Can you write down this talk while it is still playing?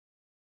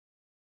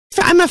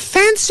I'm a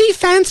fancy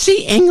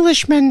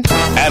Englishman.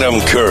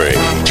 Adam Curry,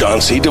 John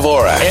C.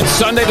 Dvorak. It's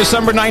Sunday,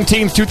 December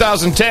 19th,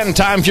 2010.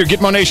 Time for your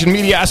Gitmo Nation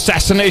Media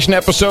Assassination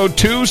Episode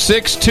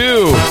 262.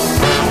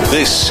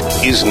 This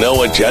is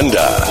No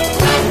Agenda.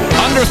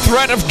 Under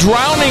threat of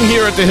drowning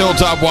here at the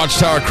Hilltop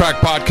Watchtower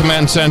Crackpot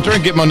Command Center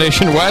in Gitmo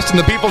Nation West in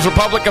the People's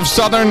Republic of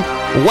Southern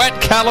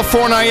Wet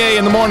California.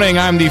 In the morning,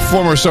 I'm the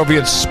former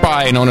Soviet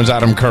spy known as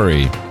Adam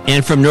Curry.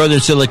 And from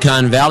northern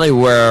Silicon Valley,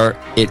 where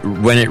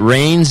when it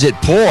rains, it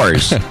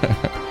pours.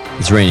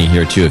 It's raining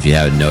here, too, if you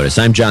haven't noticed.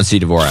 I'm John C.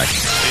 Dvorak.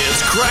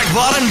 It's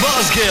Crackpot and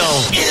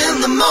Buzzkill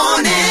in the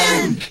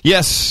morning.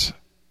 Yes.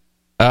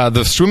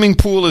 The swimming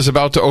pool is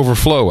about to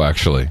overflow,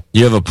 actually.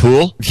 You have a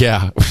pool?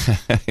 Yeah.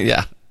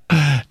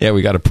 Yeah,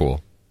 we got a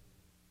pool.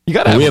 You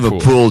got to have we have a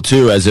pool,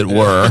 too, as it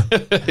were.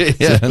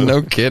 Yeah,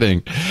 no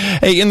kidding.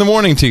 Hey, in the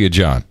morning to you,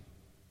 John.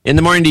 In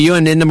the morning to you,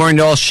 and in the morning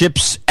to all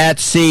ships at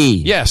sea.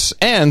 Yes,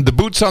 and the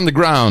boots on the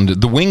ground,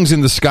 the wings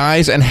in the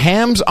skies, and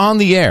hams on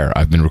the air.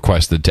 I've been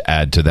requested to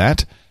add to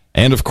that.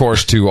 And, of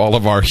course, to all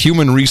of our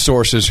human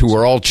resources who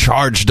are all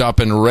charged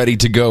up and ready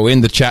to go in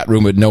the chat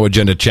room at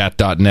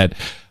noagendachat.net,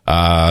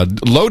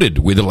 loaded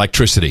with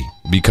electricity,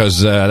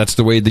 because that's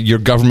the way that your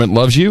government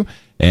loves you,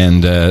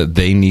 and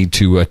they need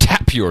to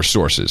tap your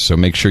sources. So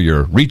make sure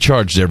you're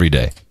recharged every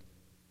day.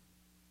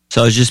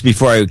 So just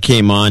before I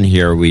came on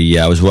here,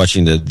 I was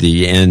watching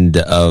the end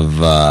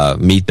of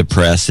Meet the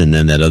Press, and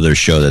then that other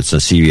show that's on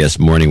CBS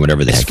Morning,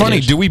 whatever the heck it is. It's funny.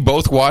 Do we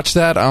both watch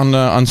that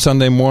on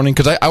Sunday morning?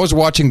 Because I was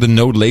watching the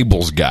No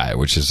Labels guy,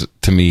 which is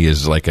to me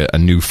is like a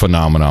new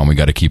phenomenon we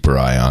got to keep our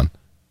eye on.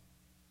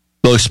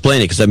 Well,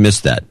 explain it, because I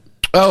missed that.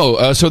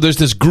 Oh, so there's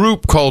this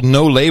group called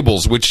No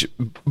Labels, which,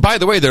 by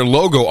the way, their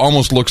logo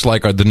almost looks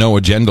like the No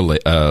Agenda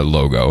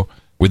logo.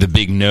 With a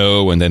big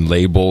no and then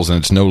labels, and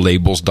it's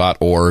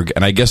nolabels.org.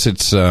 And I guess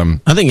it's... I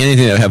think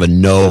anything that would have a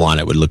no on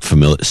it would look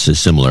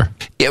similar.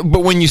 Yeah,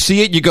 but when you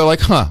see it, you go like,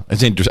 huh,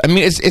 it's interesting. I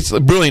mean, it's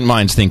brilliant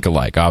minds think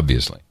alike,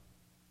 obviously.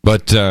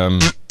 But, yeah,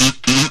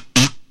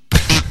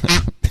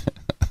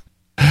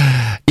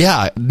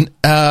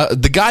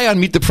 the guy on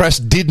Meet the Press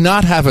did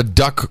not have a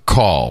duck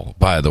call,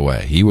 by the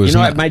way. He was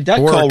my duck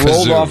call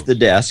rolled off the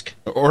desk.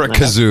 Or a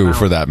kazoo,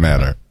 for that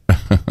matter.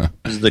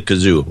 This is the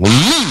kazoo.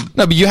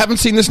 No, but you haven't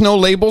seen this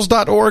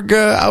nolabels.org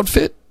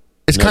outfit?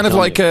 It's kind of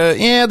like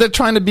they're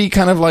trying to be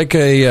kind of like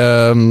a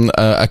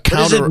counter. What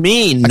does it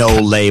mean, no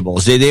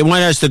labels? They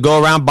want us to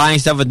go around buying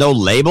stuff with no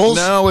labels?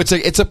 No, it's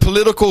a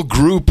political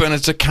group, and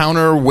it's a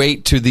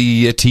counterweight to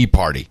the Tea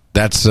Party.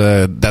 That's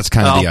kind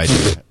of the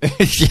idea.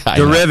 Yeah,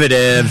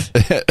 derivative.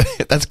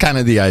 That's kind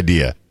of the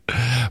idea.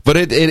 But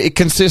it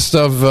consists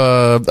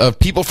of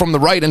people from the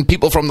right and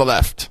people from the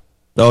left.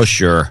 Oh,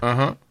 sure.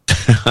 Uh-huh.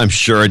 I'm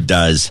sure it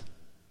does.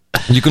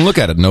 You can look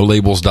at it,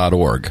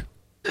 nolabels.org.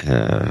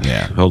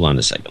 Yeah. Hold on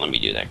a second. Let me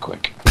do that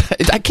quick.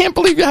 I can't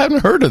believe you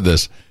haven't heard of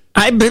this.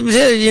 I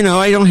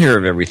don't hear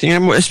of everything.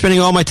 I'm spending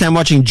all my time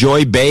watching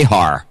Joy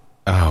Behar.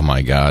 Oh,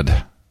 my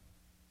God.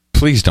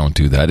 Please don't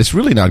do that. It's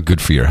really not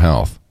good for your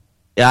health.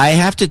 I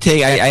have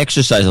to I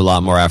exercise a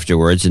lot more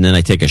afterwards, and then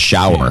I take a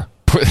shower.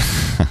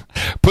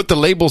 Put the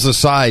labels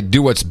aside.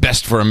 Do what's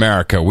best for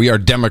America. We are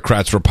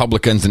Democrats,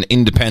 Republicans, and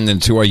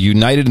independents who are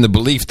united in the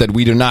belief that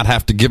we do not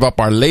have to give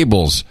up our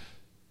labels.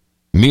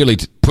 Merely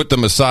to put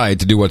them aside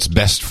to do what's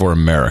best for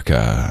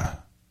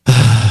America.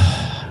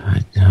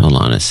 Hold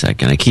on a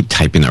second. I keep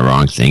typing the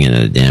wrong thing in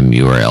a damn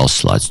URL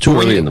slot. It's too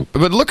early in the...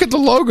 But look at the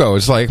logo.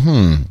 It's like,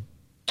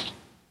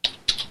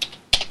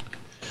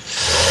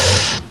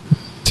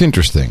 It's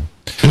interesting.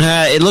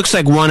 It looks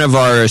like one of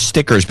our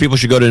stickers. People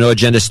should go to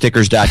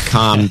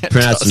noagendastickers.com,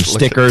 print out some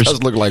stickers. It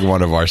does look like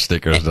one of our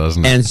stickers,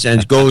 doesn't it?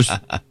 And go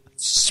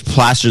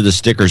plaster the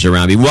stickers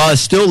around me. Well,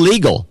 it's still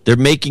legal. They're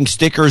making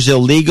stickers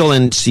illegal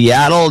in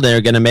Seattle.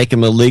 They're going to make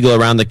them illegal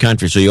around the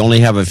country. So you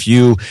only have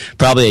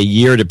probably a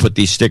year to put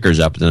these stickers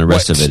up, and then the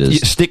rest of it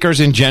is... Stickers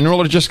in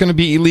general are just going to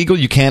be illegal?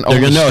 You can't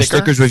own a sticker?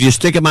 Stickers, if you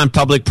stick them on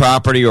public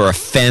property or a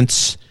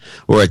fence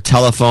or a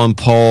telephone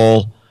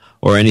pole...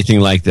 or anything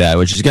like that,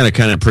 which is going to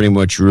kind of pretty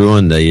much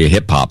ruin the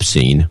hip-hop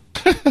scene.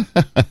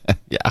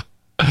 Yeah.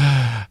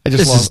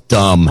 This is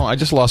dumb. Oh, I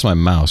just lost my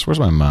mouse. Where's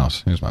my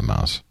mouse? Here's my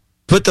mouse.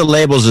 Put the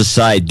labels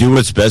aside. Do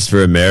what's best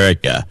for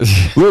America.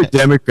 We're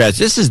Democrats.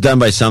 This is done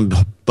by some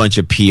bunch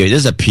of PR.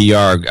 This is a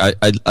PR,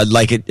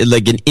 like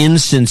an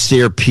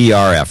insincere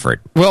PR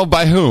effort. Well,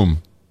 by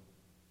whom?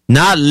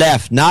 Not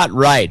left, not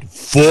right.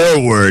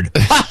 Forward.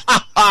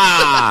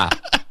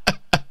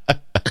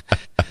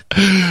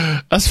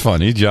 That's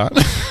funny, John.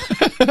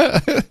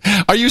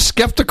 Are you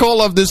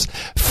skeptical of this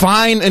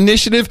fine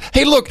initiative?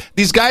 Hey, look,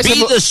 these guys be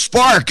the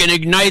spark and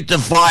ignite the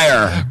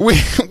fire.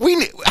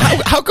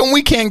 How come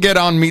we can't get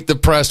on Meet the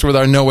Press with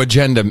our no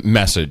agenda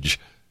message?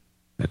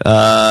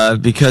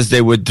 Because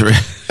they would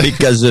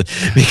because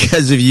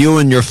of you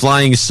and your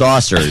flying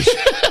saucers.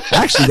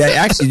 Actually,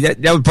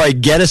 that would probably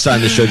get us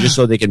on the show just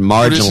so they could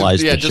marginalize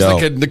the show.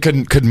 Yeah, just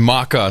they could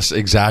mock us,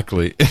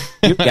 exactly.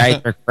 You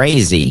guys are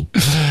crazy.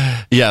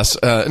 Yes.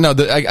 No,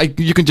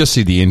 you can just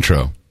see the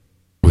intro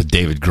with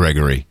David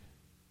Gregory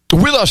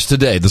With us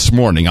today, this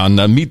morning, on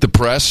Meet the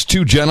Press,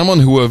 two gentlemen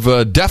who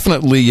have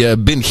definitely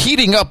been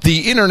heating up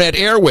the internet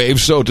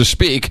airwaves, so to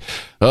speak.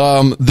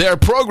 Their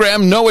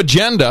program, No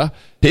Agenda,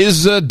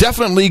 is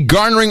definitely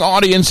garnering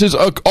audiences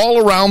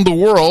all around the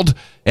world,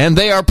 and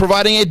they are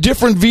providing a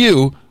different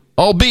view,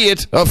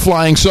 albeit of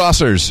flying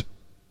saucers.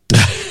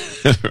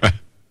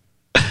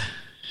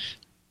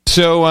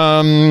 So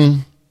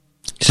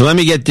let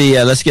me get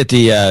let's get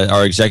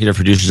our executive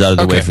producers out of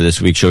the way for this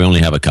week's show. We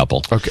only have a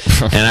couple. Okay.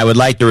 And I would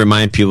like to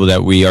remind people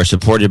that we are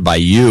supported by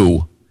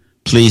you.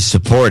 Please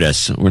support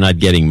us. We're not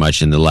getting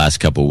much in the last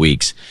couple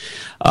weeks,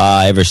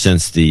 ever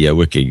since the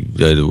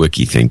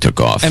wiki thing took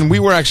off. And we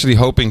were actually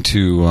hoping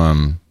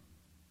to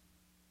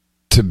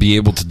be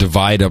able to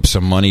divide up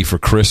some money for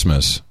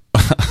Christmas.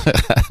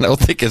 I don't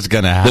think it's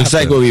going to happen. Looks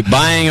like we'll be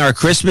buying our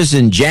Christmas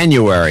in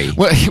January.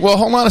 Well,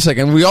 hold on a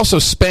second. We also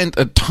spent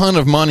a ton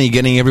of money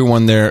getting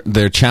everyone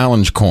their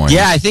challenge coins.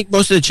 Yeah, I think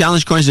most of the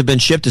challenge coins have been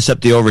shipped,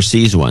 except the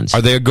overseas ones.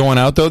 Are they going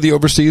out, though, the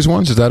overseas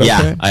ones? Is that okay?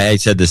 Yeah, I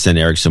said to send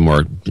Eric some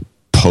more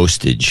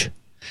postage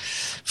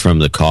from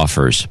the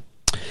coffers.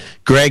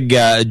 Greg,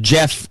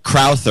 Jeff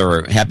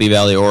Crowther, Happy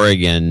Valley,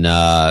 Oregon.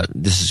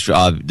 This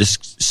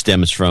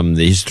stems from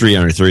his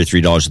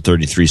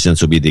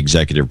 $333.33 will be the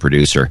executive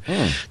producer.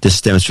 This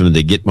stems from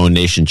the Gitmo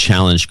Nation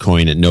Challenge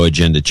coin at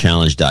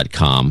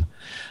noagendachallenge.com.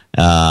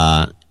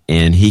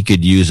 And he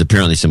could use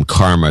apparently some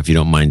karma if you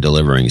don't mind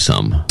delivering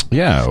some.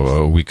 Yeah,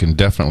 well, we can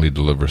definitely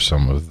deliver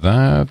some of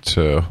that.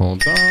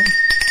 Hold on.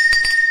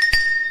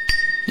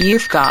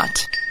 You've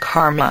got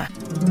karma.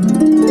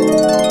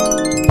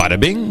 Bada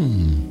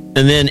bing.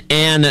 And then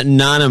Ann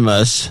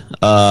Anonymous,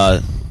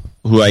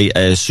 who I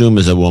assume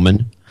is a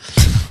woman.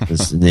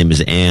 His name is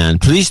Ann.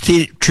 Please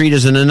treat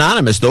as an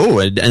anonymous. Oh,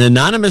 an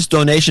anonymous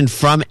donation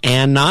from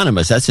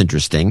Anonymous. That's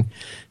interesting.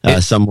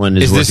 Someone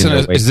is working.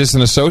 Is this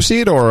an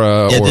associate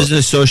or? This is an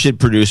associate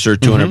producer.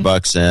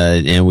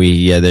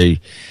 $200,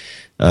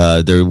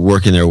 and they're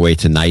working their way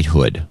to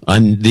knighthood.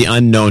 The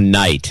unknown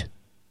knight.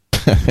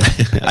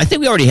 I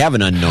think we already have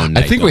an unknown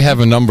knight. I think we have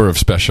a number of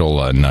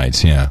special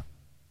knights. Yeah.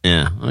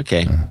 Yeah,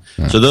 okay.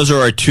 So those are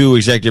our two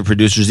executive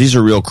producers. These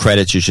are real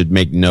credits. You should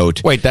make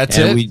note. Wait, that's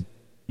it?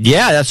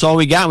 That's all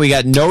we got. We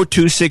got no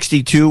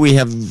 262. We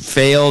have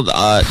failed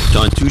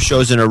on two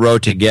shows in a row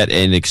to get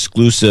an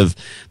exclusive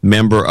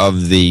member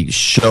of the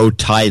show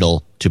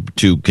title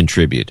to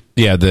contribute.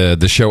 Yeah,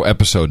 the show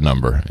episode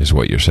number is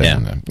what you're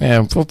saying.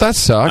 Yeah, well, that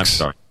sucks. I'm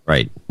sorry.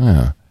 Right.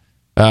 Yeah.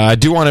 I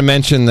do want to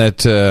mention that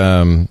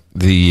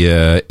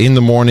the In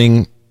the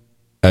Morning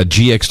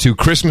GX2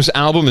 Christmas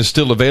album is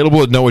still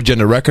available at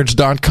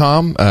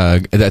noagendarecords.com.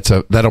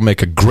 That'll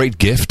make a great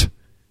gift,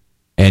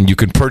 and you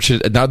can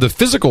purchase now. The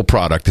physical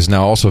product is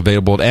now also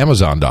available at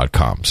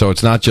Amazon.com. So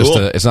it's not just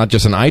it's not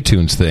just an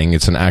iTunes thing.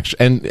 It's an actual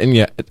and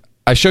yeah.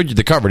 I showed you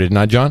the cover, didn't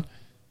I, John?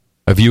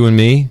 Of you and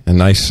me, a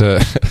nice.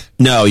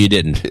 No, you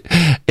didn't.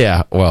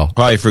 Yeah, well,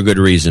 probably for good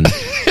reason.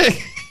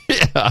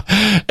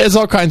 Yeah, there's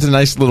all kinds of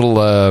nice little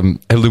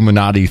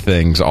Illuminati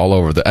things all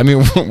over. I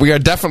mean, we are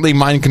definitely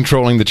mind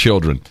controlling the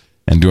children.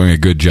 And doing a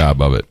good job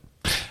of it.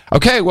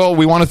 Okay, well,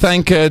 we want to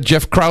thank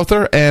Jeff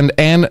Crowther and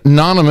Ann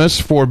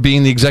Anonymous for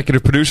being the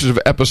executive producers of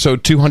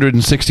episode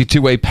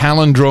 262, a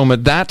palindrome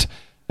at that.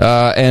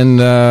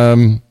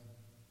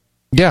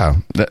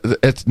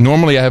 It's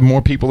normally I have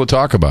more people to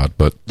talk about,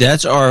 but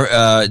that's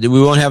our. We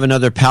won't have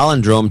another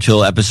palindrome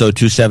till episode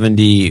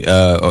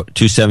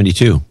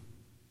 272.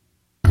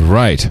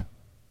 Right.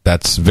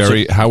 That's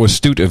how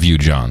astute of you,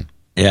 John.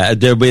 Yeah,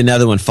 there'll be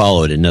another one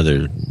followed.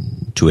 Another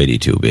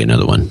 282 will be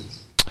another one.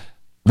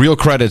 Real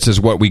credits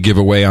is what we give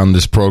away on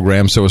this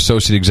program. So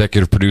associate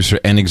executive producer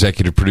and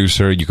executive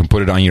producer, you can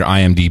put it on your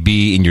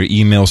IMDb, in your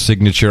email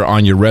signature,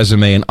 on your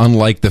resume. And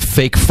unlike the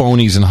fake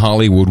phonies in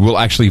Hollywood, we'll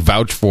actually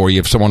vouch for you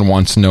if someone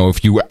wants to know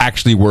if you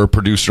actually were a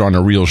producer on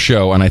a real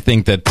show. And I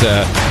think that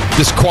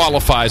this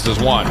qualifies as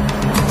one.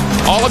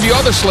 All of you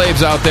other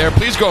slaves out there,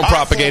 please go and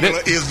propagate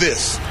it. Is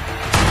this.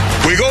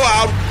 We go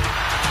out,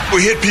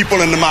 we hit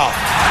people in the mouth.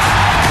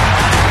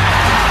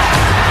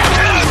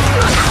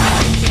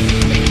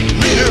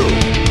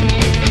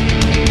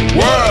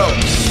 World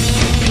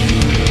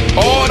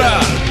order.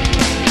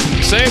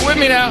 Say it with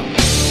me now.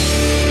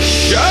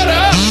 Shut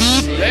up,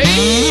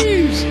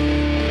 slaves.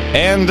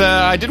 And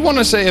I did want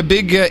to say a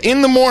big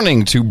in the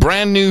morning to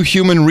brand new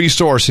human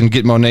resource in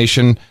Gitmo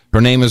Nation. Her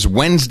name is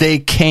Wednesday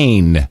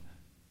Kane.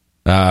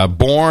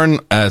 Born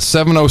at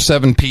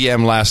 7:07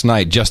 p.m. last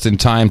night, just in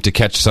time to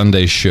catch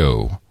Sunday's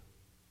show.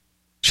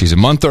 She's a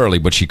month early,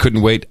 but she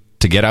couldn't wait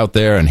to get out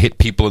there and hit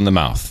people in the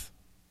mouth.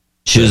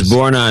 She was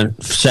born on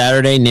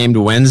Saturday, named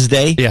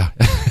Wednesday. Yeah.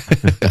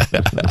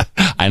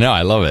 I know,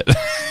 I love it.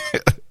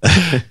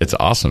 It's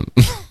awesome.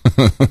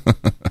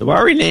 Why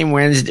are we named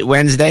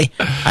Wednesday?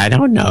 I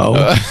don't know.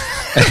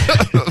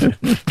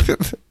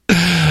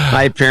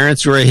 My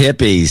parents were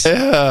hippies.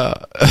 Yeah.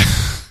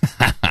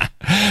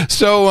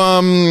 So,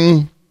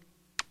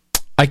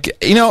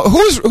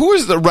 who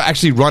is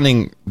actually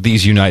running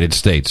these United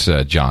States,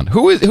 John?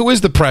 Who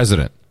is the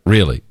president,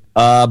 really?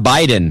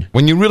 Biden.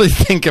 When you really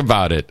think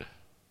about it.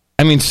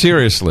 I mean,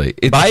 seriously.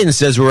 Biden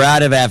says we're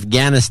out of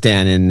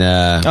Afghanistan.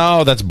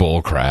 Oh, that's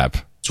bull crap.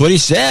 That's what he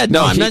said.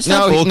 No, that's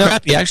not bull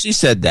crap. He actually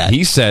said that.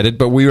 He said it,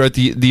 but we were at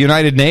the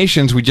United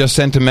Nations. We just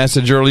sent a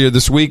message earlier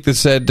this week that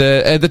said,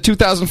 the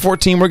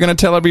 2014, we're going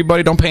to tell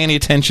everybody, don't pay any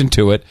attention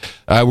to it.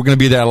 We're going to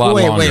be there a lot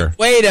longer.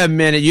 Wait a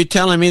minute. You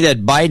telling me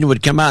that Biden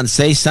would come out and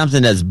say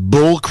something that's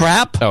bull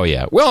crap? Oh,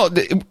 yeah. Well,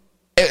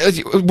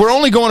 we're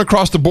only going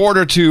across the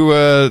border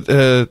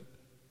to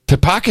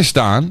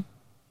Pakistan.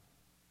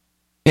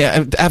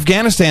 Yeah,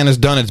 Afghanistan has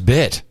done its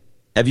bit.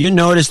 Have you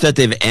noticed that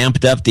they've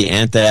amped up the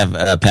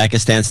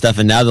anti-Pakistan stuff,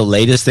 and now the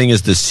latest thing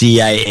is the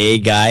CIA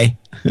guy?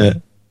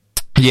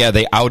 Yeah,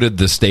 they outed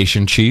the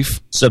station chief.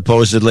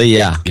 Supposedly,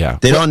 yeah. Yeah.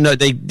 They don't know.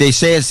 They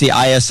say it's the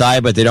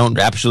ISI, but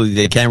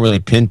they can't really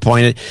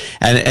pinpoint it.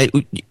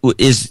 And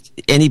is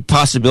any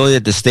possibility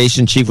that the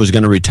station chief was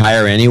going to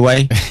retire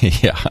anyway?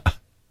 Yeah.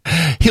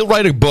 He'll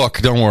write a book,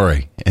 don't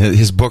worry.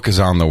 His book is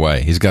on the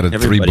way. He's got a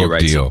 3-book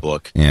deal. A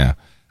book. Yeah.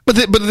 But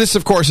this,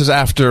 of course, is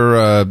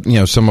after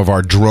some of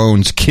our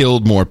drones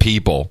killed more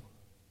people.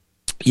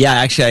 Yeah,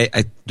 actually,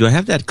 do I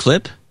have that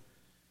clip?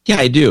 Yeah,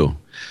 I do.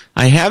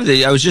 I have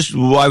I was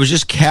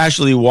just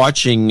casually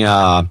watching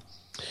our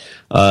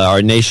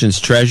nation's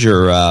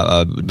treasure,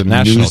 the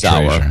National News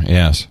Treasure. Hour.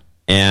 Yes,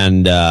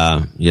 and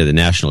the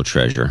National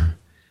Treasure.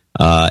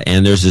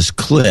 And there's this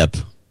clip.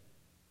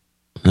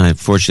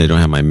 Unfortunately, I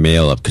don't have my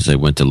mail up because I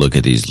went to look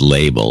at these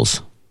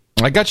labels.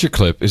 I got your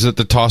clip. Is it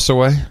the toss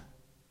away?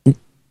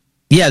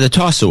 Yeah, the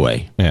toss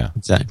away. Yeah.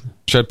 Exactly.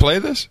 Should I play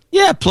this?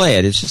 Yeah, play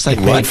it. It's just like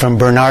made from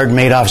Bernard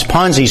Madoff's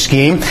Ponzi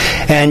scheme,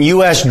 and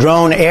U.S.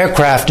 drone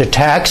aircraft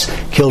attacks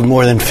killed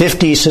more than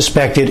 50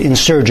 suspected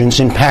insurgents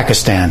in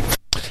Pakistan.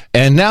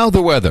 And now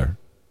the weather.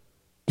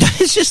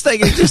 It's just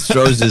like it just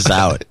throws this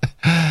out.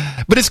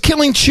 But it's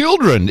killing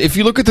children. If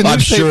you look at the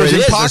newspapers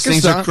in Pakistan, those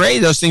things are crazy.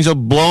 Those things are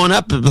blowing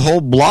up the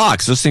whole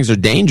blocks. Those things are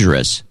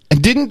dangerous.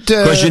 And didn't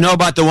because you know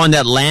about the one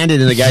that landed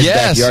in the guy's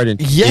backyard in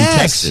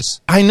Texas.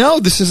 I know,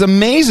 this is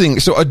amazing.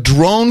 So a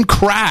drone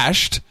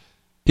crashed.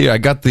 Here, I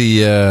got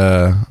the.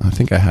 I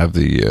think I have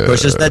the. Of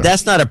course,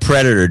 that's not a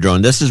Predator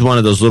drone. This is one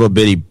of those little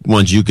bitty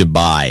ones you could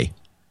buy.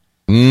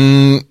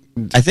 I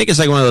think it's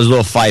like one of those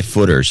little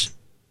 5-footers.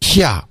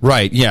 Yeah,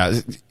 right. Yeah,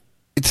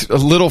 it's a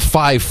little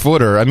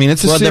 5-footer. I mean,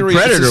 it's a serious. The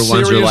Predator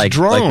ones are like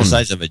the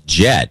size of a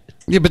jet.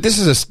 Yeah, but this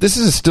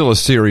is still a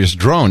serious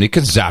drone. It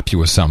could zap you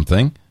with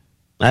something.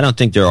 I don't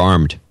think they're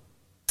armed.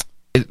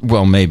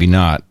 Well, maybe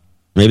not.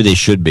 Maybe they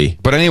should be.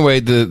 But anyway,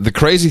 the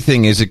crazy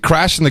thing is it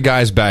crashed in the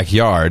guy's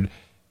backyard,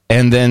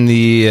 and then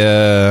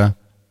the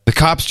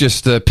cops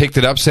just picked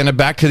it up, sent it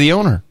back to the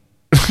owner.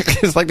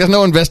 It's like there's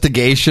no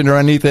investigation or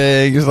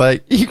anything. It's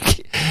like,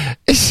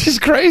 it's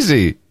just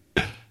crazy.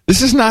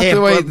 This is not the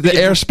way the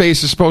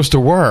airspace is supposed to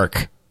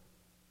work.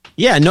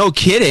 Yeah, no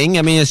kidding.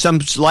 I mean,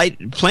 some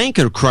slight plane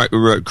could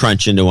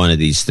crunch into one of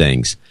these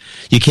things.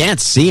 You can't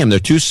see them. They're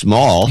too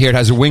small. Here, it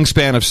has a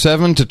wingspan of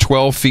 7 to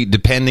 12 feet,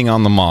 depending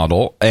on the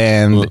model,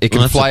 and it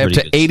can fly up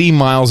to 80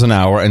 miles an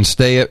hour and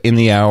stay in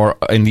the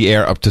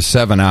air up to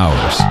 7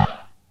 hours.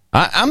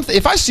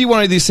 If I see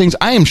one of these things,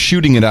 I am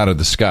shooting it out of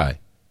the sky.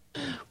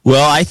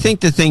 Well, I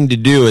think the thing to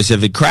do is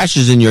if it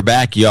crashes in your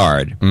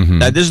backyard,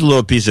 this is a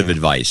little piece of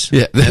advice.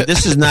 Yeah.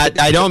 This is not,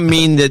 I don't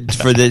mean that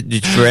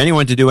for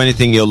anyone to do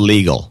anything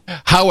illegal.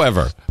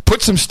 However,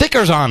 put some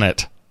stickers on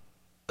it.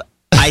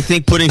 I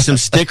think putting some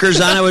stickers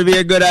on it would be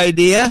a good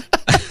idea.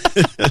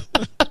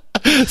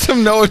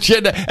 Some no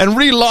agenda and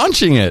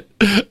relaunching it.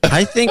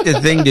 I think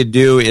the thing to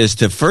do is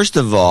to, first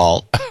of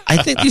all,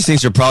 I think these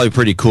things are probably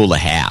pretty cool to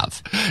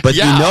have. But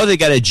you know they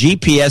got a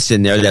GPS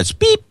in there that's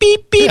beep,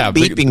 beep, beep,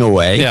 beeping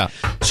away. Yeah.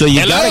 So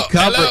you got to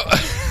cover.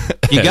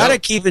 You got to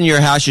keep in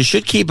your house. You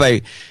should keep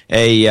a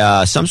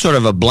some sort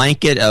of a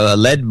blanket, a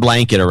lead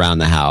blanket around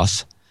the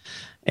house.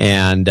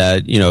 And,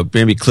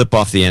 maybe clip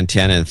off the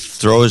antenna and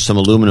throw some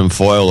aluminum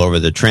foil over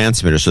the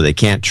transmitter so they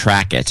can't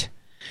track it.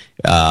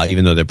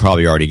 Even though they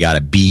probably already got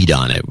a bead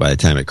on it by the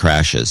time it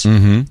crashes.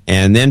 Mm-hmm.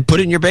 And then put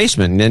it in your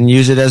basement and then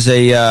use it as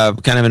a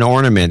kind of an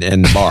ornament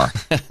in the bar.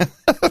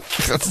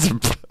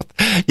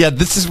 Yeah,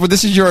 this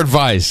is your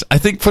advice. I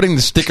think putting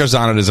the stickers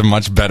on it is a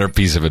much better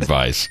piece of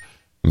advice.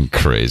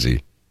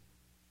 Crazy.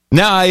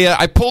 Now,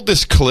 I pulled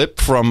this clip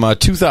from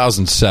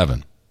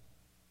 2007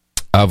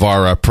 of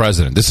our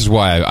president. This is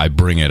why I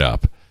bring it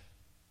up.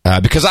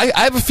 Because I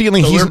have a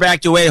feeling we're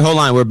back to, hold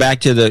on, we're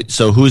back to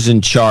the who's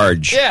in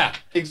charge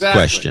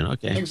question.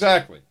 Okay.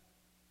 Exactly.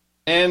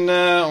 And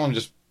let me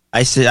just...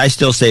 I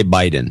still say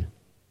Biden.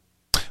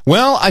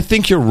 Well, I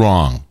think you're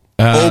wrong.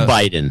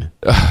 Biden.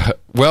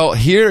 Well,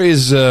 here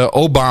is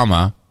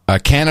Obama,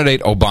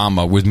 candidate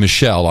Obama with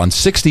Michelle on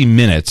 60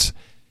 Minutes,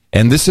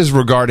 and this is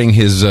regarding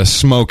his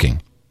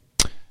smoking.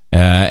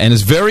 And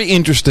it's very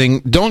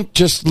interesting. Don't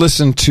just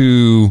listen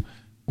to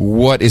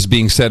what is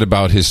being said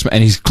about his,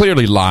 and he's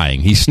clearly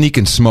lying. He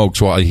sneaking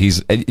smokes while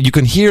you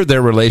can hear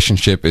their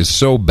relationship is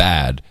so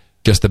bad,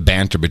 just the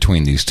banter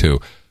between these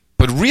two.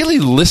 But really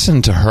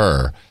listen to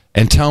her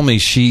and tell me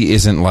she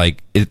isn't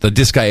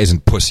this guy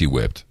isn't pussy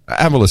whipped.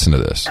 Have a listen to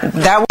this.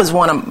 That was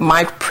one of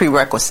my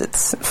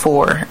prerequisites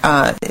for,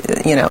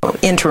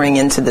 entering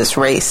into this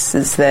race,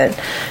 is that,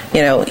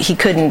 he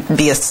couldn't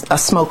be a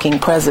smoking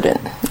president.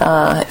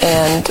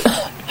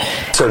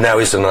 So now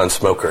he's a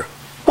non-smoker.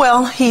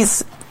 Well,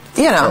 he's,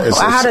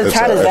 how does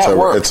that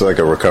work? It's like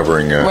a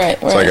recovering,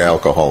 it's like an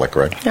alcoholic,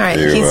 right? Right.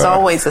 He's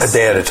always a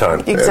day at a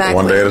time. Exactly.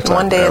 One day at a time.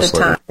 One day at a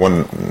time.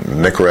 One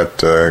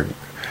Nicorette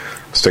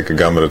stick of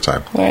gum at a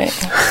time. Right.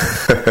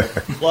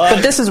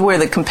 But this is where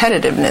the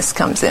competitiveness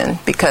comes in,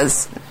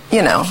 because,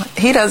 he's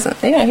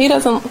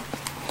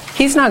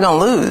not going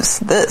to lose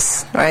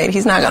this, right?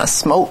 He's not going to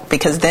smoke,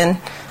 because then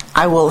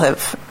I will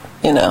have,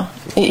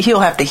 he'll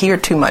have to hear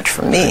too much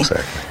from me.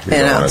 Exactly.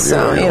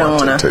 You don't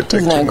want to,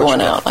 he's not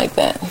going out like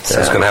that. So.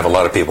 It's going to have a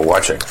lot of people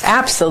watching.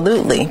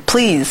 Absolutely.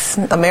 Please,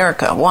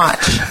 America,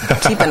 watch.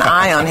 Keep an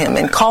eye on him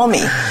and call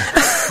me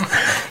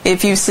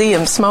if you see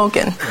him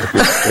smoking.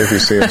 If you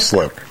see him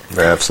slip.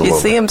 Absolutely.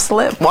 You see him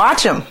slip.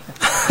 Watch him.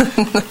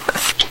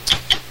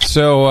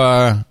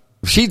 So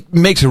she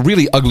makes a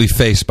really ugly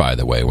face, by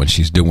the way, when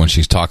she's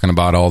talking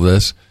about all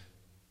this,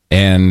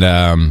 and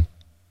I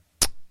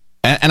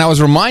was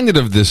reminded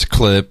of this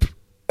clip.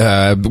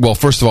 Well,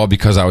 first of all,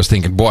 because I was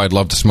thinking, boy, I'd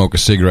love to smoke a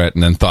cigarette,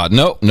 and then thought,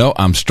 no,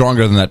 I'm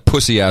stronger than that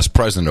pussy ass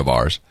president of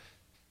ours.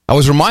 I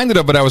was reminded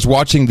of it. I was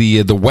watching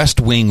the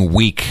West Wing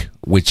Week,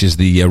 which is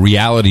the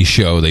reality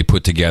show they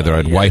put together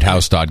at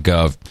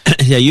whitehouse.gov.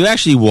 Yeah, you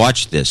actually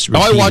watch this routinely.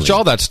 Oh, I watch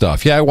all that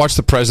stuff. Yeah, I watch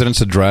the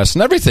president's address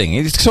and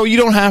everything. So you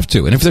don't have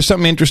to. And if there's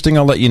something interesting,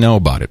 I'll let you know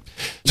about it.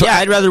 So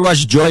I'd rather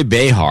watch Joy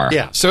Behar.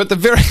 Yeah. So at the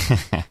very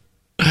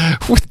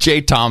with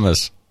Jay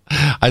Thomas.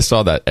 I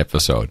saw that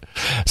episode.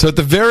 So at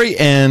the very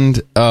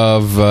end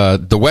of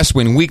the West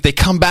Wing Week, they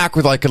come back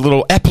with like a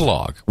little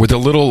epilogue, with a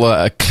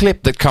little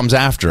clip that comes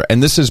after.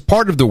 And this is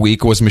part of the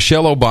week was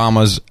Michelle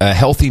Obama's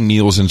Healthy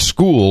Meals in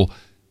School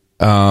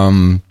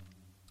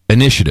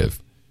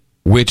initiative,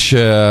 which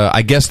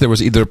I guess there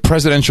was either a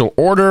presidential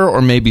order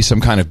or maybe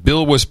some kind of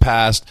bill was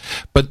passed.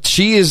 But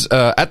she is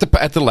at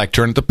the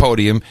lectern, at the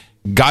podium.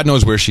 God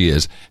knows where she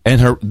is.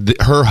 And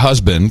her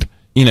husband...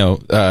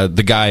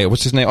 the guy,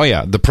 what's his name? Oh,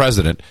 yeah, the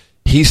president.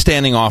 He's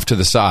standing off to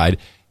the side,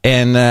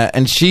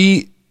 and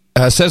she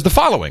says the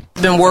following.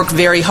 Been worked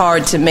very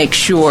hard to make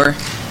sure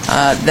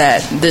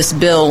that this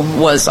bill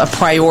was a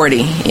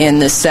priority in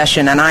this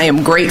session, and I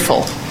am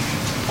grateful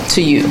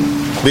to you.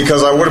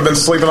 Because I would have been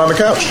sleeping on the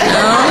couch.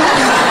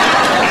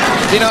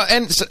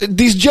 And so,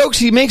 these jokes,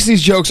 he makes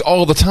these jokes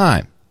all the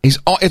time.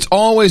 It's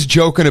always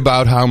joking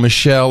about how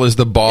Michelle is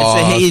the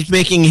boss. He's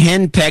making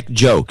henpecked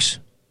jokes.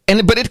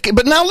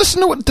 But now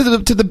listen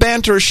to the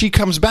banter as she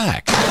comes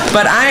back.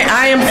 But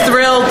I am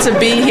thrilled to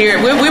be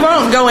here. We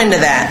won't go into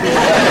that.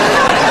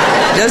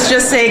 Let's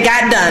just say it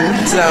got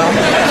done, so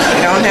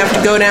you don't have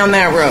to go down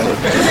that road.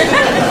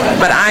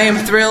 But I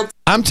am thrilled.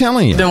 I'm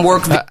telling you.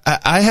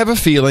 I have a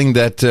feeling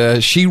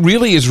that she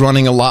really is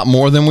running a lot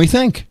more than we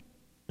think.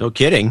 No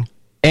kidding.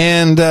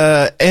 And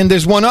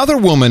there's one other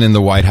woman in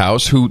the White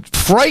House who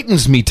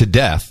frightens me to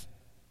death.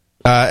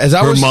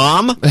 Her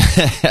mom?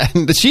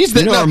 She's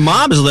her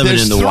mom is living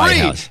in the White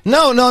House.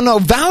 No.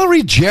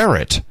 Valerie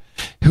Jarrett,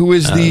 who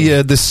is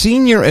the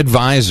senior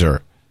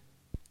advisor,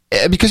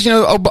 because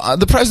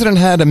the president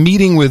had a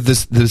meeting with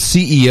the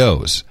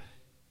CEOs,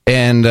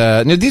 and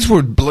this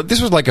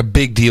was like a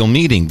big deal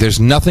meeting.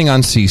 There's nothing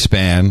on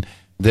C-SPAN.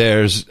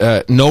 There's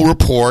no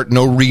report,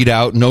 no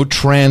readout, no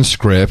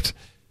transcript.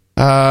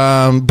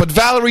 But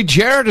Valerie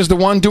Jarrett is the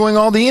one doing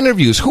all the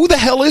interviews. Who the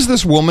hell is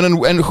this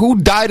woman, and who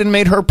died and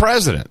made her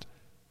president?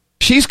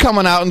 She's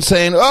coming out and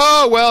saying,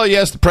 "Oh, well,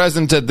 yes, the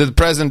president did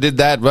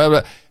that." Blah,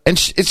 blah. And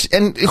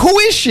who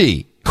is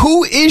she?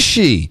 Who is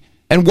she?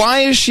 And why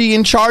is she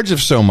in charge of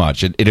so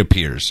much? It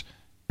appears.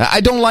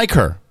 I don't like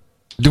her.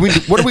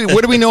 What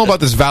do we know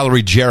about this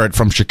Valerie Jarrett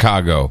from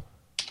Chicago?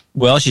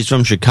 Well, she's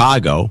from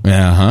Chicago.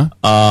 Well,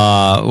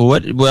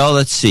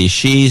 let's see.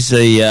 She's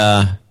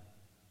a.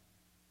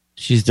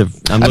 For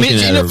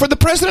the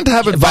president to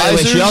have advisors. By the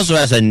way, she also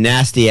has a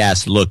nasty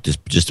ass look.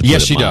 Just to put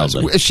yes, it she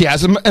mildly. does. She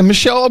has a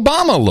Michelle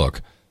Obama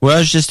look. Well,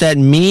 it's just that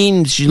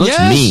mean. She looks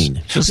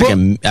mean. She looks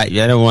I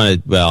don't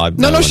want to. Well,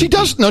 no, she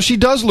does. No, she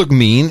does look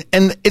mean,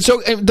 and it's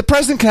okay. The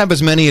president can have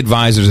as many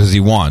advisors as he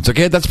wants.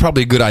 Okay, that's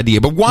probably a good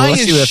idea. But why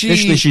is she?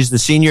 Officially, she's the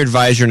senior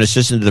advisor and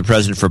assistant to the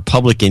president for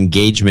public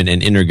engagement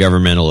and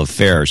intergovernmental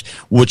affairs,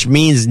 which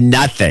means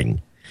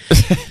nothing.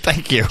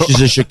 Thank you.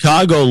 She's a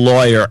Chicago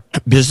lawyer,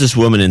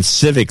 businesswoman, and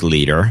civic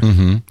leader.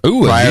 Mm-hmm.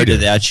 Ooh, prior to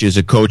that, she was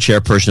a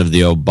co-chairperson of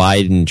the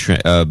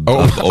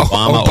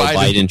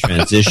Obama-Biden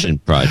Transition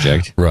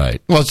Project.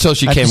 Right. Well, so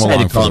she came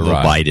along for the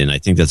ride. Biden. I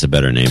think that's a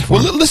better name for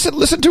her.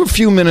 Listen to a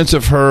few minutes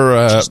of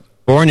her. She's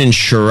born in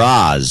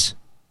Shiraz.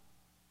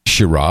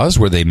 Shiraz,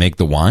 where they make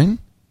the wine?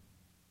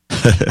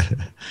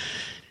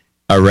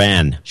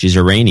 Iran. She's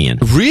Iranian.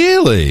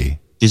 Really?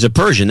 She's a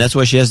Persian. That's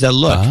why she has that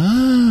look.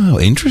 Oh,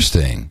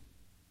 interesting.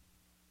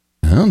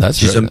 Oh,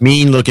 she's a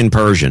mean-looking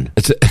Persian.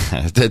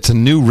 It's a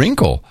new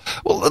wrinkle.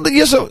 Well,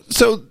 yeah, so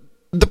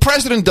the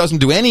president doesn't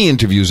do any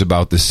interviews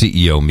about the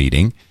CEO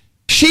meeting.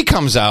 She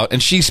comes out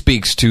and she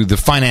speaks to the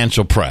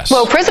financial press.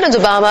 Well, President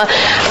Obama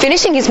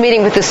finishing his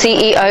meeting with the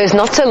CEOs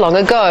not so long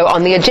ago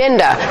on the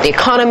agenda, the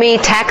economy,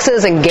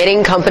 taxes, and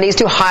getting companies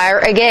to hire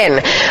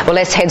again. Well,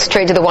 let's head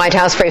straight to the White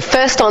House for a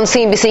first on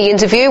CNBC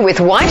interview with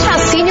White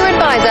House senior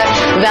advisor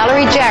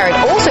Valerie Jarrett.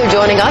 Also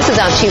joining us is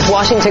our chief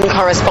Washington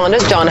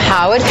correspondent, John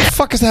Howard. What the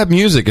fuck is that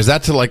music? Is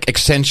that to, like,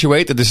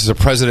 accentuate that this is a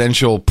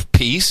presidential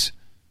piece?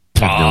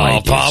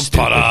 Thank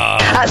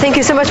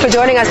you so much for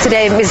joining us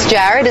today, Ms.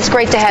 Jarrett. It's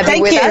great to have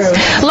you with us.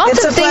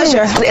 It's a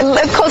pleasure.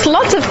 Of course,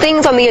 lots of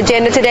things on the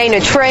agenda today.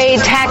 Trade,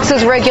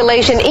 taxes,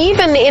 regulation,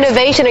 even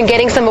innovation and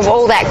getting some of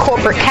all that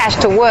corporate cash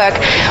to work.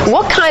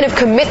 What kind of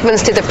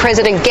commitments did the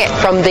president get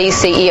from these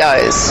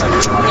CEOs?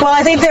 Well,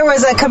 I think there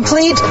was a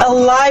complete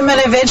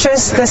alignment of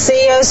interest. The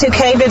CEOs who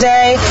came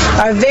today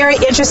are very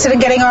interested in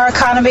getting our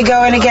economy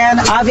going again.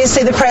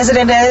 Obviously, the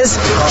president is.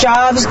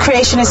 Jobs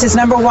creation is his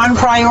number one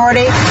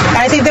priority. And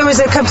I think there was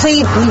a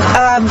complete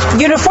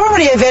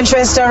uniformity of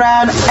interest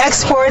around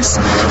exports.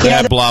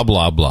 Blah,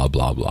 blah, blah,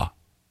 blah, blah.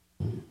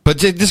 But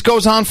this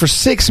goes on for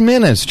 6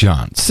 minutes,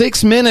 John.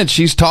 6 minutes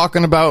she's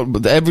talking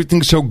about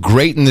everything's so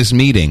great in this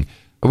meeting.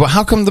 Well,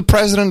 how come the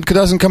president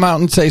doesn't come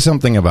out and say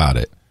something about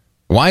it?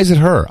 Why is it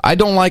her? I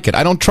don't like it.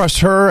 I don't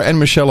trust her and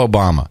Michelle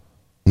Obama.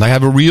 And I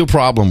have a real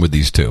problem with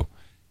these two.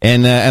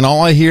 And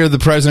all I hear the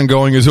president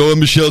going is, "Oh,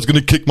 Michelle's going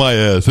to kick my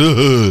ass.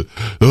 Oh,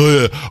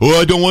 yeah.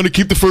 Oh, I don't want to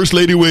keep the first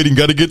lady waiting.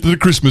 Got to get to the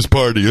Christmas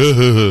party.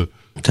 I'll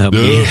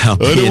be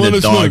in the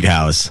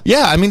doghouse."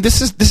 Yeah, I mean,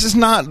 this is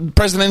not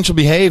presidential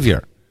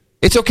behavior.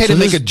 It's okay to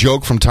make a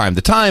joke from time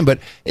to time, but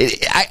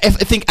I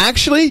think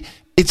actually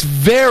it's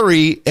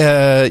very.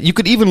 You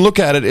could even look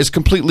at it as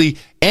completely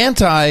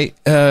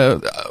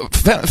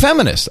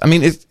anti-feminist. I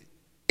mean,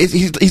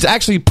 he's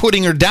actually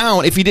putting her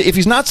down. If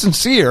he's not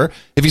sincere,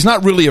 if he's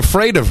not really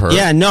afraid of her.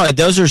 Yeah, no,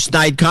 those are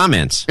snide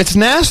comments. It's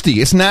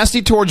nasty. It's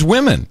nasty towards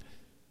women.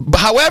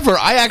 However,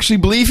 I actually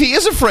believe he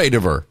is afraid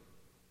of her.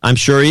 I'm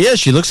sure he is.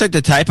 She looks like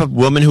the type of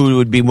woman who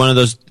would be one of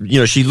those,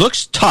 she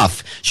looks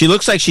tough. She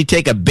looks like she'd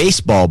take a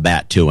baseball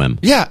bat to him.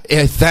 Yeah,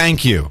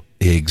 thank you.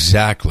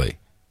 Exactly.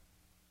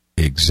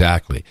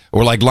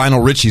 Or like Lionel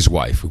Richie's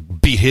wife, who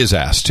beat his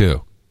ass,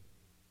 too.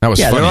 That was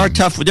funny.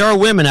 There are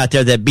women out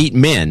there that beat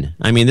men.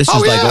 I mean, this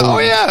is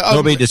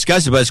nobody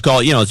discusses it, but it's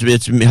called,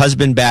 it's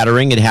husband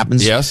battering. It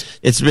happens. Yes.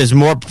 It's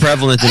more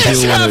prevalent than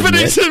people want to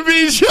admit. It's happening to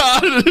me,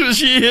 John.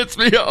 She hits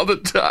me all the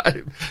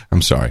time.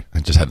 I'm sorry. I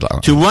just had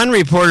to one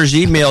reporter's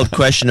emailed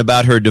question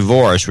about her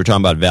divorce. We're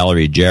talking about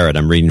Valerie Jarrett.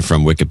 I'm reading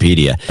from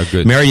Wikipedia. Oh,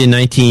 good. Married in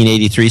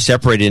 1983,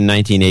 separated in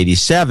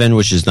 1987,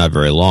 which is not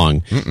very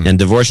long, and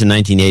divorced in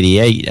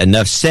 1988.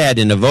 Enough said.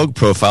 In a Vogue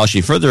profile,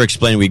 she further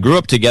explained, "We grew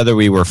up together.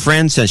 We were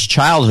friends since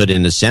childhood.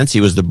 In a sense,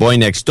 he was the boy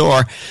next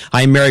door.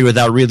 I married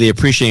without really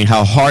appreciating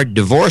how hard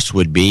divorce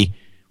would be.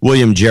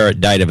 William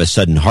Jarrett died of a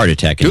sudden heart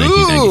attack in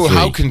 1993. Ooh,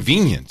 how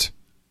convenient.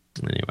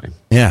 Anyway.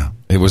 Yeah,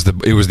 it was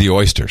the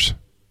oysters.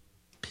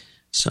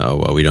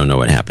 So we don't know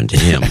what happened to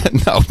him.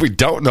 No, we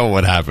don't know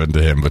what happened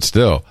to him, but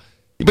still.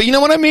 But you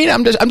know what I mean?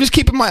 I'm just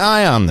keeping my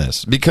eye on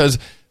this because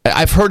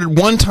I've heard it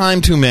one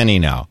time too many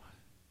now.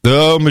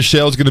 Oh,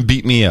 Michelle's going to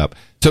beat me up.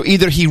 So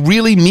either he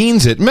really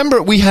means it.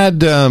 Remember, we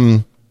had...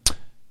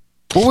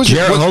 What was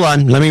Jared, hold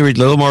on. Let me read a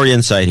little more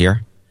insight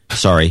here.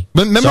 Sorry.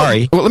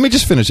 Sorry. Well, let me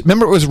just finish.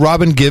 Remember, it was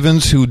Robin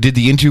Givens who did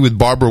the interview with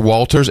Barbara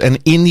Walters, and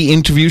in the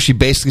interview, she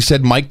basically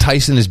said, "Mike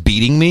Tyson is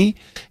beating me,"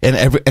 and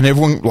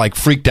everyone like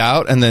freaked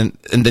out, and then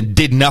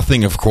did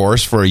nothing, of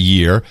course, for a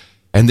year,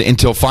 and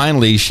until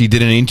finally she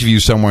did an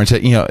interview somewhere and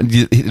said,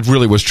 it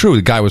really was true.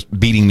 The guy was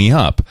beating me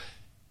up.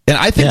 And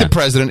I think the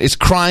president is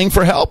crying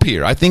for help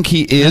here. I think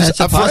he is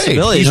afraid.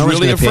 He's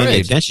really afraid.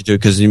 Pay attention to it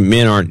because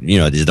men aren't,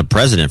 this is the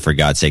president, for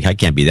God's sake. I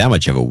can't be that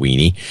much of a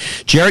weenie.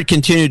 Jarrett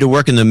continued to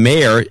work in the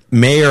Mayor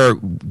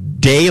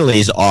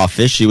Daley's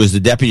office. She was the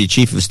deputy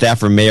chief of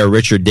staff for Mayor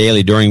Richard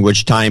Daley, during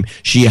which time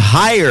she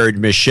hired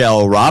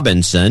Michelle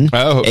Robinson,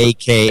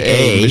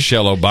 a.k.a.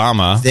 Michelle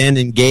Obama. Then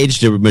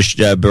engaged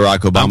Barack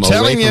Obama.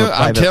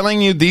 I'm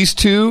telling you, these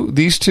two.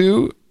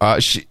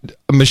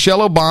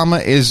 Michelle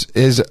Obama is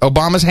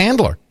Obama's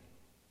handler.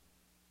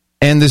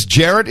 And this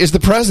Jarrett is the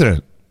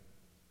president.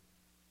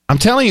 I'm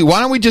telling you,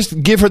 why don't we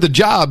just give her the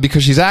job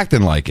because she's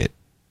acting like it?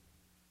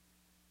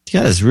 She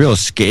got this real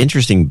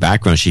interesting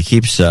background. She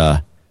keeps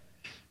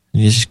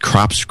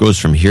just goes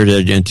from here to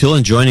until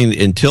joining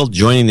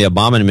the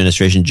Obama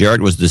administration.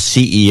 Jarrett was the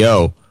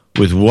CEO.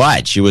 With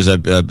what? She was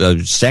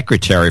a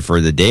secretary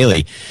for the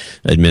Daley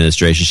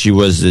administration. She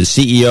was the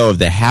CEO of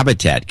the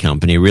Habitat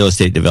Company, a real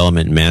estate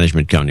development and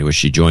management company, which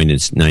she joined in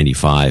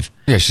 '95.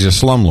 Yeah, she's a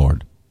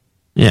slumlord.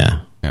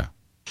 Yeah,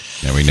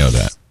 we know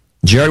that.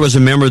 Jarrett was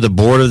a member of the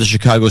board of the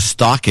Chicago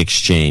Stock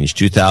Exchange,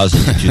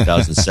 2000 to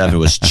 2007.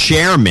 Was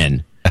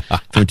chairman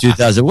from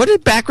 2000.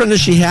 What background does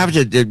she have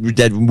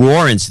that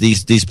warrants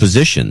these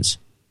positions?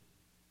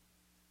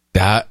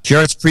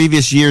 Jarrett's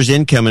previous year's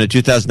income in a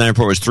 2009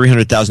 report was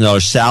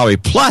 $300,000 salary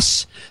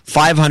plus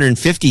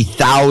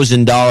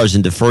 $550,000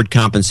 in deferred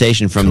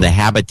compensation from the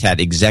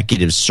Habitat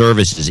Executive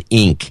Services,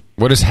 Inc.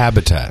 What is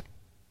Habitat?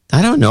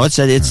 I don't know. It's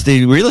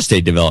the real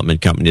estate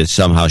development company that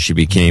somehow she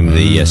became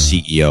the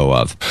CEO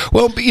of.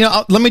 Well,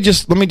 let me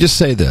just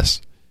say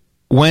this: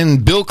 when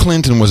Bill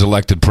Clinton was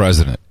elected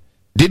president,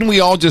 didn't we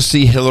all just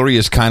see Hillary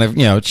as kind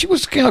of, she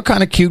was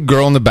kind of cute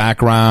girl in the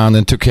background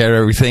and took care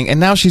of everything, and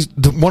now she's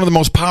one of the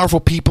most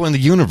powerful people in the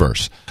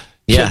universe.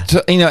 Yeah.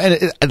 So,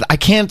 and I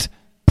can't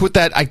put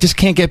that. I just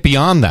can't get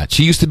beyond that.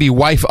 She used to be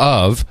wife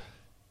of,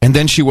 and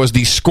then she was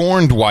the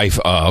scorned wife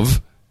of.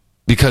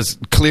 Because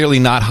clearly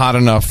not hot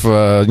enough,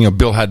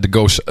 Bill had to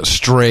go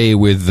astray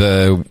with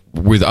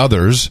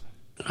others.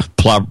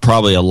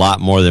 Probably a lot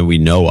more than we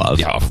know of.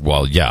 Yeah,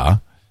 well, yeah.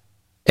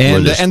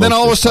 And then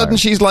all of a sudden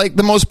she's like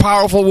the most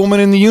powerful woman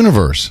in the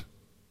universe.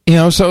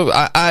 So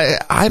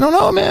I don't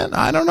know, man.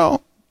 I don't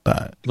know.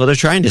 Well, they're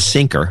trying to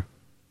sink her.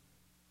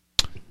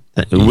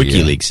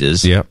 WikiLeaks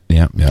is. Yep.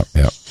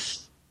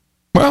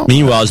 Well,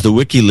 meanwhile, as the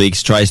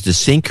WikiLeaks tries to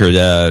sink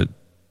her,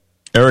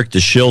 Eric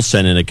DeSchill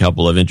sent in a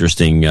couple of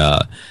interesting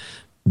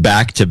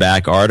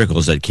back-to-back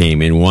articles that came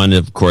in. One,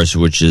 of course,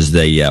 which is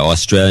the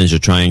Australians are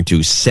trying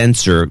to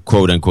censor,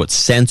 quote-unquote,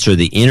 censor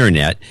the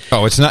internet.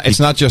 Oh, it's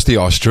not just the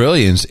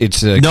Australians.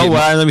 It's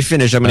let me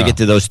finish. I'm going to get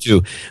to those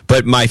too.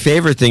 But my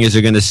favorite thing is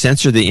they're going to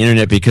censor the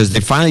internet because they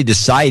finally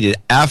decided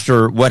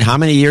after, how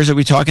many years are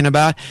we talking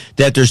about?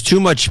 That there's too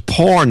much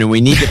porn and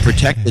we need to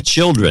protect the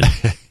children.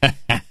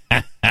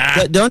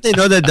 Don't they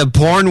know that the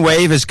porn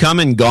wave has come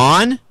and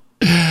gone?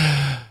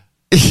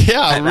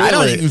 Yeah, really. I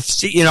don't even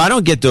see, I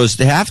don't get those.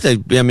 They have to,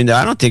 I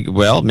don't think,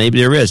 maybe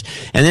there is.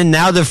 And then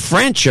now the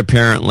French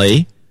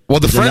apparently,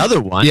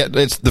 another one. Yeah,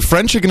 the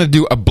French are going to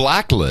do a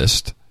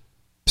blacklist.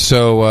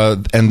 So,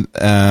 and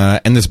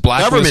this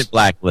blacklist.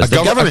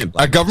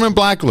 A government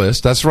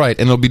blacklist, that's right.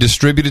 And it'll be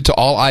distributed to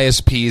all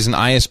ISPs, and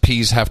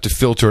ISPs have to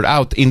filter it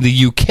out. In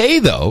the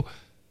UK, though,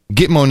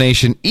 Gitmo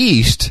Nation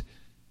East,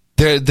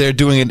 they're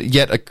doing it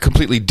yet a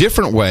completely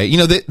different way.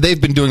 They've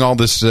been doing all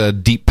this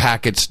deep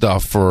packet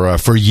stuff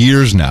for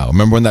years now.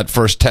 Remember when that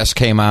first test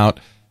came out?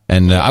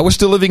 And I was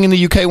still living in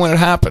the UK when it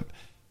happened.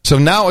 So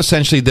now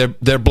essentially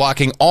they're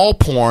blocking all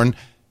porn,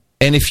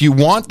 and if you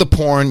want the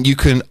porn, you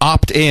can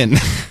opt in.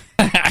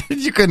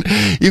 You can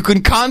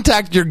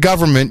contact your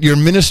government, your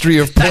Ministry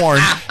of Porn,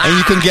 and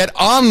you can get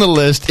on the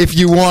list if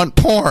you want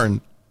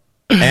porn.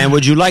 And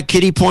would you like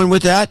kiddie porn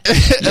with that?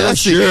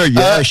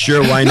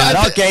 Sure. Why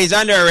not? Okay, he's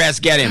under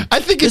arrest. Get him.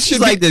 I think it's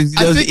like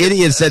those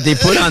idiots that they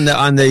put on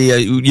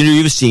the.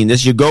 You've seen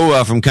this. You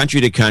go from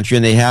country to country,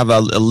 and they have a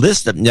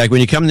list of, like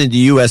when you come into the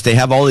U.S., they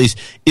have all these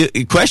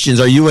questions.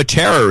 Are you a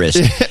terrorist?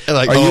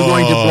 Are you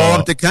going to blow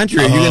up the country?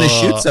 Are you going to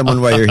shoot someone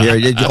while you're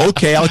here?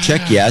 Okay, I'll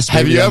check yes.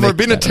 Have you ever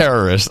been a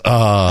terrorist?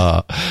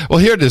 Well,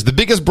 here it is. The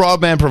biggest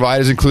broadband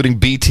providers, including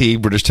BT,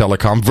 British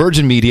Telecom,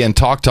 Virgin Media, and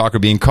TalkTalk, are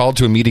being called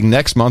to a meeting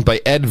next month by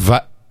Ed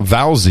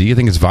Valzi, I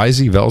think it's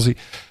Valzi,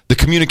 the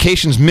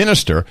communications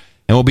minister,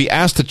 and will be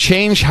asked to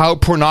change how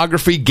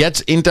pornography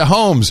gets into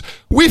homes.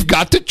 We've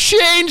got to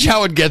change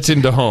how it gets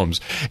into homes.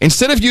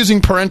 Instead of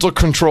using parental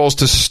controls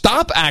to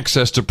stop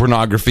access to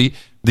pornography,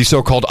 the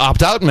so-called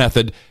opt-out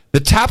method, the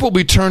tap will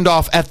be turned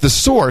off at the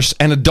source,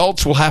 and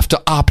adults will have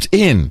to opt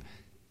in.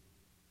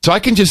 So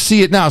I can just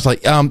see it now. It's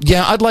like,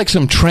 I'd like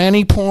some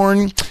tranny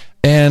porn.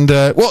 And,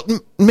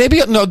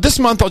 this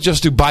month I'll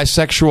just do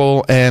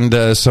bisexual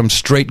and some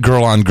straight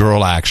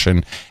girl-on-girl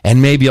action,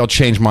 and maybe I'll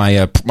change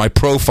my my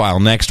profile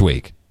next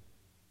week.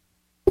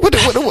 What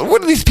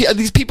are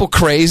these people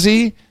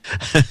crazy?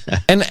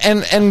 and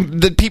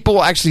the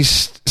people actually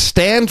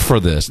stand for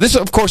this. This,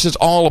 of course, is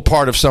all a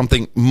part of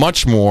something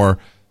much more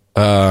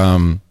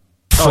frightening.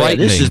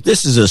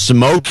 This is a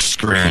smoke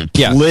screen,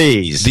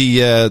 please.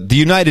 The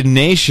United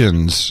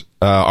Nations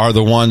are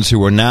the ones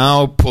who are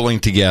now pulling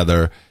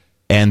together.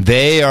 And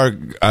they are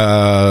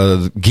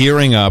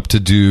gearing up to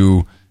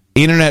do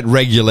internet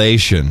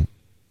regulation,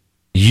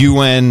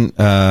 UN,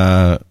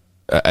 a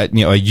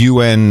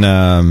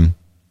UN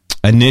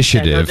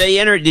initiative.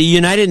 The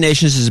United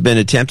Nations has been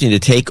attempting to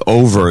take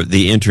over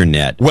the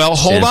internet. Well,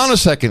 hold on a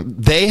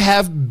second. They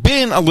have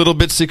been a little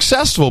bit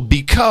successful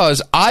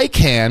because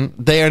ICANN.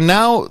 They're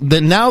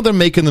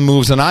making the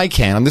moves on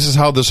ICANN, and this is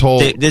how this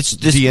whole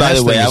DNS by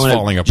the way, thing is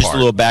falling apart. Just a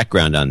little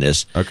background on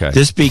this. Okay,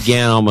 this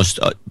began almost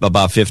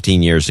about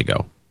 15 years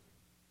ago.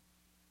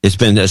 It's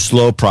been a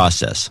slow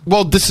process.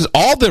 Well, this is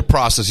all their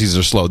processes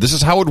are slow. This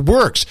is how it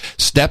works,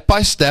 step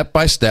by step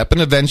by step, and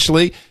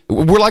eventually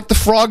we're like the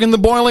frog in the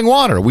boiling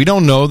water. We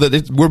don't know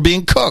that we're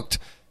being cooked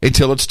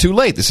until it's too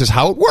late. This is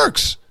how it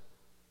works.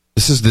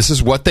 This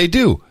is what they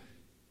do.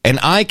 And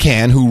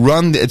ICANN, who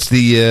run it's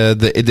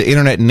the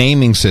internet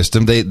naming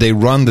system, they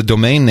run the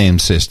domain name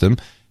system.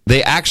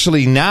 They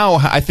actually now,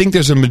 I think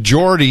there's a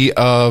majority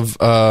of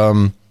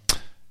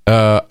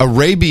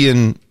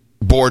Arabian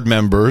board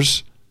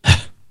members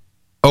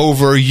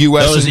over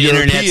U.S. Those and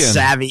internet European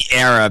savvy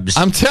Arabs.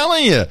 I'm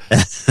telling you,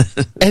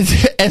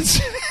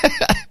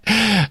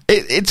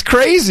 it's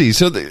crazy.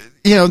 So they've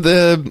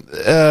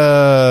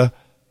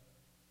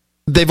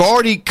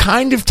already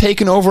kind of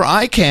taken over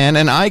ICANN,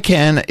 and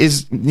ICANN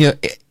is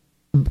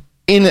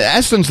in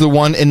essence, the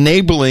one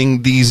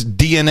enabling these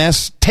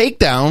DNS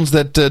takedowns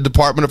that the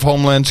Department of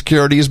Homeland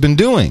Security has been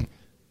doing.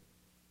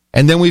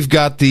 And then we've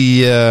got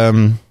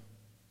the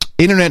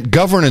Internet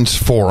Governance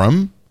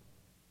Forum,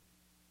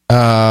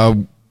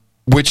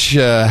 which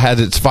has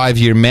its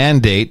 5-year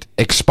mandate,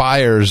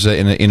 expires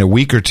in a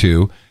week or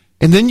two.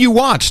 And then you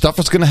watch stuff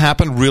that's going to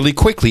happen really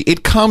quickly.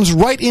 It comes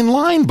right in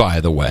line, by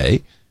the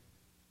way,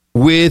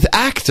 with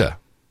ACTA.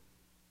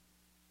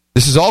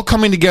 This is all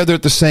coming together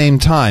at the same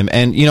time.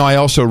 And, I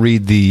also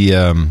read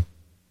the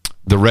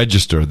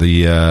Register,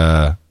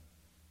 the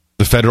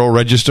Federal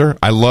Register.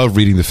 I love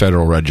reading the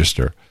Federal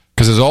Register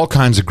because there's all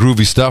kinds of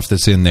groovy stuff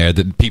that's in there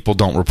that people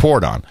don't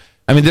report on.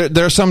 I mean,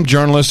 there are some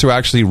journalists who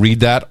actually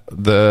read that,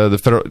 the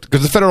Federal,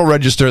 because the Federal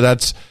Register,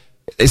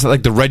 it's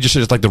like the register,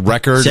 it's like the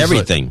record. It's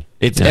everything.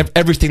 It's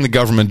everything the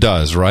government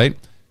does, right?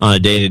 On a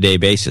day-to-day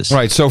basis.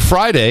 Right. So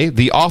Friday,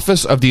 the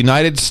Office of the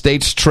United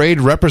States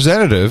Trade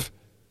Representative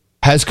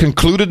has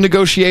concluded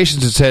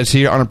negotiations, it says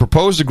here, on a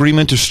proposed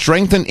agreement to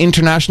strengthen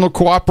international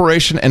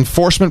cooperation,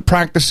 enforcement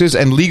practices,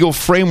 and legal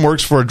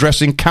frameworks for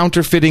addressing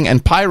counterfeiting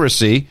and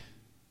piracy.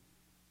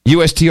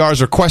 USTR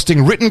is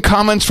requesting written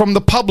comments from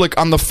the public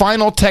on the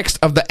final text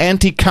of the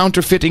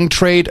anti-counterfeiting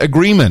trade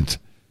agreement.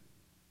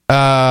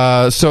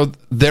 So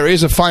there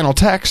is a final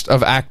text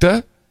of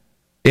ACTA.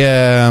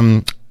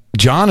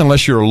 John,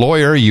 unless you're a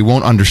lawyer, you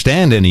won't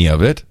understand any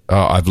of it.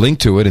 I've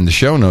linked to it in the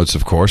show notes,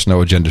 of course,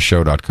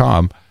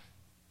 noagendashow.com.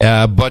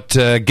 But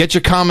get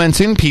your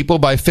comments in, people,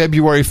 by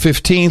February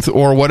 15th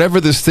or whatever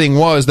this thing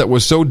was that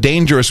was so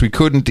dangerous we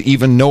couldn't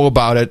even know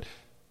about it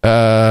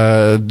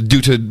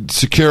due to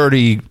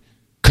security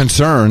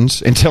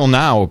concerns until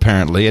now,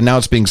 apparently. And now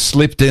it's being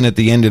slipped in at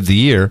the end of the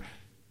year.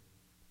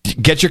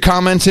 Get your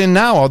comments in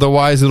now,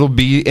 otherwise it'll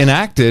be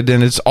enacted.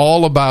 And it's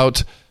all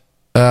about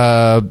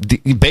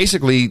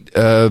basically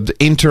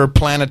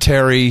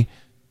interplanetary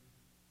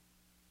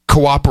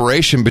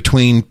cooperation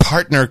between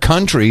partner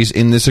countries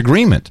in this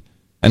agreement.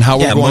 And how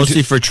we're going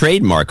mostly for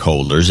trademark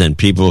holders and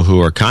people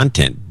who are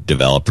content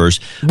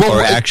developers.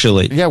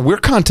 We're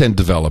content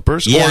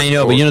developers. Yeah, I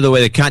know, but the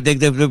way the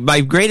content.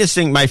 My greatest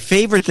thing, my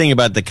favorite thing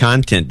about the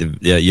content,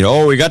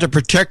 we got to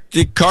protect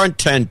the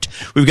content.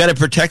 We've got to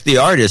protect the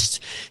artists.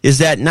 Is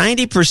that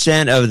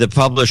 90% of the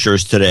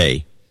publishers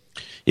today,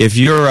 if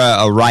you're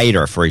a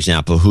writer, for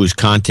example, whose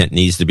content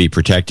needs to be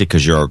protected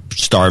because you're a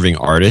starving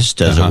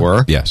artist, as it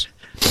were. Yes.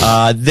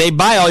 They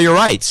buy all your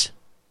rights.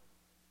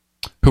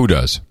 Who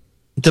does?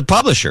 The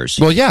publishers.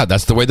 Well, yeah,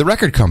 that's the way the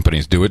record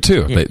companies do it,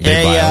 too. They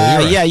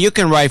buy yeah, you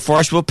can write for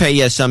us. We'll pay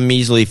you some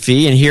measly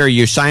fee. And here,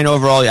 you sign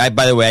over all...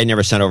 by the way, I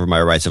never sent over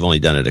my rights. I've only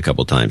done it a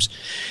couple times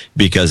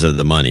because of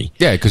the money.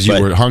 Yeah, because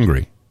you were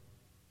hungry.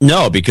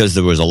 No, because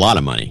there was a lot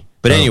of money.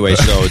 But anyway,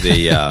 so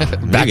the...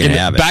 back in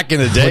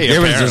the day,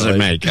 what difference does it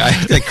make?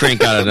 I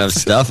crank out enough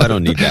stuff. I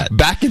don't need that.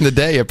 Back in the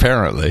day,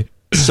 apparently.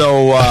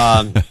 So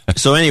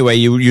anyway,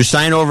 you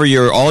sign over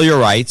all your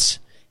rights.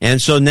 And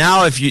so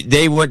now, if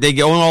they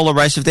own all the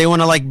rights, if they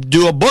want to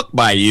do a book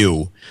by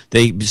you,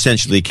 they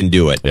essentially can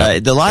do it.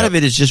 A lot of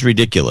it is just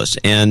ridiculous.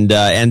 And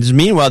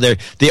meanwhile,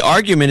 the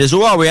argument is,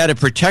 we had to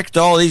protect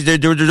all these.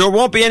 There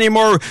won't be any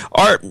more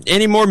art,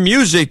 any more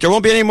music. There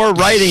won't be any more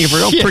writing if we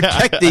don't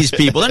protect these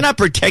people. They're not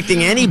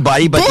protecting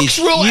anybody but books these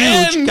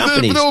huge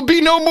companies. There will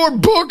be no more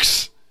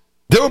books.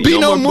 There will be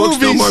no movies,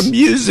 books, no more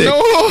music.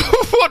 No,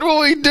 what will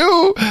we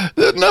do?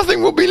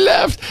 Nothing will be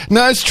left.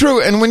 No, it's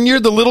true. And when you're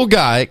the little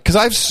guy, because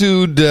I've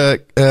sued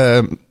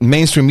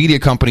mainstream media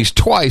companies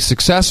twice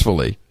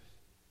successfully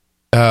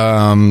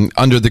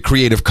under the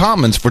Creative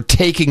Commons for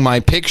taking my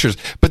pictures.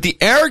 But the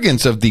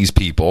arrogance of these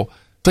people,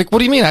 it's like, what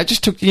do you mean? I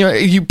just took,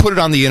 you put it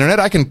on the internet.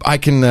 I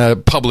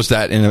can publish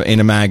that in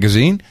a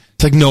magazine.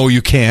 It's like, no,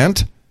 you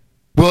can't.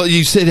 Well,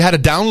 you said it had a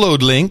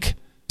download link.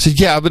 Said,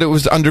 yeah, but it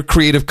was under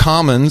Creative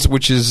Commons,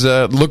 which is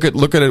look at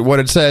what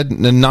it said,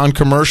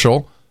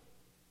 non-commercial.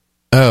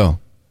 Oh,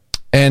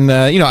 and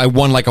I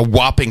won like a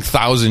whopping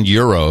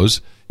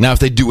 €1,000. Now, if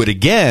they do it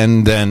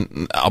again,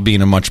 then I'll be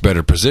in a much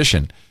better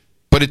position.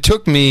 But it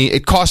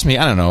cost me,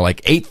 I don't know,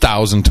 like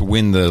 $8,000 to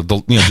win the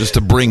just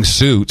to bring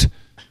suit.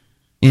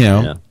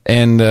 Yeah.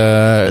 And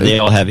they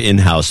all have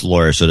in-house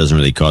lawyers, so it doesn't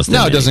really cost them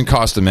anything. No, it doesn't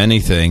cost them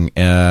anything.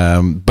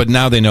 But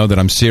now they know that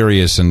I'm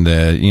serious, and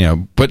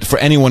but for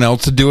anyone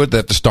else to do it, they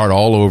have to start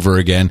all over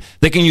again.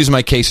 They can use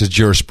my case as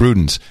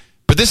jurisprudence.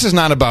 But this is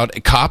not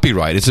about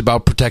copyright. It's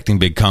about protecting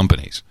big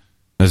companies.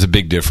 There's a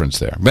big difference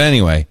there. But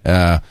anyway,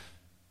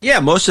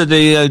 most of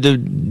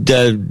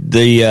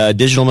the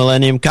Digital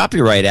Millennium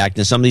Copyright Act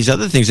and some of these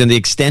other things and the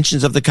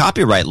extensions of the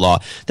copyright law,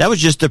 that was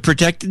just to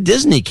protect the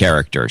Disney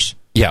characters.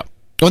 Yeah.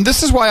 And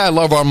this is why I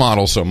love our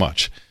model so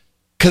much.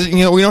 Because,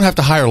 we don't have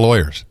to hire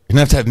lawyers. You don't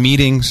have to have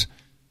meetings.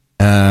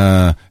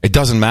 It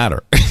doesn't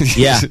matter.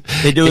 Yeah,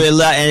 they do it,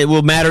 and it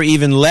will matter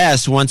even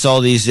less once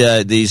all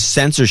these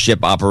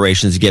censorship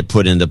operations get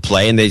put into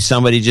play, and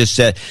somebody just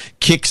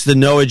kicks the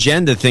no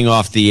agenda thing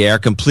off the air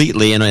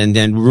completely, and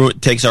then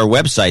takes our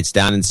websites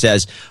down and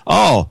says,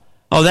 oh,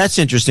 that's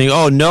interesting.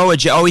 Oh, no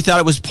agenda. Oh, we thought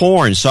it was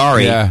porn.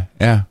 Sorry.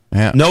 Yeah.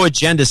 No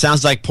agenda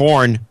sounds like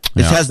porn.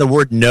 This has the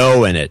word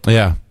no in it.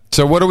 Yeah.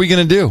 So what are we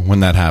going to do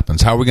when that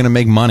happens? How are we going to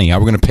make money? How are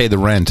we going to pay the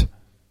rent?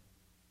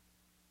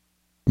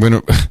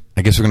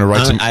 I guess we're going to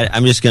write some...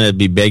 I'm just going to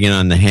be begging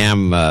on the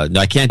ham... no,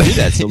 I can't do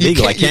that. It's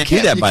illegal. I can't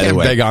do that, by the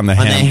way. Beg on the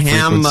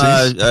ham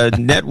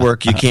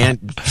network, you can't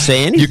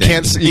say anything.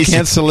 You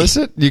can't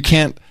solicit? You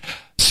can't...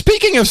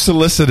 Speaking of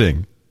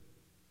soliciting...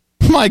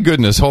 My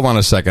goodness, hold on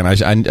a second.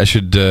 I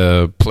should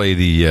play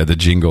the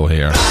jingle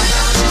here.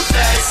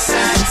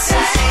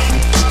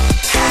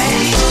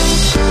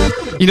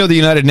 You know, the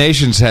United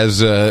Nations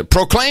has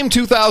proclaimed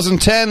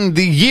 2010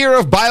 the year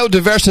of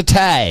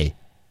biodiversity.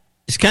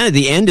 It's kind of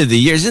the end of the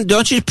year.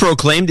 Don't you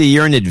proclaim the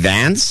year in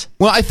advance?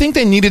 Well, I think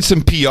they needed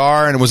some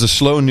PR, and it was a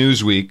slow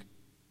news week.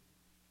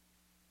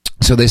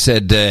 So they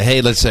said,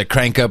 hey, let's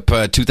crank up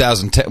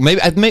 2010.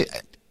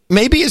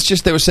 Maybe it's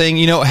just they were saying,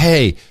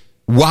 hey,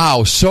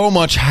 wow, so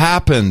much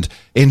happened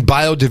in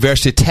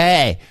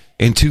biodiversity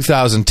in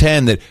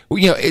 2010 that,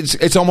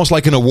 it's almost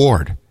like an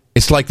award.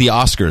 It's like the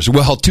Oscars.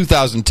 Well,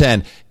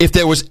 2010, if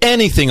there was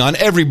anything on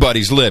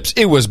everybody's lips,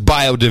 it was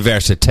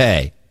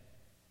biodiversity.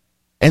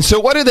 And so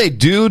what do they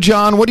do,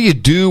 John? What do you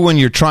do when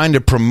you're trying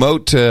to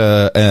promote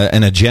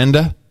an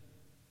agenda?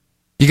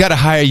 You got to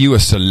hire you a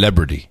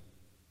celebrity.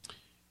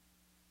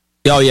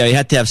 Oh, yeah, you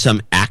have to have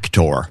some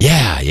actor.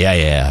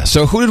 Yeah.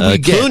 So who did we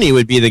get? Clooney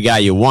would be the guy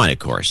you want, of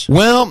course.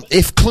 Well,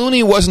 if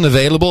Clooney wasn't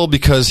available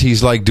because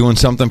he's like doing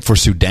something for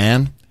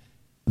Sudan,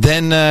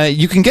 then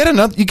you can get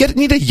another.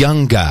 Need a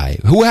young guy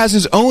who has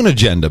his own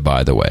agenda,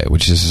 by the way,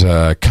 which is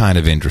kind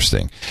of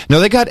interesting.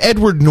 No, they got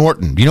Edward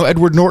Norton. You know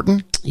Edward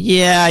Norton?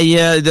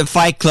 Yeah, the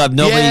Fight Club.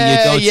 Nobody, you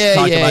don't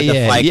talk about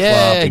the Fight Club.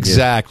 Yeah,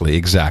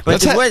 exactly.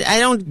 But I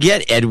don't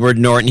get Edward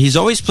Norton. He's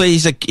always played.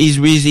 He's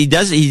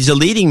a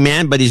leading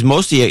man, but he's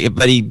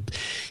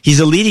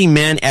a leading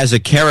man as a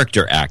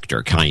character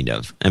actor, kind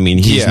of. I mean,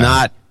 he's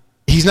not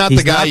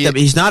the guy.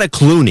 He's not a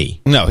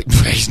Clooney. No,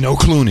 he's no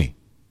Clooney.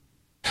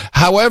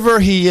 However,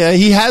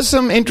 he has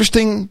some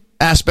interesting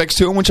aspects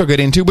to him, which I'll get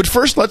into. But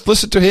first, let's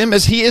listen to him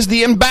as he is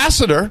the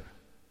ambassador.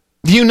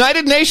 The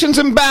United Nations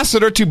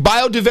ambassador to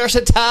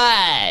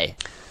biodiversity.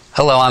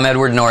 Hello, I'm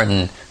Edward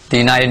Norton, the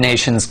United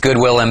Nations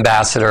Goodwill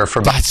Ambassador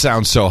for... That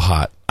sounds so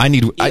hot.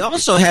 He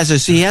also has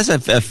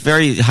a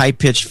very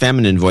high-pitched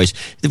feminine voice.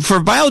 For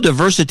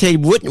biodiversity,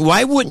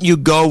 why wouldn't you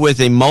go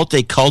with a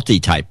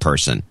multi-culti type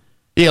person?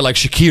 Yeah, like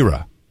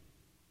Shakira.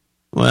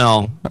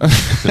 Well,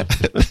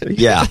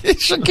 yeah.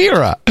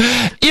 Shakira.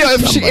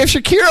 If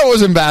Shakira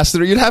was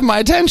ambassador, you'd have my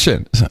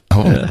attention.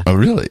 Oh,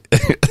 really?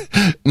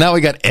 Now we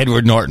got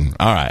Edward Norton.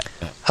 All right.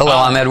 Hello,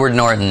 I'm Edward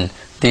Norton,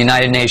 the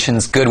United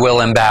Nations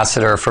Goodwill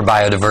Ambassador for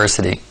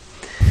Biodiversity.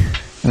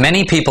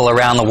 Many people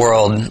around the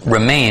world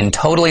remain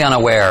totally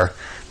unaware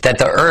that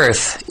the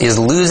Earth is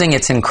losing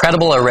its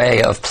incredible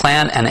array of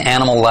plant and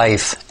animal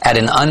life at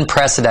an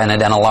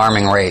unprecedented and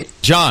alarming rate.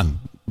 John,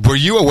 were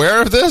you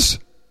aware of this?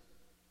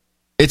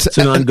 It's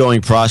an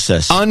ongoing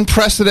process.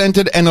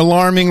 Unprecedented and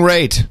alarming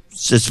rate.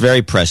 It's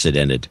very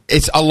precedented.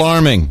 It's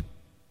alarming.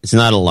 It's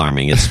not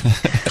alarming. It's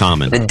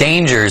common. The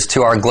dangers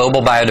to our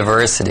global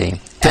biodiversity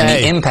and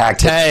the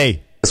impact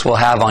this will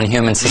have on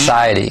human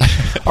society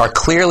are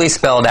clearly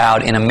spelled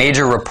out in a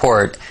major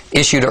report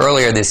issued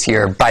earlier this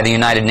year by the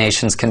United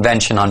Nations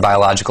Convention on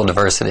Biological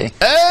Diversity.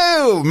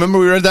 Oh, remember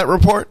we read that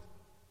report?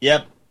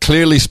 Yep.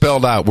 Clearly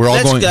spelled out. We're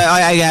all going...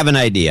 I have an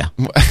idea.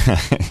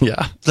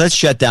 Yeah. Let's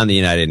shut down the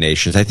United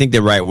Nations. I think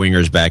the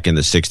right-wingers back in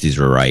the 60s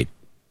were right.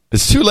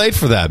 It's too late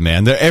for that,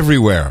 man. They're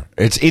everywhere.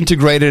 It's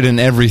integrated in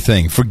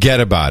everything. Forget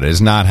about it.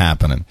 It's not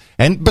happening.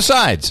 And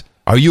besides,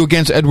 are you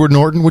against Edward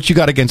Norton? What you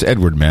got against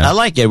Edward, man? I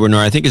like Edward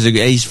Norton. I think he's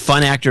a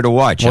fun actor to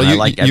watch.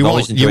 Well, I've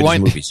always enjoyed his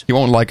movies. You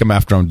won't like him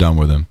after I'm done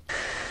with him.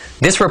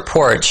 This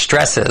report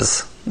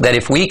stresses that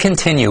if we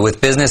continue with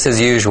business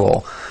as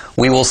usual,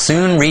 we will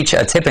soon reach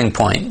a tipping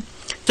point.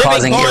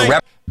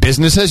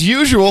 Business as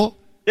usual.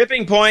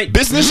 Tipping point.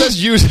 Business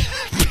as usual.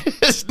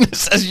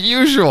 Business as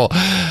usual.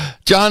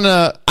 John,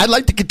 I'd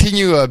like to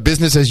continue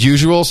business as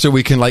usual so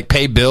we can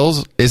pay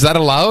bills. Is that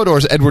allowed, or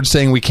is Edward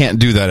saying we can't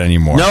do that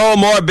anymore? No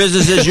more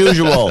business as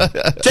usual.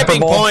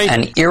 Tipping point.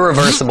 And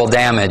irreversible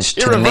damage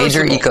to the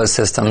major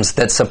ecosystems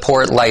that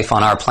support life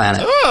on our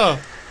planet.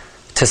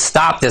 To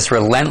stop this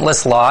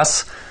relentless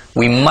loss,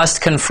 we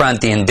must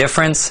confront the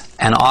indifference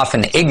and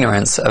often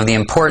ignorance of the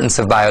importance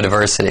of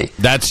biodiversity.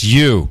 That's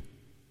you.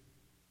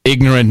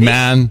 Ignorant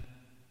man.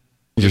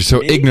 You're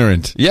so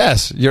ignorant.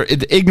 Yes, you're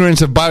the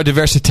ignorance of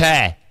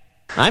biodiversity.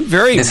 I'm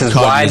very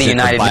cognizant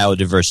of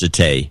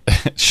biodiversity.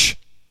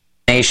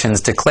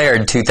 Nations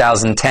declared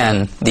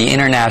 2010 the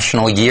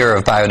International Year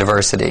of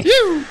Biodiversity.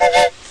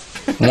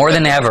 More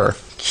than ever,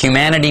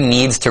 humanity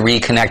needs to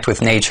reconnect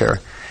with nature,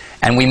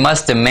 and we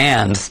must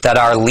demand that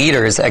our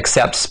leaders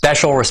accept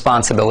special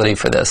responsibility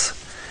for this.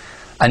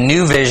 A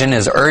new vision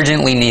is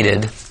urgently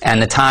needed,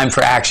 and the time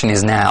for action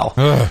is now.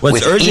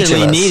 What's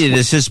urgently needed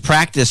is his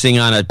practicing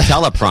on a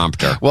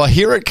teleprompter. Well,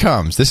 here it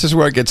comes. This is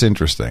where it gets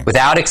interesting.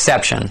 Without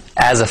exception,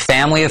 as a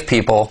family of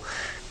people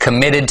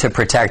committed to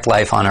protect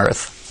life on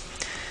Earth.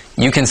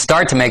 You can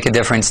start to make a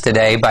difference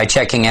today by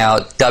checking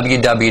out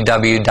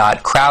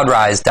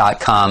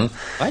www.crowdrise.com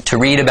to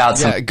read about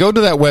some go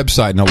to that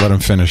website and I'll let them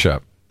finish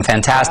up.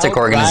 Fantastic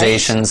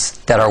organizations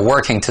that are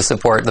working to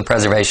support the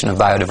preservation of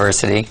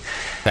biodiversity.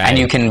 And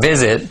you can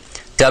visit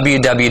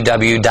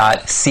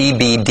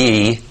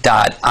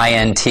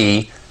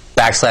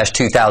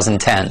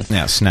www.cbd.int/2010.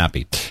 Yeah,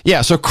 snappy.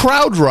 Yeah, so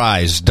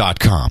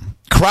crowdrise.com.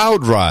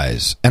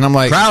 Crowdrise. And I'm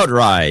like...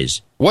 Crowdrise.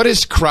 What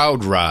is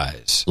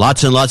Crowdrise?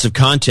 Lots and lots of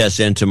contests.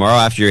 And tomorrow,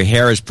 after your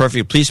hair is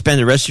perfect, please spend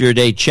the rest of your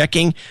day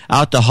checking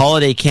out the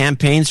holiday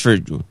campaigns for...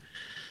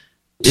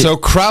 So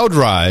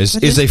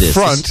Crowdrise is a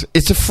front.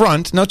 It's a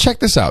front. Now check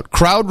this out.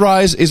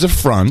 Crowdrise is a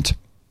front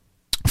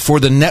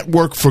for the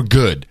Network for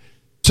Good.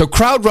 So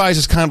Crowdrise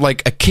is kind of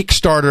like a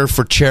Kickstarter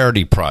for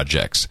charity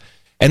projects.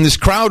 And this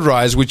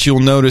Crowdrise, which you'll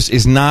notice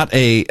is not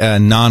a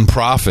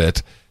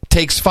nonprofit,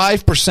 takes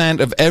 5%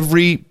 of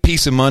every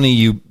piece of money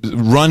you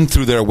run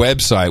through their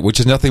website, which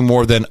is nothing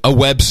more than a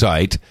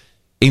website,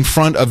 in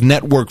front of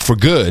Network for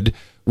Good,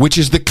 which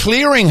is the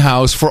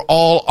clearinghouse for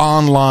all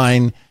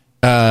online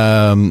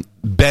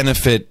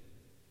benefit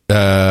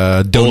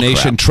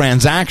donation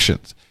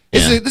transactions.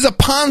 Yeah. This is a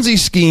Ponzi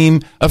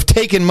scheme of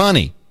taking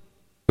money,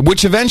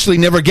 which eventually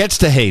never gets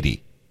to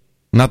Haiti.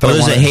 Not that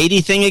there's a Haiti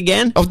thing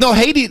again? Oh no,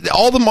 Haiti!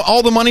 All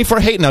the money for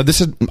Haiti. No,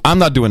 I'm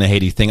not doing a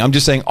Haiti thing. I'm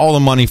just saying all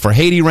the money for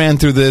Haiti ran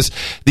through this.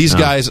 These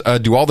guys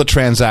do all the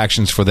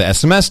transactions for the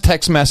SMS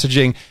text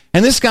messaging,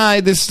 and this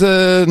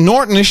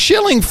Norton is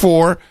shilling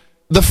for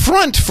the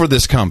front for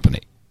this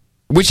company,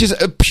 which is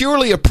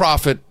purely a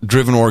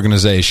profit-driven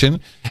organization,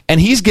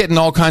 and he's getting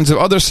all kinds of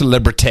other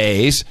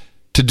celebrities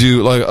to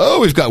do, like, oh,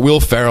 we've got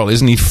Will Ferrell,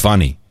 isn't he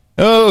funny?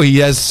 Oh, he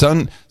has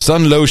sun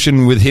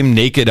lotion with him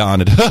naked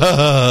on it,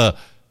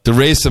 to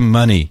raise some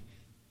money.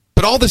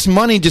 But all this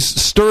money just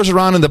stirs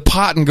around in the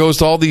pot and goes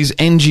to all these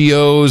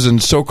NGOs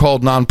and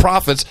so-called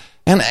nonprofits,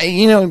 and,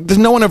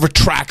 no one ever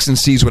tracks and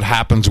sees what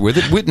happens with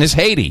it. Witness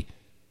Haiti.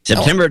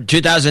 September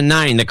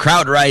 2009, the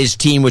Crowdrise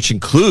team, which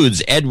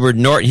includes Edward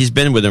Norton, he's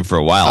been with him for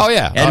a while. Oh,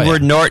 yeah.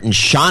 Edward Norton,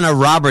 Shauna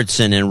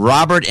Robertson, and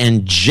Robert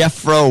and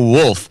Jeffro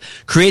Wolf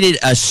created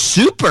a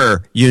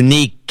super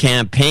unique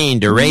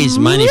campaign to raise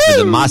money for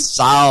the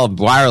Massal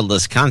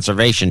Wireless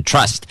Conservation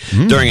Trust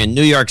during a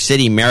New York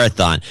City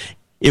marathon.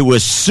 It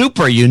was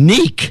super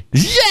unique.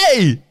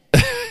 Yay!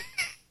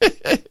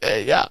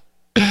 Yeah.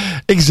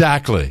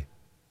 Exactly.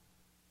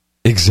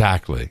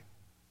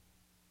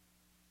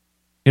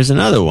 Here's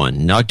another one.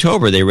 In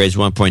October, they raised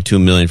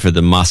 $1.2 million for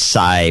the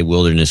Maasai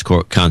Wilderness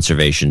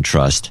Conservation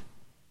Trust.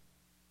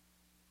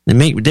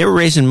 They were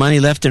raising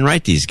money left and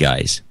right, these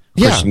guys.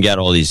 Of course, you can get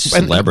all these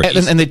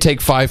celebrities. And they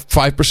take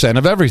 5%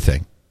 of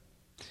everything.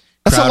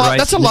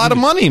 That's a lot of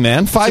money,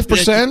 man.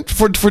 5%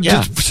 for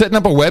setting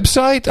up a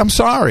website? I'm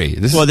sorry.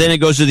 Then it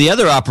goes to the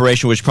other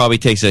operation, which probably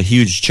takes a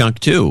huge chunk,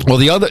 too. Well,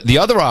 the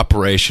other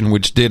operation,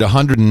 which did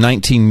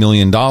 $119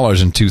 million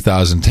in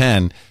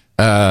 2010...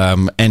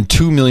 and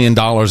 $2 million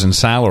in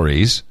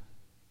salaries.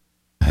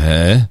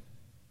 The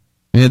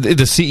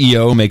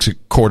CEO makes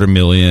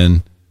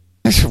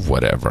 $250,000.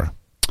 Whatever.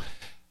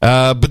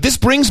 But this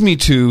brings me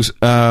to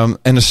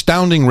an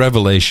astounding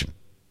revelation.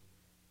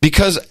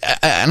 Because,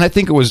 and I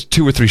think it was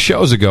 2 or 3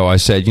 shows ago, I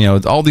said,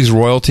 all these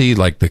royalty,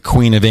 like the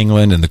Queen of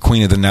England and the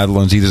Queen of the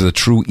Netherlands, these are the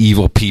true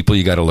evil people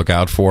you got to look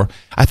out for.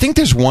 I think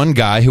there's one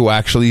guy who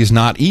actually is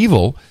not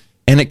evil,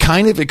 and it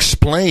kind of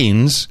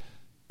explains...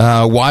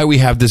 why we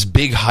have this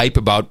big hype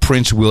about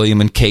Prince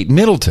William and Kate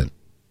Middleton.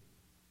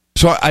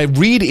 So I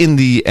read and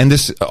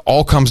this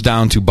all comes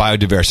down to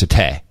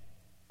biodiversity,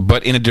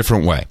 but in a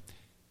different way.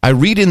 I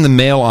read in the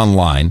Mail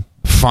Online,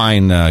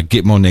 fine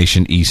Gitmo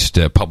Nation East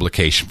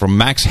publication from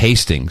Max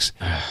Hastings.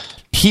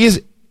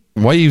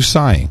 Why are you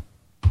sighing?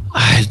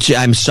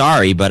 I'm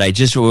sorry, but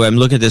I'm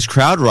looking at this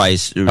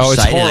Crowdrise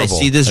site and I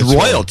see this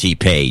royalty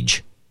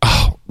page.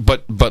 Oh,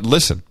 but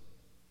listen.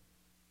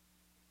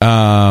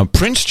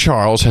 Prince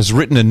Charles has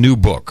written a new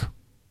book,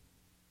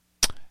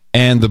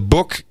 and the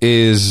book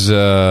is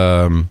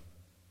hold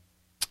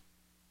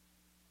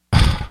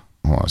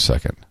on a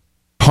second.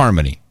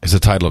 Harmony is the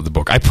title of the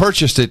book. I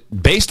purchased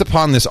it based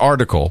upon this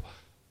article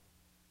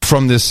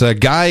from this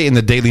guy in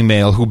the Daily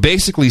Mail who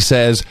basically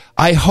says,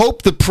 I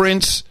hope the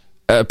Prince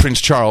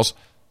Charles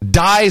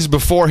dies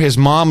before his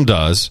mom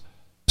does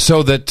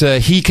so that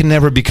he can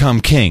never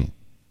become king.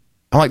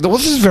 I'm like, well,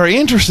 this is very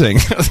interesting.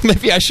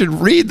 Maybe I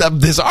should read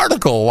this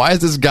article. Why is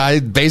this guy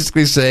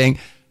basically saying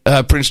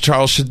Prince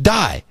Charles should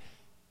die?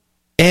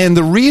 And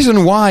the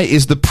reason why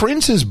is the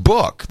Prince's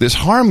book, this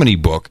Harmony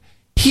book,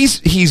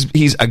 he's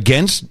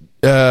against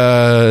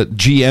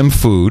GM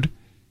food.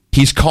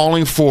 He's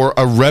calling for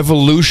a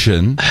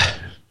revolution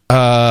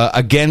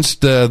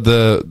against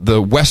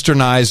the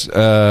westernized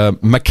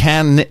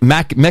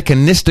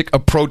mechanistic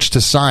approach to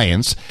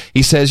science.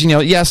 He says,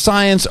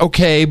 science,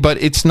 okay,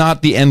 but it's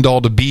not the end-all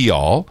to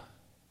be-all.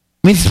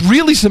 I mean, it's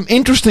really some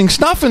interesting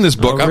stuff in this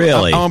book. Oh,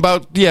 really? I'm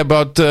about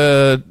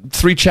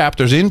 3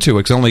 chapters into it,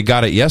 because I only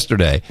got it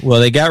yesterday. Well,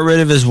 they got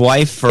rid of his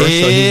wife first, so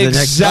he's the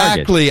next target.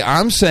 Exactly.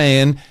 I'm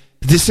saying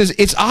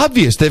it's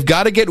obvious. They've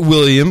got to get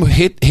William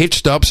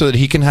hitched up so that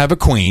he can have a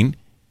queen.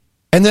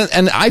 And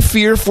I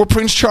fear for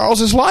Prince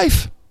Charles's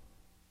life.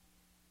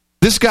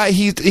 This guy,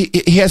 he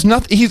has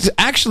nothing. He's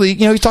actually,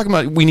 he's talking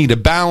about we need a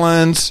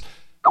balance.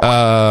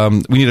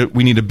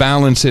 We need a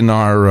balance in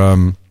our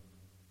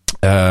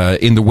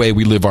in the way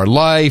we live our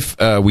life.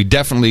 We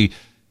definitely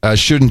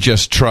shouldn't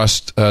just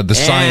trust the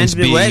science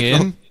being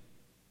in.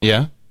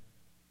 Yeah.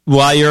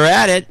 While you're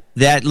at it,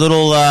 that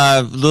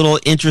little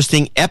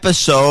interesting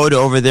episode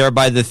over there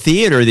by the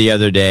theater the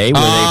other day,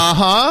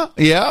 where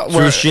they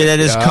threw shit at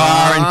his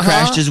car and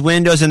crashed his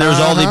windows, and there was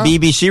all the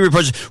BBC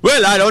reports.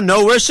 Well, I don't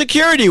know where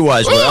security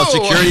was. Well,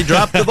 security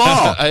dropped the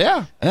ball.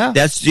 Yeah.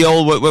 That's the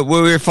old.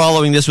 We were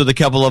following this with a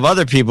couple of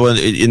other people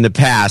in the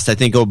past. I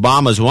think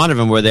Obama's one of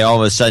them, where they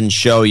all of a sudden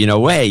show,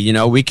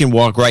 we can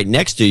walk right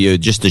next to you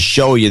just to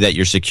show you that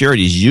your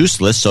security is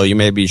useless. So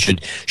maybe you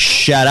should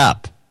shut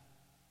up.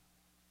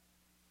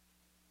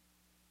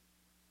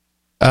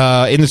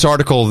 In this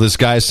article, this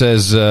guy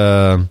says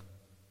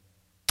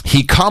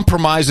he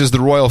compromises the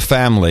royal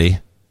family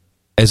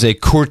as a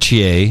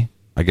courtier.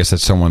 I guess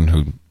that's someone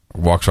who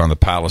walks around the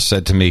palace,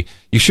 said to me,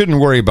 "You shouldn't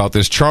worry about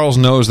this. Charles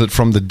knows that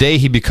from the day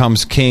he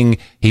becomes king,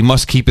 he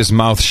must keep his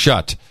mouth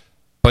shut."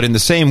 But in the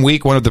same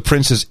week, one of the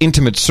prince's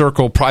intimate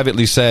circle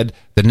privately said,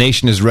 "The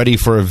nation is ready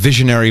for a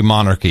visionary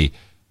monarchy.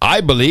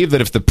 I believe that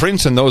if the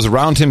prince and those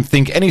around him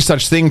think any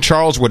such thing,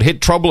 Charles would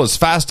hit trouble as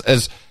fast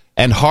as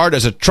and hard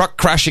as a truck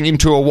crashing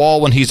into a wall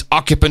when he's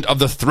occupant of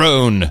the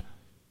throne."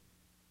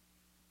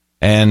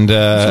 And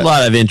there's a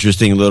lot of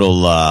interesting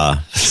little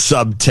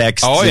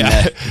subtext. Oh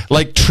yeah,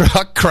 like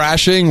truck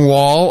crashing,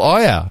 wall. Oh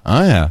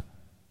yeah.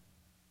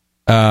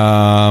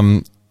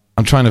 I'm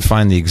trying to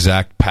find the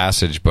exact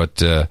passage,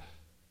 but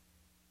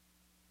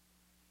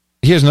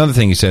here's another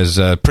thing he says.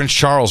 Prince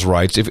Charles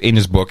writes in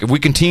his book, "If we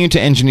continue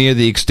to engineer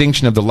the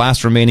extinction of the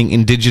last remaining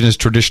indigenous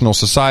traditional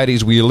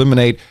societies, we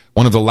eliminate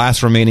one of the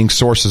last remaining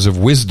sources of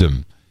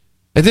wisdom."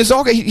 And this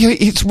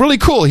it's really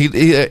cool.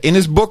 In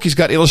his book, he's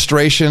got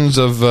illustrations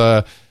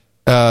of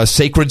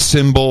sacred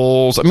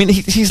symbols. I mean,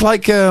 he's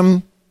like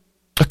a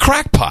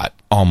crackpot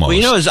almost.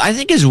 Well, I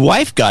think his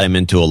wife got him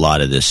into a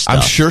lot of this stuff.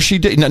 I'm sure she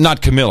did.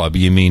 Not Camilla, but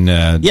you mean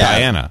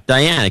Diana?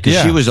 Diana,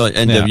 because she was,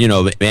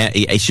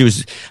 she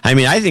was. I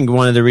mean, I think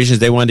one of the reasons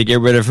they wanted to get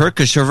rid of her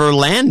because of her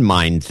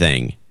landmine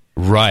thing.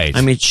 Right.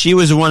 I mean, she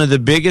was one of the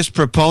biggest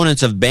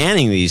proponents of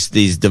banning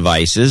these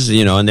devices,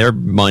 and they're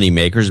money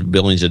makers,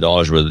 billions of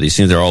dollars worth of these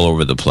things. They're all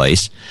over the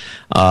place.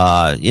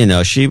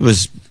 She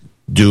was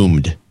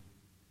doomed.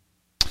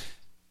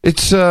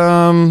 It's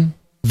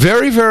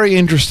very, very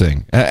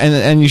interesting,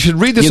 and you should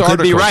read this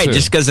article. You could be right. Too.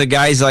 Just because a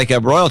guy's like a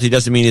royalty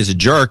doesn't mean he's a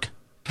jerk.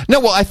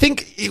 No, well, I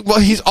think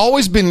he's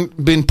always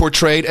been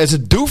portrayed as a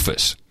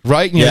doofus,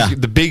 right?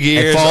 The big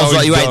ears.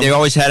 They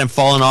always had him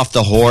falling off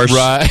the horse.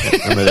 Right.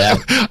 Remember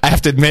that? I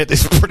have to admit,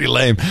 it's pretty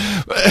lame.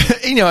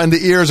 And the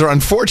ears are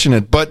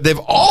unfortunate, but they've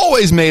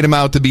always made him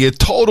out to be a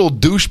total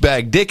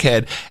douchebag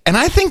dickhead. And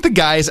I think the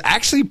guy is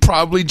actually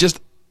probably just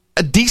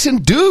a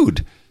decent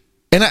dude.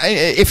 And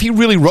if he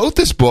really wrote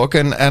this book,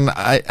 and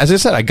as I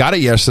said, I got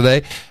it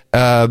yesterday,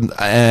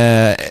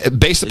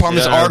 based upon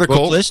this article.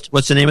 Book list?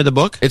 What's the name of the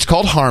book? It's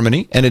called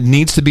Harmony, and it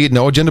needs to be at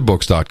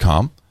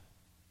noagendabooks.com.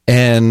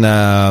 And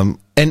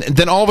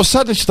then all of a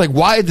sudden, she's like,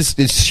 why this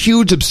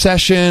huge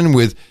obsession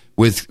with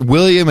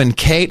William and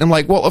Kate? And I'm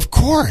like, well, of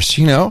course,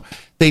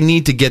 they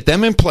need to get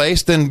them in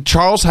place. Then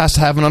Charles has to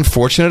have an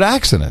unfortunate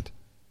accident.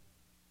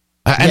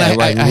 I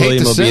hate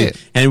to say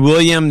it. And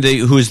William,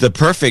 who's the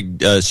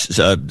perfect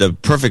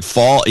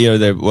fall,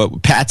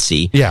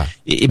 Patsy. Yeah.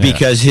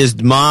 Because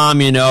his mom,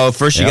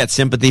 first you got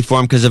sympathy for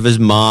him because of his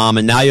mom,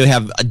 and now you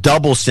have a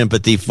double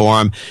sympathy for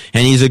him.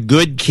 And he's a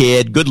good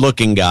kid,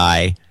 good-looking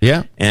guy.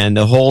 Yeah. And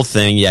the whole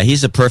thing,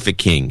 he's a perfect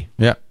king.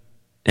 Yeah.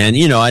 And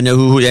I know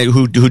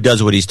who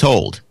does what he's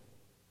told.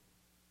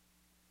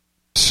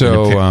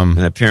 So, and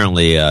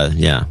apparently,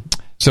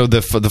 So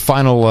the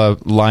final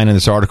line in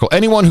this article,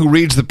 anyone who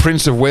reads the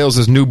Prince of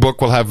Wales's new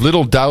book will have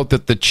little doubt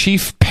that the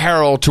chief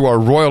peril to our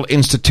royal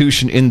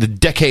institution in the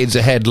decades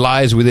ahead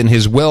lies within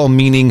his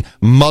well-meaning,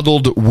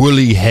 muddled,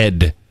 woolly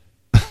head.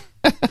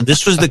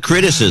 This was the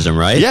criticism,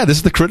 right? Yeah, this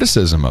is the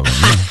criticism of him.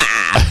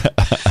 Yeah.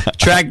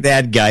 Track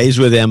that guy. He's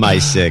with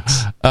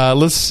MI6.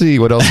 Let's see.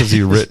 What else has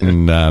he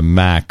written?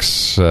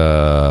 Max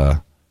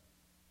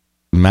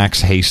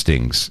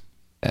Hastings.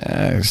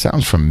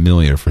 Sounds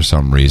familiar for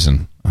some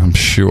reason. I'm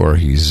sure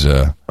he's...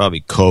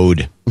 probably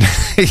code.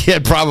 Yeah,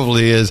 it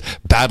probably is.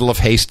 Battle of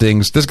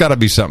Hastings. There's got to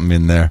be something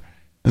in there.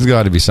 There's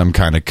got to be some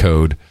kind of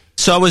code.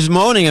 So I was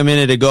moaning a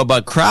minute ago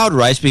about crowd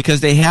rights because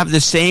they have the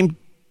same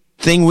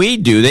thing we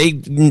do.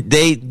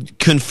 They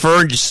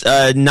conferred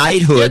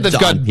knighthood. Yeah, they've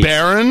got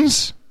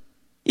barons.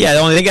 Yeah,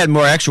 only they got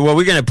more extra. Well,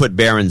 we're going to put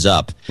barons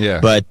up. Yeah.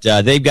 But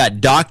they've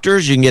got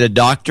doctors. You can get a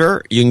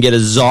doctor. You can get a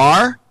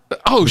czar.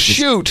 Oh,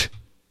 shoot.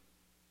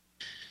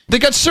 They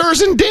got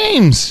sirs and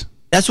dames.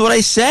 That's what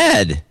I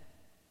said.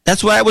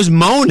 That's why I was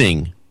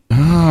moaning.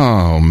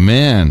 Oh,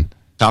 man.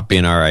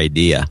 Copying our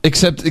idea.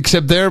 Except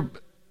they're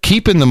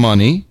keeping the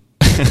money.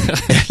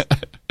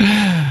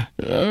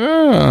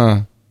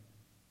 Ah.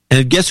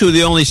 And guess who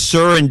the only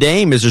sir and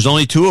dame is? There's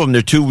only two of them.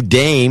 They're two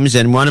dames,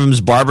 and one of them is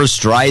Barbara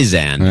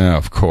Streisand. Yeah,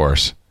 of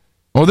course.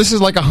 Well, this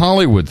is like a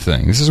Hollywood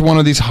thing. This is one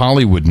of these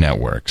Hollywood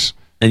networks.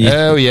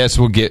 Oh, yes,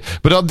 we'll get...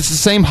 But it's the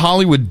same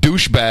Hollywood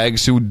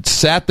douchebags who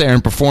sat there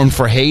and performed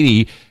for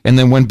Haiti and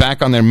then went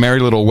back on their merry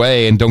little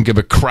way and don't give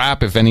a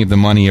crap if any of the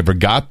money ever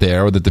got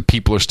there or that the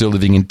people are still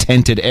living in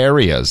tented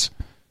areas,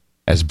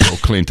 as Bill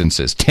Clinton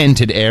says.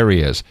 Tented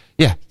areas.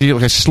 Yeah,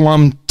 like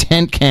slum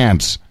tent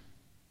camps.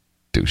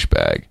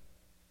 Douchebag.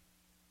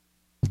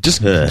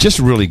 Just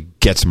really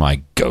gets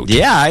my goat.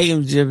 Yeah,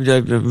 I'm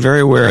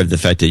very aware of the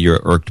fact that you're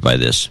irked by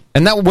this.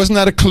 And wasn't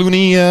that a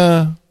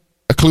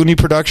Clooney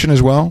production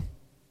as well?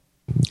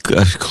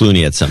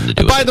 Clooney had something to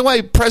do with it. By the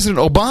way, President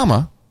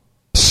Obama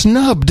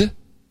snubbed,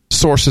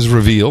 sources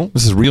reveal,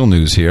 this is real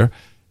news here,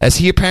 as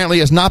he apparently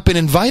has not been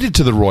invited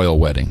to the royal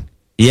wedding.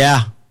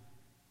 Yeah,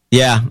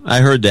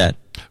 I heard that.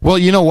 Well,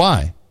 you know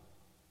why?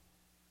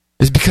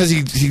 It's because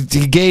he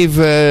gave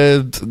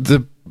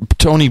the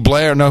Tony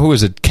Blair, no, who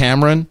is it,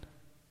 Cameron?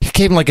 He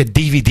gave him like a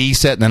DVD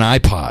set and an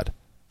iPod.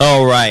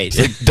 Oh, right.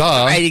 Like,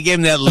 duh. Right, he gave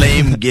him that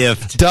lame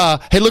gift. Duh.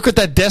 Hey, look at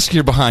that desk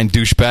you're behind,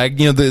 douchebag.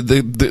 You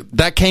know,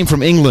 that came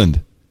from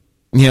England.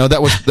 You know,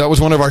 that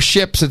was one of our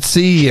ships at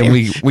sea, and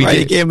we right,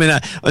 he gave him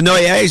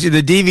actually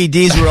the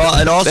DVDs were all,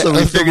 and also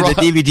we figured the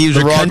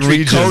DVDs were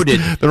country coded.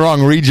 The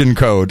wrong region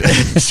code.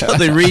 So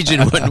the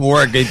region wouldn't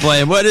work. He'd play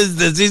him, what is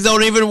this? These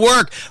don't even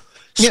work.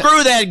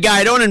 Screw that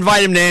guy. Don't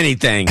invite him to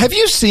anything. Have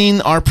you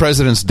seen our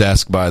president's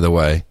desk, by the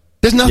way?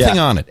 There's nothing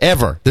on it,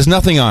 ever. There's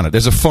nothing on it.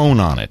 There's a phone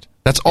on it.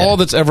 That's all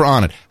that's ever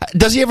on it.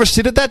 Does he ever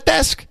sit at that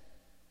desk?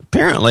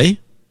 Apparently.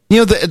 You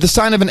know, the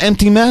sign of an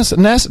empty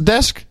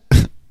desk?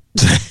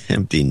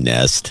 Empty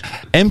nest.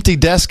 Empty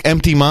desk,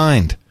 empty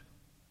mind.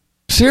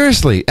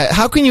 Seriously,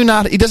 how can you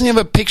not? He doesn't have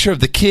a picture of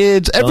the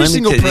kids. Every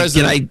single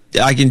president.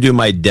 I can do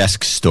my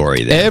desk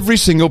story then. Every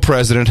single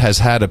president has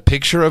had a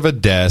picture of a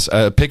desk,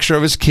 a picture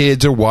of his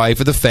kids or wife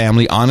or the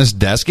family on his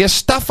desk. He has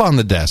stuff on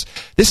the desk.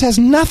 This has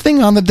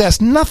nothing on the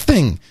desk.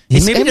 Nothing.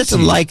 He maybe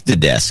doesn't like the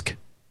desk.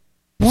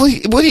 Well,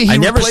 I've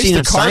never seen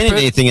him signing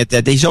anything at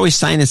that. He's always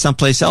signing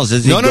someplace else.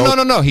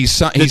 No. He's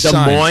signed. Des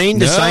Moines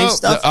to sign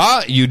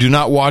stuff? You do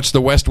not watch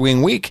the West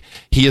Wing Week.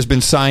 He has been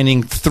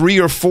signing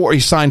 3 or 4. He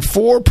signed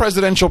 4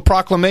 presidential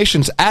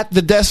proclamations at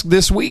the desk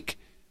this week.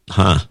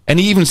 Huh. And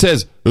he even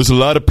says, there's a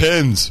lot of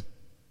pens.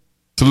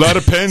 It's a lot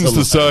of pens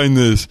to sign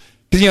this.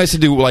 Because he has to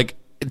do,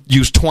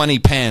 use 20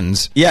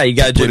 pens. Yeah, you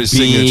got to do his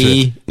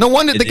signature. No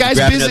wonder the guy's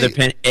grab busy. Another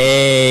pen.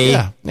 A.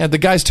 Yeah, the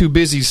guy's too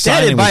busy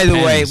signing. By the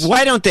pens. way,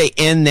 why don't they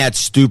end that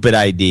stupid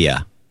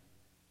idea?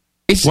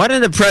 Why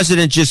don't the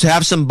president just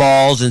have some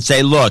balls and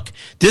say, look,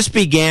 this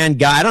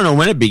began, I don't know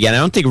when it began. I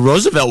don't think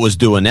Roosevelt was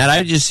doing that.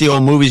 I just see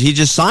old movies. He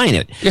just signed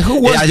it. Yeah,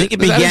 who was I think it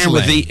began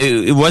with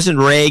it wasn't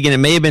Reagan. It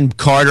may have been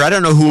Carter. I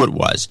don't know who it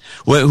was.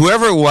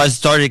 Whoever it was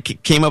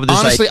came up with this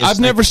Honestly, idea. I've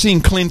never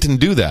seen Clinton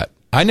do that.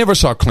 I never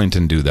saw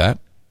Clinton do that.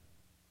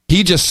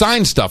 He just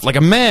signed stuff like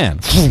a man.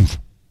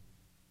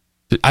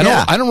 I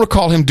don't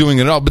recall him doing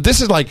it at all. But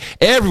this is like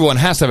everyone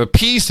has to have a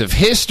piece of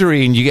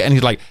history, and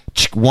he's like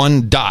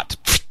 1 dot,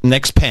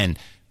 next pen,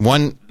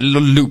 1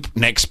 loop,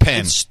 next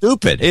pen. It's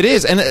stupid. It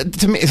is, and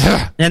to me,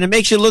 and it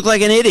makes you look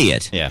like an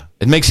idiot. Yeah,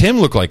 it makes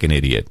him look like an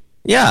idiot.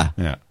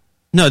 Yeah.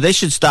 No, they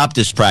should stop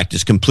this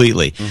practice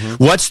completely.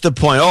 Mm-hmm. What's the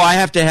point?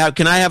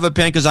 Can I have a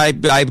pen because I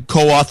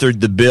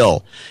co-authored the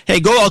bill? Hey,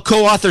 I'll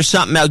co-author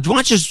something else. Why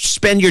don't you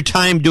spend your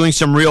time doing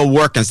some real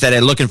work instead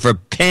of looking for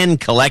pen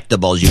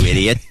collectibles, you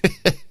idiot?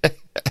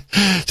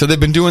 So they've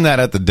been doing that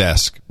at the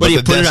desk. What, do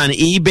you put it on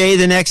eBay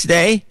the next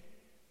day?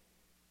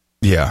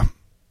 Yeah.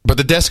 But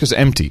the desk is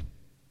empty.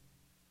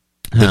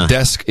 The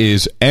desk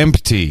is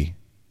empty.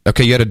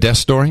 Okay, you had a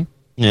desk story?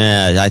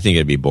 Yeah, I think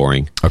it'd be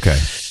boring. Okay.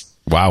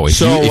 Wow, if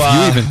you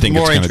even think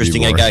more it's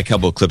interesting, I got a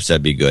couple of clips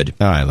that'd be good.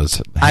 All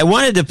right, I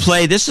wanted to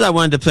play in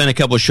a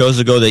couple of shows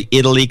ago, the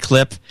Italy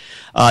clip.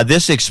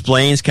 This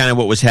explains kind of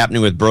what was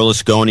happening with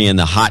Berlusconi and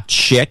the hot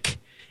chick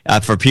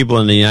for people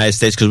in the United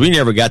States, because we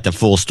never got the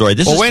full story.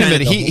 Wait a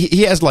minute.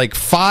 He has like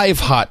 5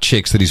 hot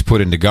chicks that he's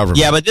put into government.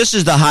 Yeah, but this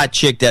is the hot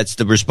chick that's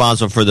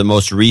responsible for the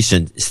most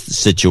recent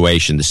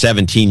situation, the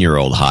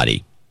 17-year-old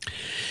hottie.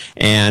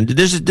 And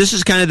this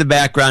is kind of the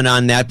background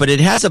on that, but it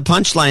has a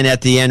punchline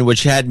at the end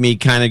which had me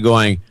kind of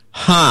going,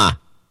 huh.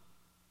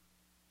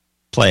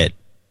 Play it.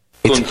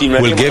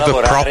 Will give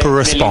a proper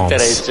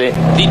response.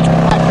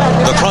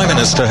 The Prime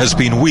Minister has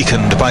been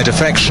weakened by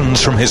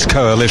defections from his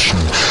coalition,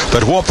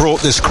 but what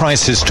brought this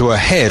crisis to a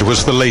head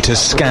was the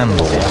latest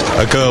scandal.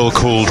 A girl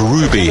called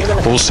Ruby,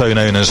 also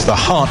known as the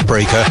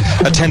Heartbreaker,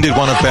 attended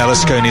one of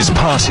Berlusconi's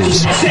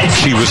parties.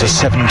 She was a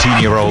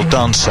 17-year-old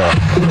dancer.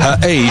 Her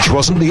age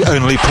wasn't the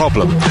only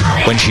problem.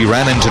 When she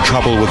ran into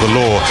trouble with the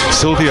law,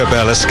 Silvio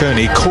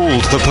Berlusconi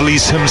called the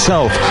police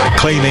himself,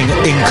 claiming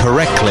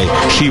incorrectly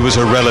she was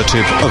a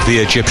relative of the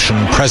Egyptian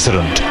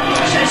president.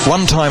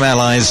 One-time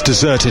allies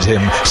deserted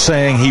him,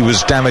 saying he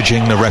was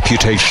damaging the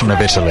reputation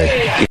of Italy.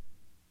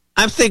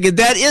 I'm thinking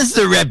that is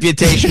the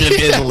reputation of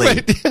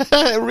Italy.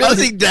 Really? I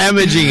think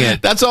damaging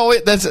it. That's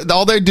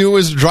all they do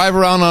is drive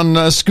around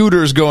on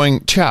scooters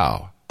going,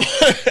 ciao.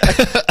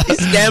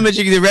 It's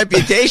damaging the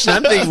reputation.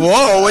 I'm thinking,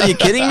 whoa, what, are you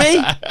kidding me?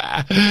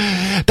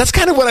 That's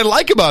kind of what I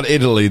like about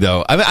Italy,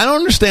 though. I mean, I don't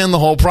understand the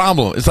whole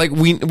problem. It's like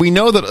we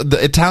know that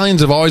the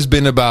Italians have always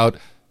been about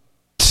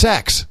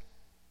sex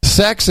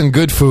and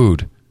good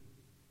food.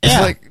 It's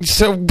like,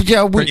 so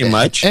yeah, pretty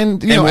much,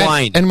 and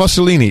wine and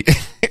Mussolini,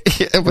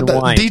 with that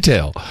wine.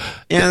 detail.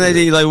 Yeah,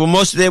 they like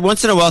once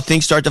in a while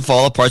things start to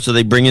fall apart, so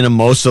they bring in a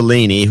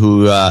Mussolini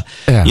who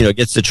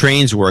gets the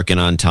trains working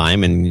on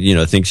time,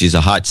 and thinks he's a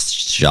hot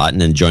shot,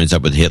 and then joins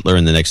up with Hitler,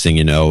 and the next thing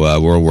you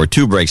know, World War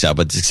II breaks out.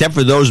 But except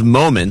for those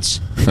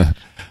moments,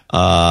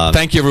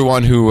 thank you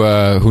everyone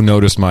who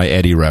noticed my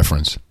Eddie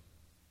reference.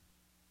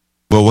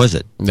 What was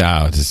it?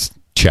 No, just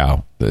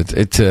ciao.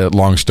 It's a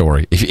long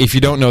story. If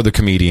you don't know the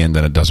comedian,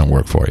 then it doesn't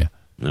work for you.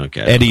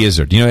 Okay. Eddie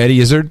Izzard. You know Eddie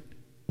Izzard?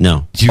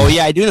 No.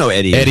 I do know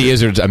Eddie Izzard. Eddie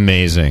Izzard's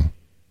amazing.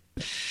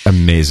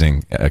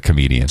 Amazing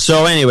comedian.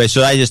 So anyway,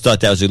 I just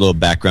thought that was a little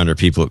backgrounder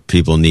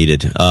people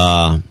needed.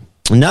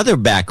 Another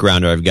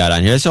backgrounder I've got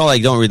on here. That's all. I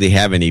don't really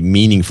have any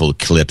meaningful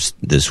clips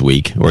this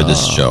week or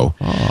this show.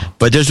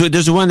 But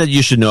there's one that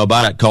you should know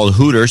about called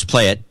Hooters.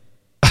 Play it.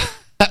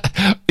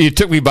 You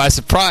took me by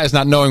surprise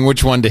not knowing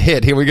which one to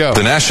hit. Here we go.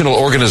 The National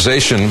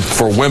Organization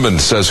for Women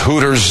says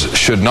Hooters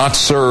should not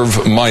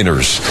serve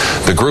minors.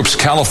 The group's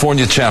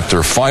California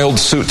chapter filed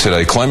suit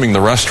today claiming the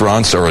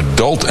restaurants are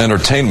adult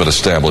entertainment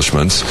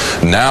establishments.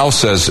 Now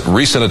says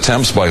recent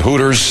attempts by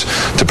Hooters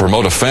to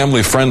promote a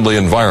family-friendly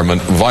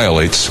environment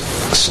violates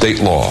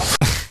state law.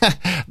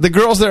 The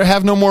girls there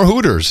have no more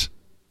Hooters.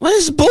 What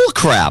is bull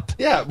crap?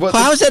 Yeah.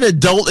 How is that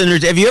adult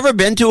entertainment? Have you ever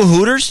been to a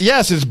Hooters?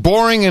 Yes, it's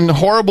boring and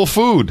horrible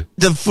food.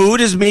 The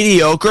food is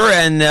mediocre,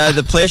 and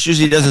the place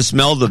usually doesn't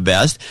smell the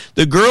best.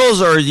 The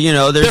girls are,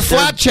 they're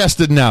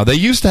flat-chested now. They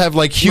used to have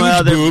like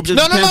huge boobs.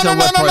 No.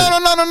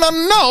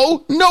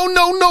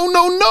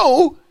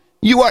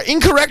 You are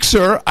incorrect,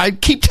 sir. I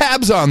keep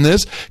tabs on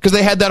this because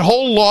they had that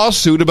whole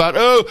lawsuit about,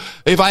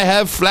 if I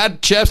have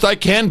flat chest, I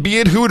can't be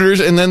at Hooters.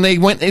 And then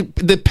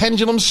the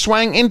pendulum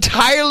swung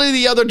entirely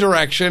the other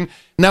direction.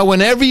 Now,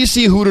 whenever you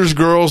see Hooters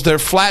girls, they're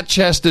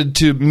flat-chested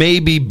to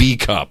maybe B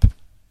cup.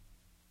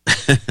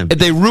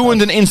 They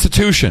ruined an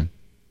institution.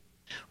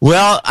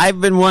 Well,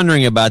 I've been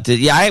wondering about this.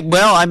 Yeah,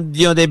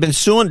 they've been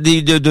suing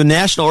the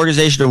National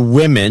Organization of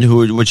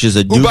Women, which is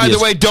a dubious... Who, by the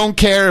way, don't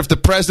care if the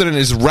president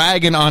is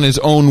ragging on his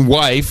own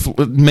wife,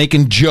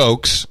 making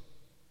jokes.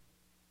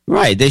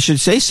 Right, they should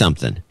say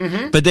something.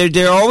 Mm-hmm. But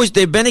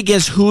they've been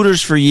against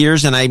Hooters for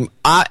years, and I'm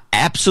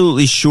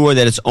absolutely sure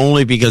that it's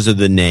only because of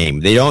the name.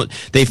 They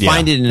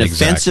find it an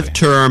offensive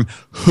term,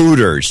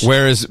 Hooters.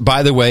 Whereas,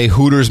 by the way,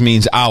 Hooters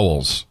means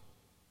owls.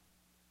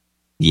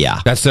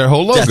 Yeah. That's their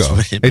whole logo. That's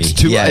what it means.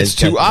 It's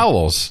two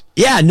owls.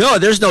 Yeah, no,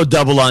 there's no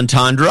double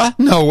entendre.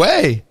 No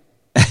way.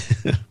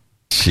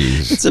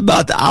 Jeez. It's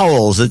about the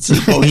owls. It's a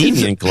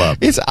Bohemian Club.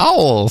 It's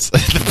owls.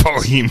 The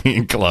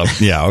Bohemian Club.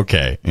 Yeah,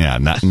 okay. Yeah,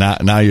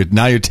 now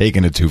you're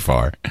taking it too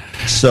far.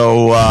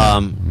 So,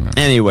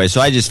 anyway,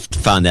 I just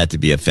found that to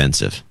be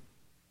offensive.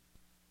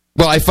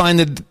 Well, I find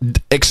it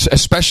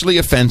especially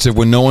offensive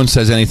when no one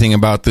says anything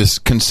about this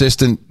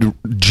consistent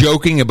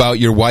joking about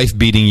your wife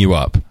beating you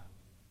up.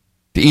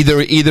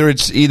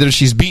 Either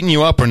she's beating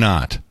you up or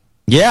not.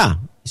 Yeah,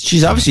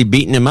 she's obviously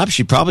beating him up.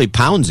 She probably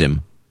pounds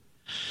him.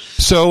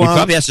 So he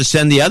probably has to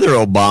send the other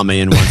Obama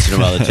in once in a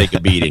while to take a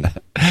beating.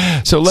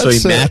 So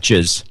he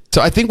matches.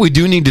 So I think we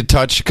do need to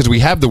touch, because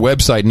we have the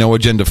website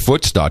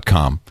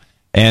noagendafoots.com.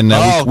 And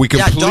we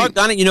completely... Yeah,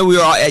 doggone it.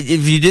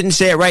 If you didn't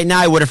say it right now,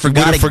 I would have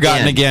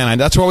forgotten again.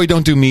 That's why we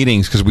don't do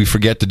meetings, because we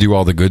forget to do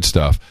all the good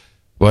stuff.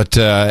 But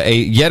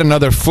yet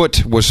another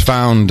foot was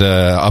found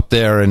up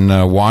there in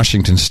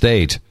Washington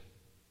State.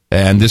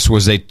 And this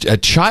was a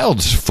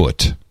child's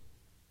foot.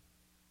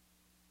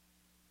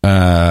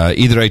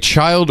 Either a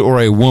child or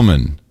a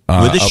woman.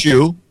 With a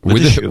shoe.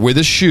 With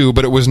a shoe,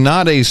 but it was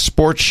not a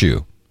sports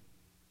shoe.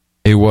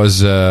 It was,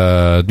 do you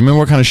remember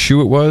what kind of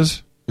shoe it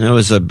was? It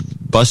was a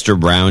Buster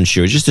Brown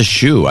shoe. It's just a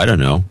shoe. I don't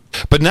know.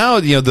 But now,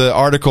 the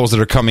articles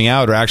that are coming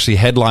out are actually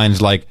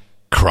headlines like,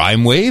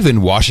 crime wave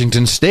in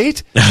Washington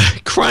State?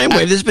 Crime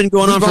wave? This has been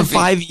going on for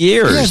 5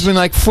 years. Yeah, it's been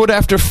like foot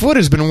after foot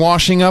has been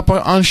washing up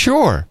on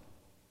shore.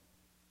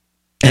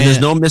 And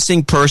there's no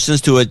missing persons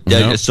to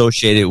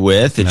associate it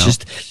with. It's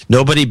just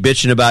nobody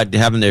bitching about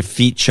having their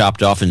feet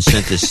chopped off and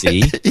sent to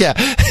sea. Yeah.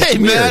 Hey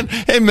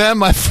man,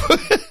 my foot,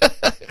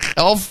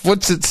 all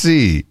foots at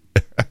sea.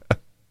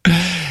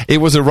 It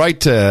was a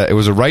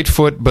right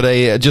foot,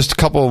 but just a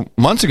couple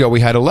months ago we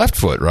had a left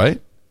foot, right?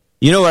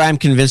 You know what I'm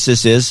convinced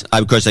this is?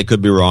 Of course, I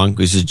could be wrong.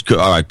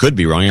 I could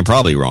be wrong. I'm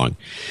probably wrong.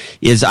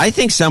 Is I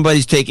think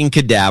somebody's taking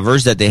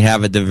cadavers that they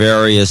have at the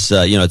various,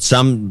 at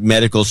some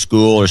medical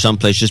school or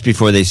someplace just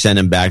before they send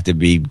them back to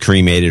be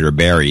cremated or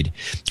buried.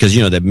 Because,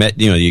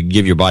 you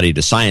give your body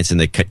to science and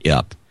they cut you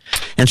up.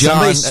 and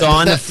somebody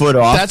sawing the foot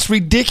off. That's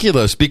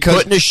ridiculous because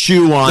putting a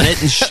shoe on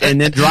it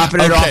and then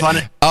dropping it off on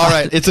it. All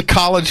right, it's a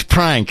college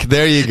prank.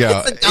 There you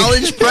go. It's a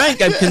college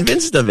prank. I'm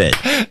convinced of it.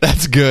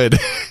 That's good.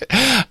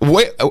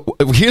 Wait,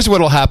 here's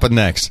what'll happen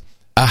next: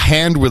 a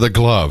hand with a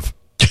glove.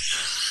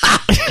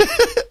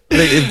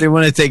 If they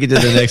want to take it to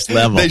the next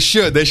level, they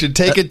should. They should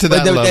take it to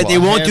that level. They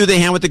won't do the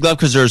hand with the glove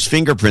because there's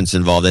fingerprints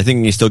involved. I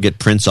think you still get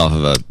prints off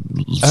of a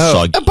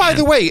soggy. By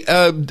the way,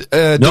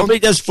 nobody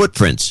does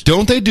footprints.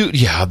 Don't they do?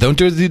 Yeah, don't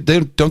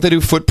they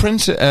do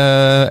footprints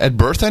at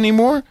birth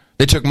anymore?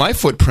 They took my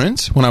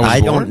footprints when I was born.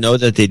 I don't know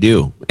that they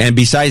do. And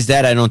besides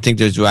that, I don't think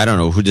there's. I don't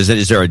know who does it.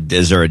 Is there a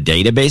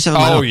database of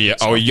them? Oh yeah.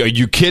 Oh, are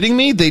you kidding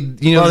me? They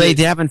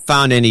haven't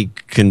found any.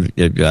 I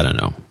don't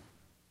know.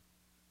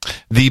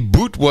 The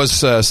boot was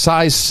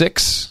size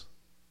 6.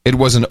 It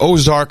was an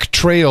Ozark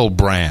Trail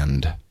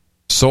brand,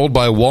 sold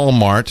by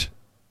Walmart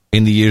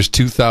in the years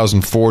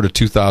 2004 to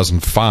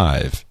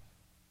 2005.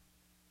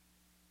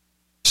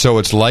 So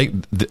it's like,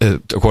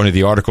 according to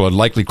the article, it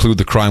likely clued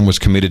the crime was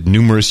committed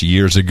numerous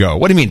years ago.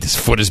 What do you mean this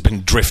foot has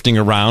been drifting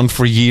around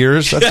for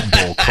years? That's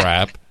bull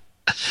crap.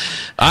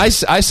 I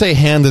say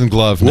hand and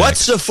glove next.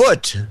 What's the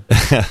foot?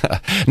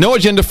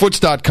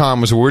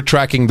 NoAgendaFoots.com is where we're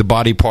tracking the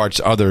body parts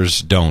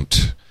others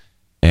don't.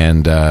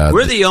 And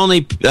we're the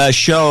only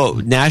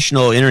international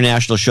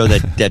show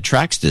that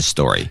tracks this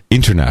story.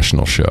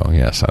 International show,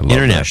 yes, I love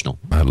international.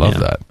 That. I love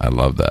that. I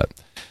love that.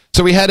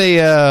 So we had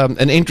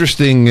an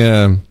interesting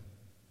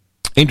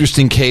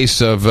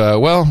case of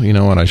you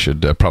know what? I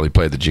should probably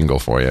play the jingle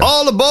for you.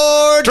 All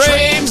aboard!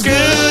 Train's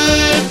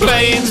good,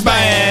 plane's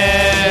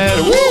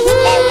bad. Woo-hoo!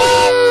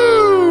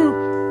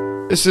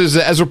 This is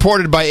as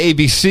reported by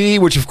ABC,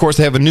 which, of course,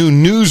 they have a new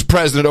news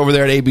president over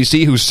there at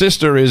ABC, whose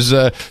sister is,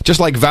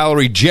 just like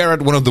Valerie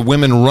Jarrett, one of the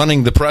women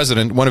running the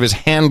president, one of his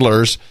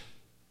handlers.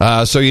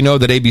 So you know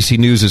that ABC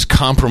News is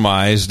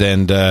compromised,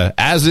 and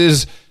as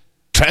is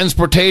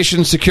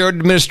Transportation Security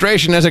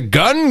Administration, as a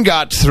gun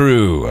got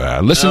through.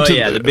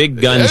 The big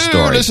gun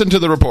story. Listen to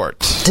the report.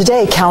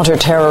 Today,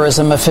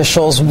 counterterrorism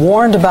officials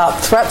warned about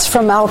threats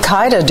from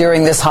Al-Qaeda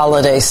during this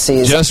holiday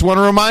season. Just want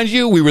to remind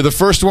you, we were the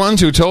first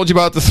ones who told you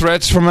about the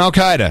threats from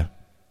Al-Qaeda.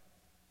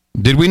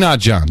 Did we not,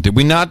 John? Did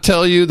we not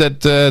tell you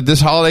that this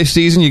holiday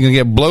season you're going to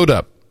get blowed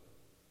up?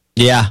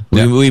 Yeah.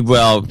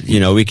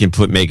 We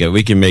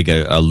can make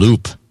a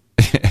loop.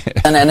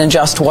 And in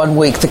just 1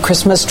 week, the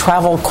Christmas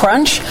travel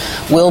crunch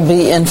will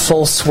be in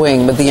full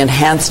swing with the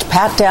enhanced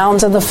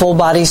pat-downs and the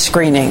full-body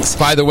screenings.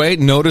 By the way,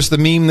 notice the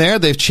meme there?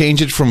 They've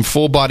changed it from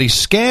full-body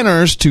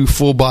scanners to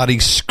full-body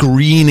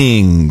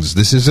screenings.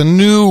 This is a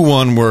new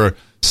one we're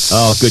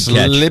good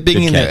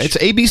slipping in there. It's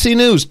ABC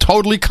News,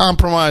 totally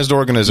compromised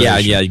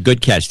organization. Yeah,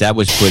 good catch. That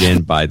was put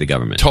in by the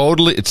government.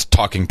 Totally, it's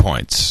talking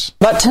points.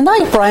 But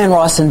tonight, Brian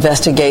Ross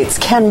investigates,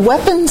 can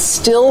weapons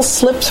still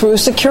slip through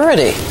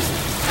security?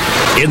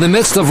 In the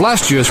midst of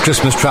last year's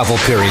Christmas travel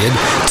period,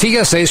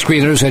 TSA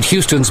screeners at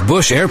Houston's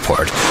Bush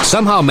Airport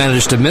somehow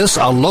managed to miss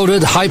a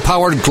loaded,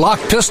 high-powered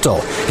Glock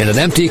pistol in an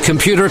empty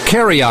computer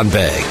carry-on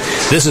bag.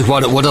 This is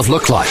what it would have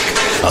looked like.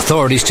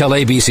 Authorities tell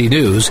ABC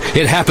News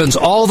it happens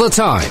all the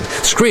time.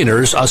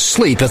 Screeners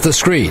asleep at the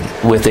screen.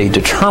 With a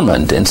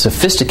determined and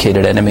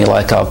sophisticated enemy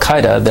like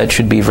Al-Qaeda, that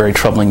should be very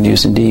troubling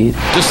news indeed.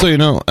 Just so you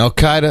know,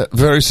 Al-Qaeda,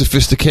 very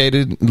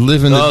sophisticated,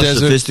 live in the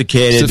desert.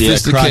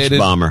 Sophisticated, crotch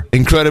bomber.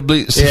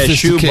 Incredibly sophisticated.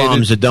 Shoe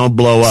bombs that don't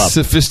blow up.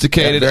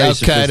 Sophisticated,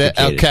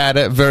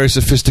 Al-Qaeda, very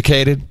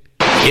sophisticated.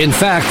 In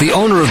fact, the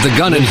owner of the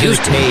gun in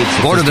Houston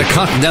boarded a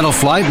Continental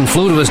flight and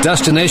flew to his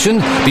destination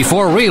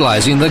before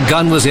realizing the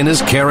gun was in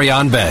his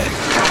carry-on bag.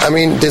 I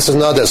mean, this is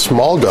not a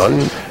small gun.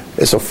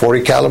 It's a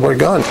 .40 caliber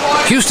gun.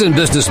 Houston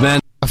businessman.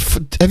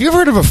 Have you ever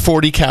heard of a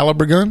 .40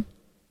 caliber gun?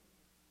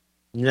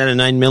 Is that a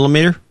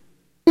 9mm?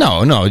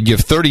 No. You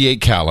have .38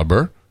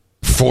 caliber.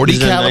 40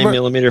 caliber?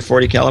 9mm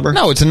 40 caliber?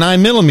 No, it's a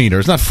 9mm.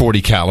 It's not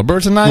 40 caliber.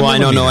 It's a 9mm.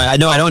 Well, I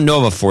don't know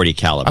of a 40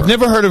 caliber. I've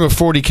never heard of a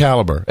 40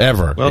 caliber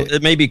ever. Well,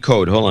 it may be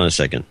code. Hold on a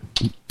second.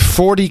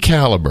 40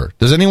 caliber.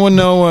 Does anyone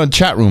know?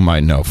 Chat room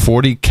might know.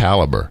 40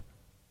 caliber.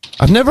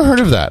 I've never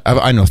heard of that.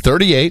 I know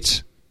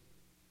 38s,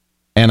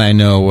 and I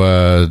know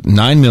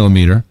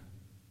 9mm.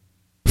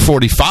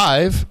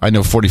 45. I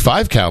know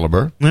 45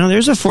 caliber. Well,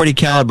 there's a 40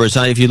 caliber.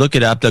 So if you look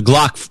it up, the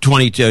Glock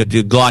 22.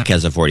 The Glock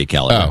has a 40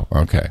 caliber.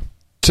 Oh, okay.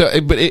 So,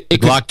 but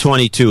Glock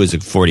 22 is a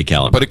 40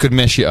 caliber, but it could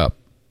mess you up.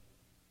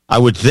 I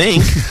would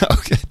think.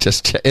 Okay,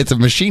 it's a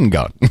machine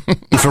gun.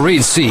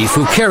 Fareed Seif,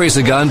 who carries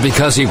a gun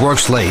because he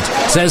works late,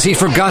 says he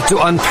forgot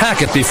to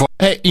unpack it before.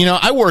 Hey,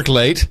 I work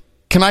late.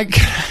 Can I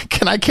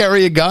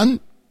carry a gun?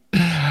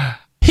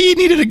 He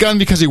needed a gun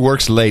because he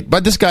works late.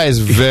 But this guy is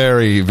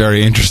very,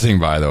 very interesting,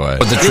 by the way.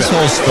 This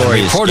whole story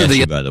is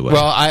sketchy, by the way.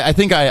 Well, I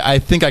think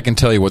I can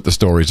tell you what the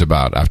story's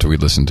about after we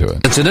listen to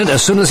it. Incident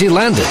as soon as he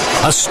landed,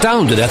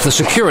 astounded at the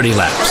security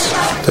lapse.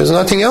 There's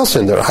nothing else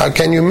in there. How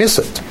can you miss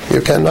it?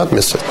 You cannot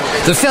miss it.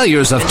 The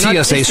failures of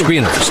TSA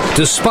screeners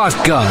to spot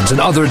guns and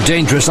other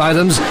dangerous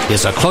items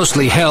is a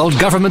closely held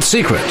government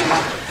secret.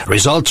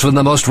 Results from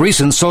the most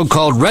recent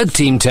so-called red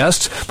team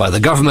test by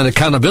the Government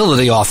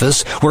Accountability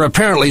Office were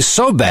apparently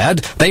so bad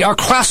they are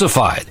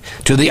classified,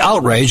 to the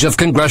outrage of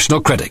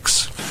congressional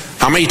critics.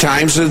 How many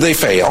times did they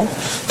fail?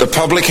 The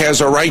public has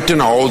a right to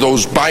know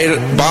those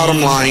bottom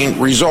line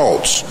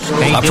results.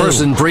 A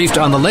person briefed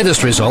on the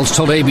latest results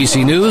told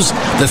ABC News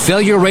the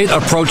failure rate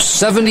approached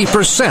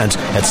 70%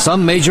 at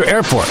some major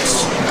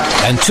airports.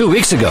 And 2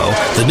 weeks ago,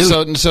 the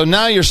news... So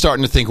now you're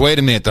starting to think, wait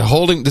a minute,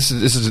 this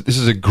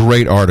is a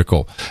great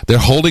article. They're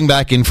holding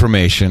back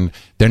information.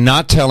 They're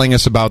not telling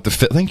us about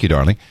thank you,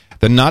 darling.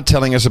 They're not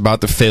telling us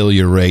about the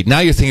failure rate. Now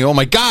you're thinking, oh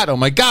my God,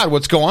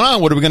 what's going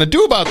on? What are we going to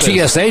do about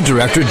this? TSA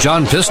Director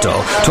John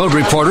Pisto told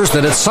reporters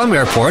that at some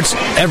airports,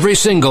 every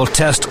single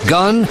test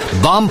gun,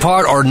 bomb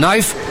part, or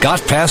knife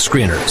got past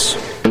screeners.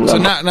 So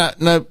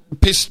now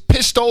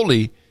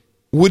Pistoli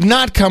would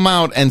not come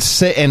out and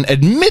say and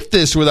admit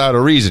this without a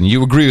reason.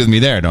 You agree with me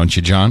there, don't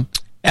you, John?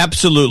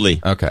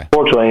 Absolutely. Okay.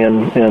 Fortunately,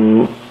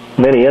 in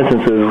many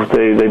instances,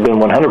 they've been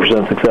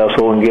 100%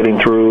 successful in getting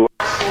through.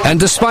 And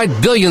despite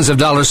billions of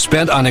dollars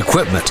spent on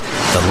equipment,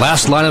 the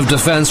last line of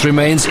defense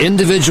remains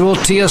individual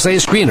TSA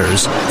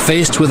screeners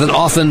faced with an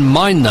often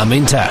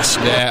mind-numbing task.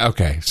 Yeah,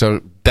 okay.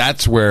 So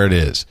that's where it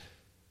is.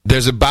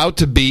 There's about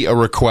to be a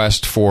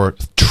request for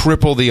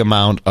triple the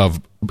amount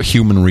of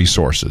human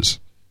resources.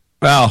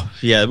 Well,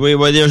 yeah,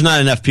 there's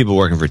not enough people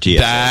working for TSA.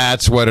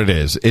 That's what it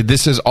is.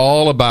 This is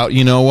all about,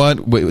 you know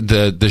what?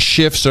 The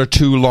shifts are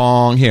too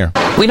long here.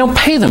 We don't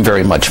pay them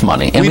very much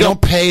money. And we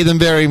don't pay them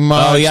very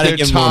much. Oh, you got to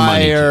give them more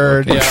money. We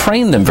don't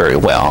train them very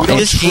well.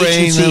 This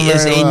agency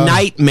is a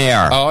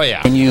nightmare. Oh,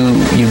 yeah. And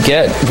you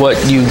get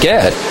what you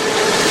get.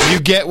 You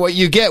get what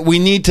you get. We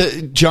need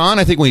to, John,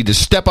 I think we need to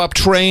step up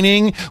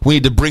training. We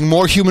need to bring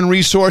more human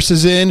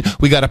resources in.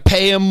 We got to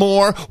pay them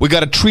more. We got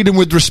to treat them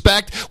with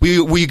respect.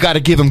 We got to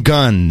give them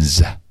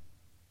guns.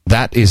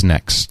 That is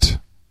next.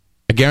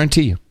 I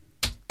guarantee you.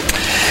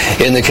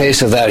 In the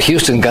case of that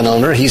Houston gun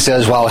owner, he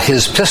says while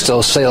his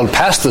pistol sailed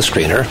past the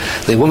screener,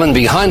 the woman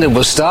behind him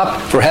was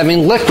stopped for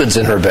having liquids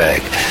in her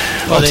bag.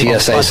 Well,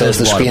 TSA says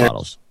the screener...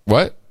 Bottles.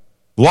 What?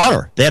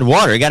 Water. They had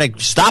water. You got to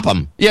stop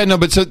them. Yeah, no,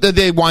 but so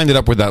they winded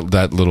up with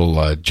that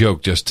little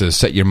joke just to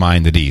set your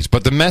mind at ease.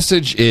 But the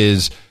message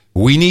is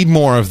we need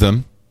more of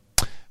them,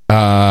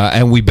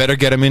 and we better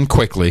get them in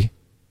quickly,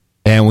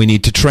 and we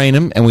need to train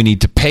them, and we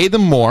need to pay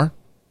them more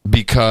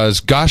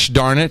because, gosh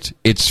darn it,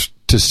 it's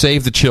to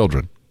save the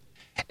children.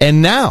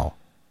 And now,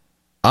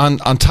 on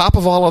top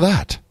of all of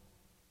that,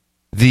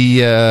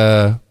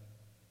 the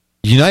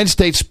United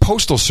States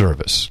Postal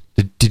Service,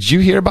 did you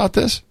hear about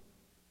this?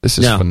 This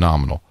is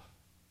phenomenal.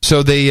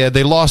 So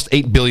they lost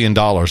 $8 billion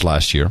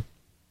last year.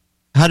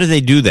 How do they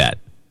do that?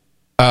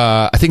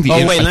 I think the.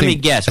 Let me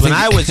guess. When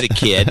I was a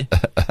kid,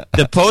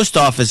 the post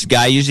office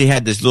guy usually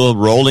had this little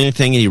rolling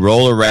thing, and he'd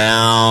roll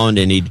around,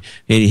 and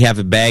he'd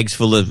have bags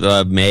full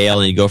of mail,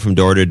 and he'd go from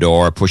door to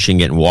door, pushing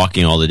it and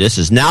walking all the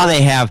distance. Now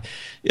they have,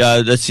 they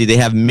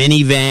have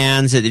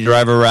minivans that they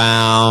drive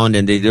around,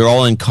 and they're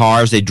all in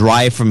cars. They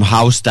drive from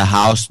house to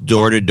house,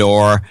 door to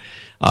door.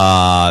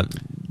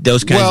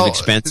 Those kinds of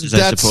expenses,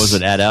 I suppose,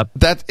 would add up.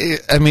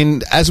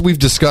 As we've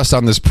discussed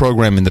on this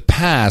program in the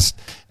past,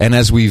 and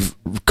as we've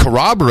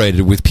corroborated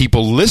with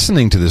people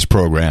listening to this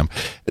program,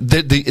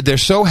 they're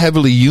so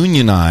heavily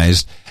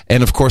unionized.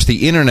 And, of course,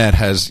 the Internet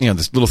has,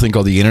 this little thing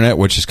called the Internet,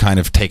 which has kind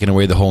of taken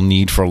away the whole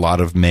need for a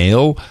lot of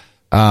mail.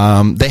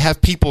 They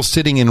have people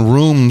sitting in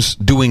rooms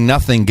doing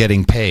nothing,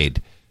 getting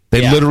paid.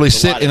 They literally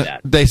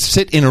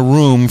sit in a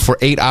room for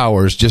 8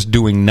 hours just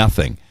doing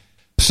nothing.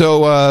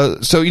 So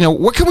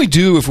what can we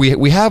do if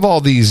we have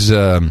all these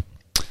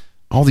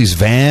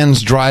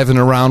vans driving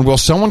around? Well,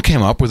 someone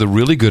came up with a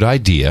really good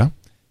idea,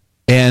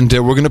 and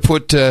we're going to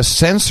put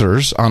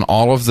sensors on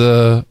all of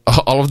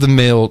the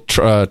mail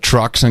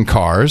trucks and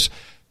cars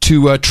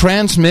to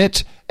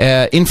transmit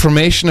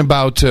information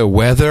about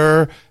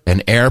weather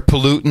and air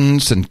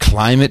pollutants and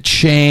climate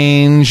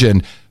change.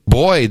 And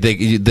boy,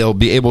 they'll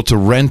be able to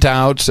rent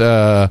out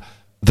the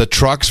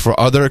trucks for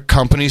other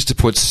companies to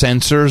put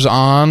sensors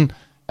on.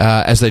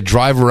 As they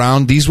drive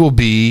around. These will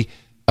be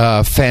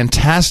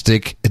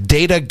fantastic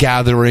data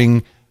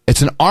gathering.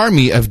 It's an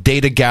army of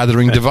data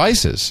gathering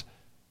devices.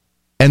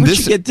 And Where'd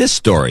you get this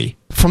story?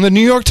 From the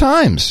New York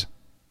Times.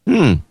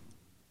 From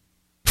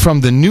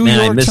the New York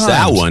Times. I missed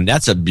that one.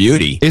 That's a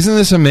beauty. Isn't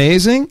this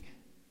amazing?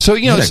 So,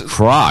 what a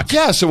crock.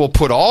 Yeah, so we'll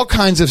put all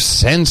kinds of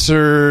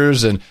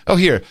sensors and,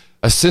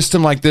 a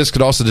system like this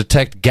could also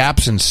detect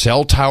gaps in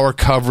cell tower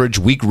coverage,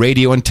 weak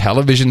radio and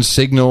television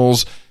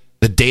signals.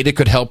 The data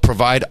could help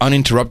provide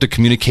uninterrupted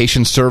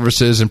communication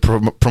services and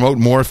promote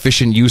more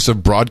efficient use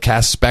of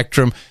broadcast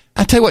spectrum.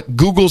 I tell you what,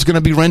 Google's going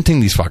to be renting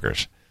these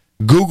fuckers.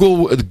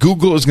 Google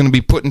is going to be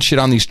putting shit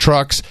on these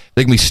trucks.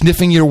 They're going to be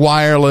sniffing your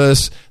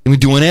wireless. They're going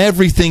to be doing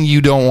everything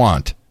you don't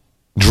want.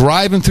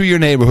 Driving through your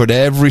neighborhood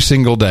every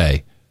single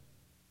day.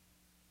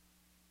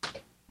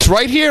 It's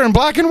right here in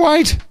black and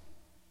white.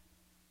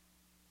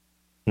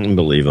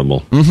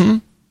 Unbelievable. Mm-hmm.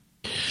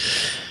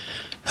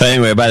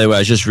 Anyway, by the way, I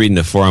was just reading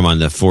the forum on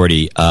the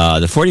 40.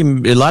 A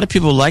lot of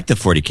people like the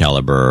 40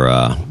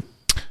 caliber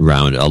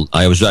around.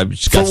 I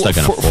just got stuck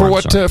on a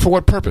forum. For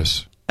what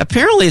purpose?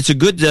 Apparently, it's a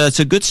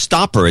good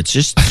stopper. It's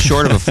just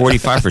short of a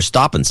 45 for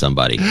stopping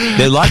somebody.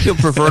 A lot of people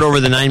prefer it over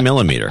the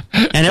 9mm,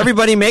 and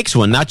everybody makes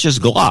one, not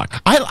just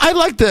Glock. I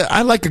like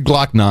a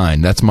Glock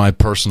 9. That's my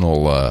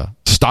personal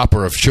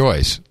stopper of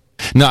choice.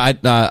 No,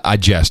 I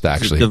jest,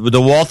 actually.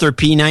 The Walther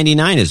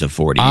P99 is a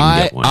 40. You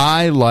can get one.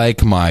 I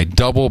like my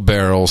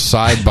double-barrel,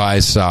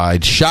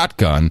 side-by-side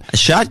shotgun. A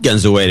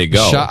shotgun's the way to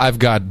go. I've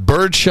got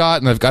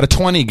birdshot, and I've got a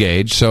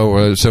 20-gauge.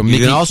 So you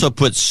can also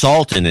put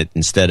salt in it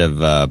instead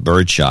of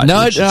birdshot. No,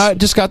 I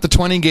just got the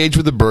 20-gauge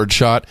with the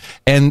birdshot,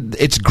 and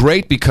it's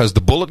great because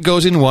the bullet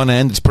goes in one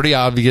end. It's pretty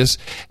obvious,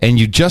 and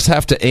you just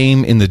have to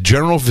aim in the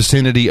general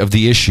vicinity of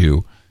the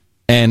issue,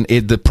 and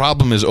the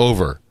problem is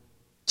over.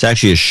 It's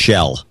actually a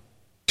shell.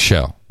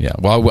 Yeah.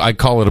 Well, I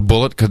call it a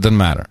bullet because it doesn't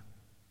matter.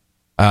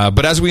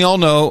 But as we all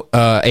know,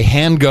 a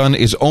handgun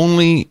is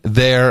only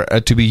there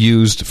to be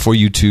used for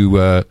you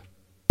to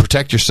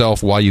protect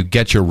yourself while you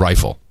get your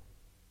rifle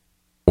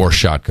or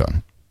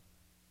shotgun.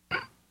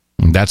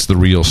 And that's the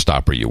real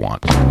stopper you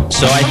want.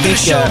 So I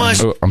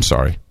think... I'm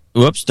sorry.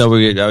 Whoops. No,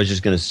 I was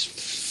just going to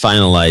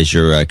finalize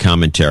your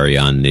commentary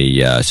on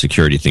the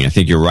security thing. I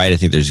think you're right. I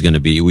think there's going to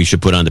be... We should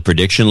put on the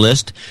prediction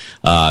list.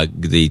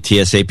 The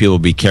TSA people will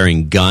be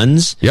carrying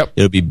guns. Yep.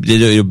 It'll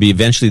be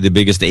eventually the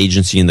biggest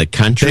agency in the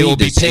country. They will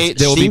be paid.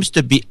 It seems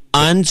to be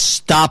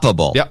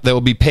unstoppable. Yep. They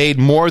will be paid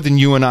more than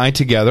you and I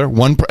together.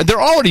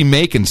 They're already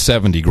making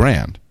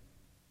 $70,000,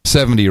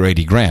 $70,000 or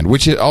 $80,000,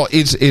 which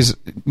is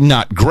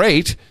not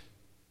great,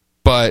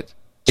 but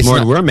it's more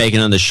than we're making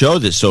on the show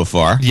so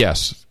far.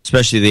 Yes.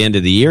 Especially at the end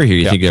of the year here,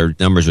 you think our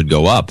numbers would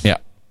go up. Yeah.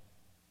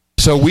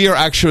 So we are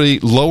actually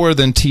lower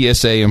than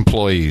TSA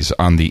employees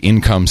on the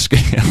income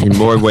scale. In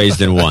more ways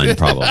than one,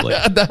 probably.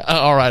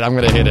 All right, I'm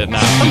going to hit it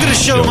now. I'm going to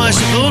show my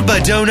support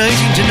by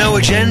donating to No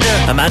Agenda.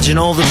 Imagine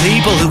all the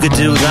people who could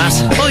do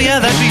that. Oh yeah,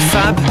 that'd be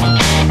fab.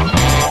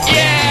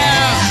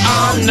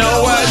 Yeah, on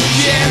No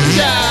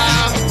Agenda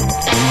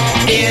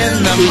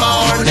in the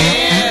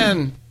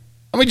morning.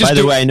 By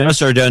the way, I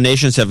notice our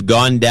donations have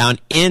gone down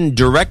in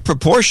direct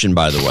proportion,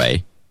 by the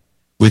way,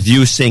 with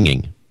you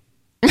singing.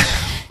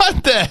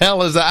 What the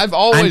hell is that?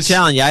 I'm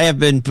telling you, I have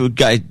been.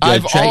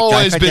 I've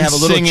always been have a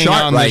little singing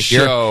chart on right the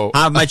show.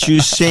 Here. How much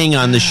you sing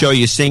on the show?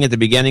 You sing at the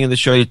beginning of the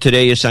show.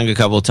 Today you sang a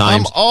couple of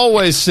times. I'm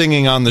always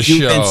singing on the show.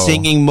 You've been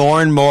singing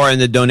more and more, and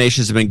the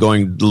donations have been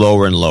going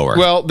lower and lower.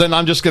 Well, then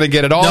I'm just going to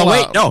get it all out. No,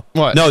 wait, no.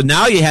 What? No,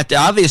 now you have to.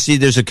 Obviously,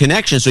 there's a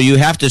connection, so you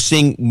have to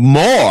sing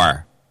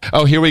more.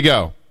 Oh, here we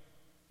go.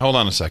 Hold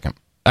on a second.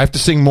 I have to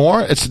sing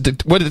more? It's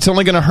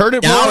only going to hurt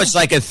it more? No, it's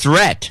like a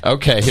threat.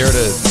 Okay, here it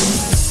is.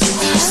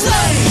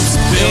 Slaves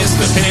built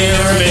the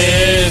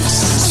pyramids.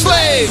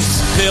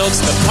 Slaves built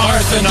the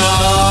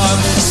Parthenon.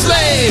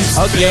 Slaves.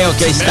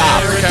 Okay,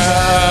 stop. America.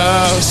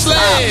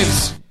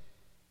 Slaves.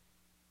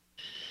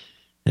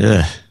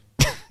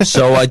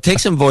 So take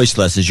some voice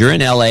lessons. You're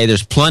in L.A.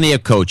 There's plenty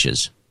of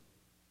coaches.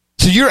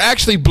 So you're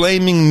actually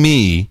blaming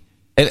me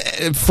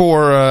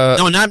for...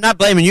 No, I'm not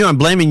blaming you. I'm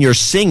blaming your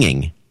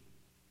singing.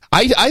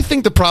 I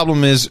think the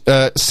problem is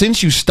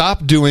since you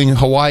stopped doing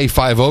Hawaii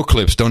 5-0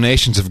 clips,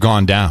 donations have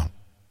gone down.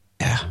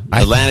 Yeah,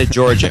 Atlanta,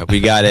 Georgia.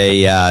 We got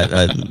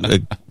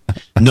a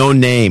no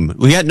name.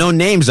 We got no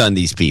names on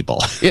these people.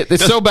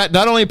 It's so bad.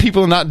 Not only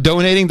people are not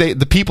donating,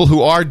 the people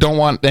who are don't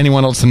want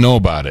anyone else to know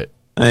about it.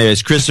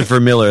 Anyways, Christopher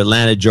Miller,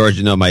 Atlanta,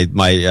 Georgia. No, my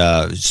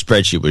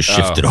spread was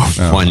shifted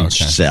over one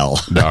cell.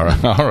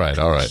 All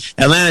right.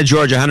 Atlanta,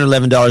 Georgia,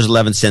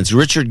 $111.11.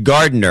 Richard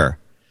Gardner,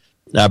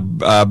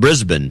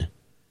 Brisbane.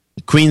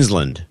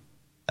 Queensland,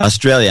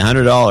 Australia,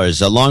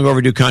 $100. A long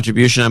overdue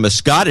contribution. I'm a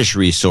Scottish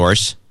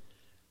resource,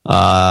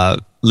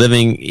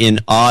 living in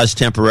Oz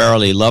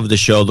temporarily. Love the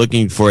show.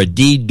 Looking for a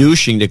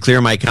de-douching to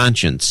clear my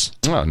conscience.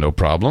 Oh, no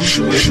problem.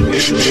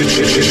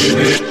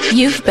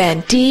 You've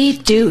been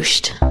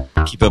de-douched.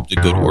 Keep up the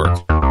good work.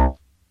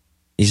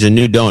 He's a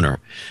new donor.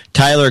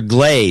 Tyler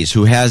Glaze,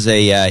 who has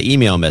a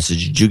email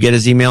message. Did you get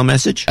his email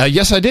message?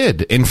 Yes, I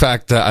did. In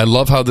fact, I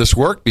love how this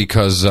worked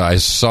because I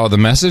saw the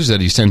message that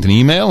he sent an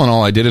email, and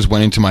all I did is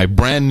went into my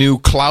brand new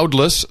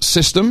cloudless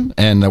system,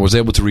 and I was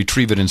able to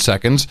retrieve it in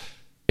seconds.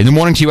 In the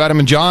morning to you, Adam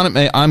and John.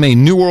 I'm a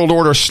New World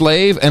Order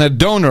slave and a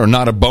donor,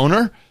 not a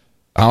boner.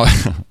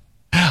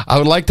 I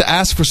would like to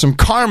ask for some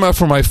karma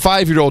for my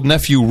 5-year-old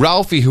nephew,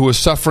 Ralphie, who is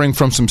suffering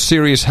from some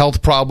serious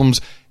health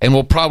problems and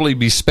will probably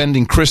be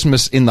spending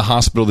Christmas in the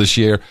hospital this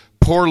year.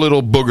 Poor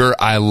little booger,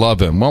 I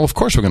love him. Well, of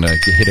course we're going to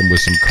hit him with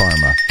some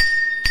karma.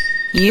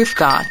 You've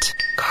got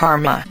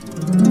karma.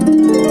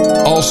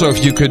 Also,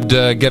 if you could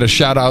get a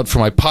shout-out for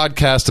my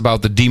podcast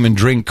about the demon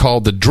drink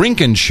called The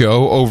Drinkin'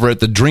 Show over at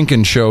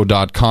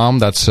thedrinkinshow.com.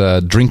 That's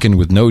drinkin'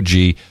 with no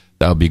G.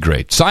 That would be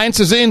great. Science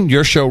is in.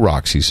 Your show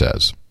rocks, he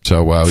says.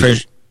 So,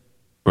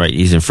 right,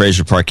 he's in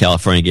Fraser Park,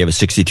 California. Gave us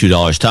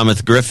 $62.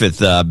 Thomas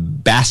Griffith,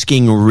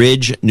 Basking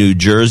Ridge, New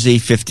Jersey,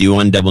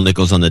 51 double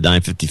nickels on the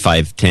dime,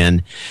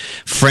 55.10.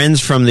 Friends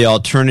from the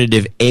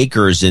Alternative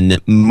Acres in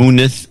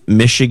Munith,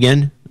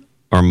 Michigan.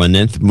 or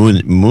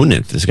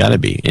Munith. It's got to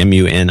be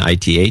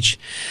Munith.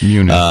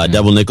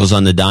 Double nickels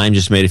on the dime.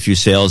 Just made a few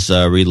sales.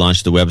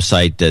 Relaunched the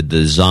website,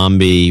 the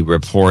Zombie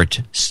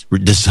Reporting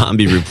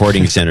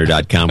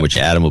Center.com, which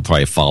Adam will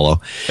probably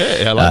follow.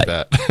 Hey, I like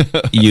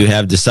that. You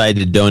have decided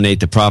to donate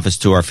the profits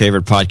to our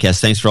favorite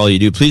podcast. Thanks for all you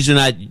do. Please do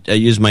not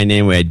use my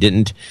name where I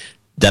didn't.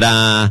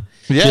 Ta-da!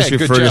 Yeah, just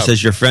refer to us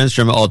as your friends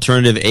from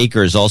Alternative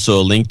Acres. Also,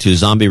 a link to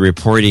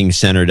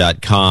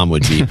zombiereportingcenter.com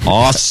would be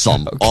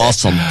awesome. Okay.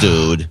 Awesome,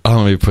 dude. Oh,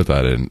 let me put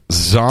that in.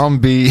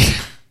 Zombie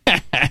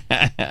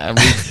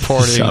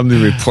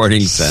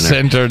Reporting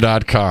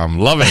Center.com.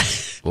 Love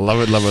it.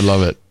 Love it, love it,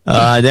 love it.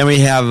 Then we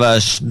have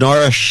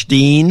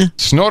Snorrestein.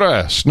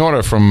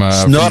 Snorre from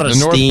the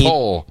North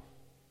Pole.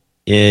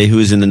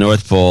 Who's in the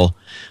North Pole.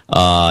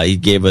 He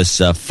gave us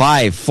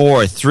 5,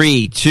 4,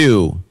 3,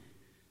 2.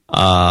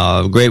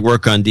 Great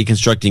work on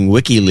deconstructing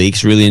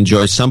WikiLeaks. Really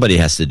enjoyed. Somebody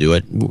has to do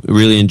it.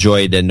 Really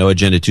enjoyed No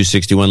Agenda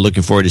 261.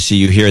 Looking forward to see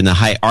you here in the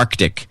high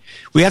Arctic.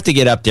 We have to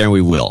get up there, and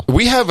we will.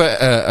 We have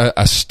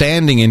a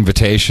standing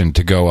invitation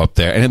to go up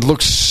there, and it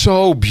looks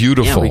so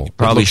beautiful. Yeah, we could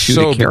probably shoot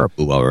a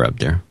caribou while we're up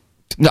there.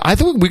 No, I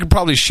think we could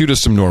probably shoot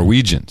us some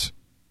Norwegians.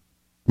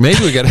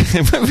 Maybe we could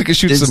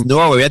shoot some.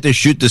 Norway. We have to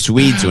shoot the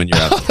Swedes when you're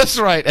up there. That's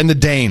right, and the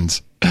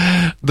Danes.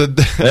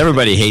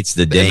 Everybody hates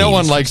the Danes. No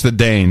one likes the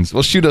Danes.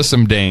 Well, shoot us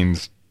some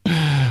Danes.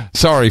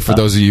 Sorry for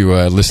those of you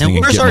listening.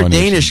 And where's our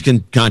Danish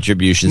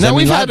contributions? No,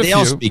 we've had a few. They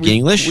all speak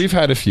English. We've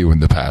had a few in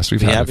the past.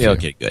 We've had a few.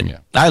 Okay, good. Yeah.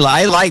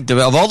 I like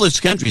of all those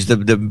countries.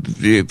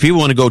 The people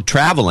want to go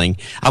traveling.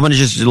 I'm going to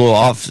just a little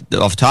off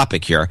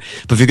topic here.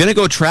 But if you're going to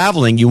go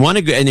traveling, you want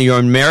to go, and you're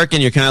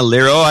American. You're kind of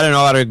leery. Oh, I don't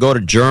know how to go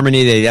to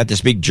Germany. They have to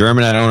speak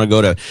German. I don't want to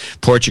go to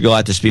Portugal. I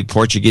have to speak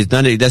Portuguese.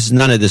 None of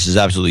this is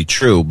absolutely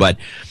true. But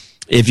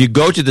if you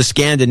go to the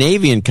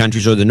Scandinavian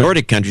countries or the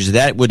Nordic countries,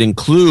 that would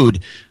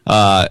include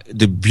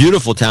the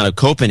beautiful town of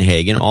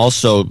Copenhagen,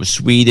 also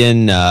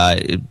Sweden,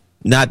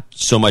 not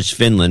so much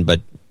Finland,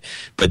 but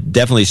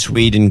definitely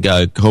Sweden,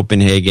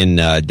 Copenhagen,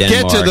 Denmark.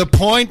 Get to the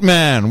point,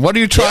 man. What are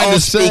you trying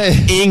to say?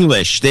 Speak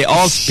English. They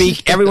all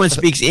speak. Everyone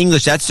speaks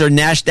English. That's their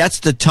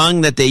That's the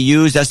tongue that they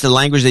use. That's the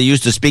language they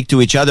use to speak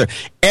to each other.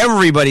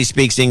 Everybody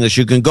speaks English.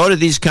 You can go to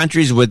these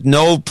countries with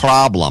no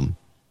problem.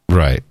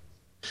 Right.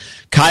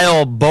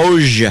 Kyle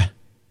Boge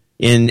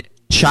in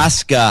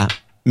Chaska,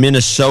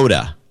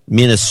 Minnesota,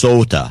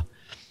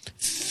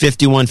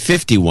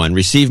 5151.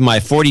 Received my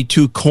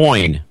 42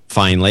 coin,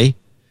 finally.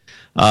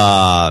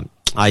 Here's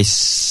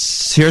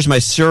my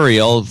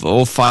serial,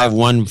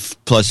 051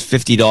 plus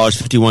 $50,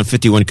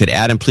 5151 could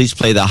add, and please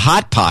play the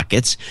Hot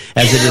Pockets,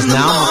 as it is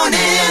now.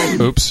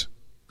 Oops.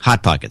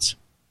 Hot Pockets.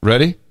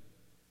 Ready?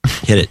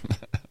 Hit it.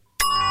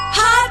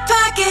 Hot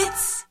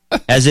Pockets.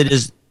 As it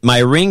is my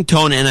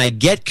ringtone, and I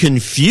get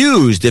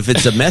confused if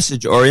it's a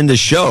message or in the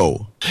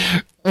show.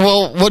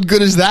 Well, what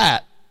good is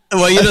that?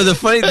 Well,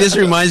 this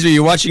reminds me,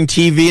 you're watching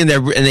TV and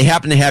they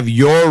happen to have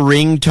your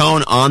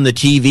ringtone on the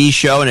TV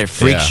show, and it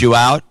freaks you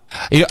out.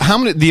 You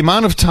know, the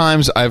amount of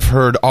times I've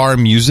heard our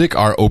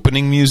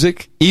opening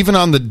music, even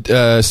on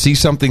the See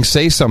Something,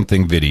 Say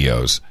Something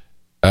videos,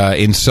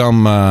 in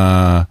some,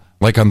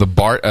 like on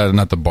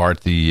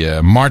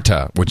the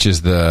Marta, which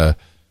is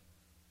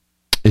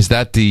is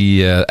that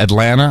the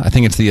Atlanta? I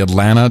think it's the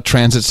Atlanta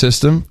transit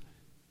system.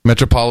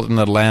 Metropolitan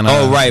Atlanta.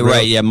 Oh,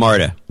 right, yeah,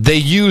 Marta. They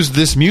use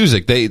this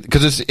music. They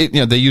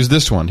use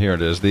this one. Here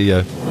it is.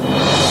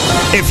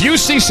 If you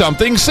see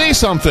something, say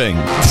something.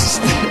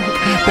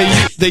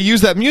 They use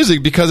that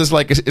music because it's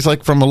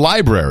like from a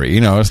library.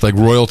 It's like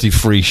royalty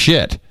free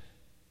shit.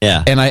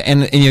 Yeah.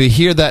 And you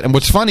hear that, and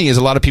what's funny is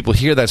a lot of people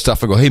hear that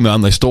stuff and go, "Hey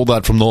man, they stole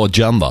that from No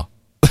Agenda."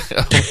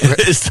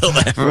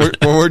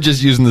 We're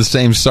just using the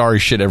same sorry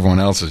shit everyone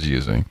else is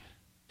using.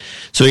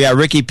 So we got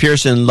Ricky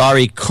Pearson,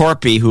 Laurie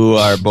Corpy, who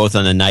are both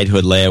on the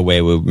Knighthood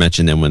layaway. We'll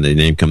mention them when the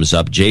name comes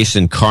up.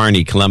 Jason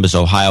Carney, Columbus,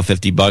 Ohio,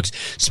 $50.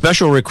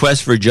 Special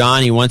request for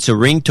John. He wants a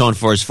ringtone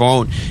for his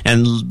phone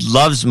and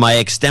loves my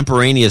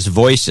extemporaneous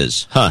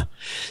voices.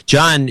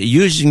 John,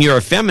 using your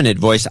effeminate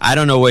voice, I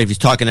don't know if he's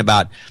talking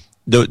about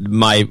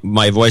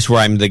my voice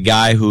where I'm the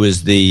guy who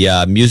is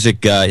the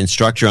music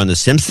instructor on The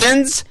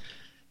Simpsons.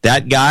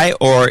 That guy,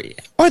 or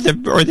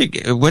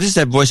the what is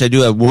that voice I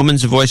do? A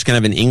woman's voice, kind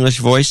of an English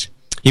voice.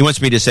 He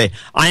wants me to say,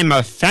 "I'm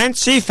a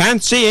fancy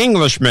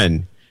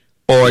Englishman,"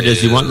 or does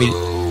he want me?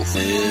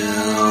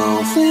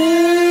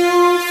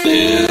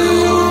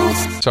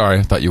 Sorry,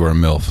 I thought you were a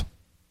MILF.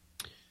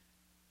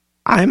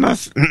 I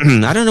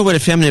don't know what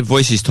effeminate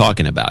voice he's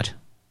talking about.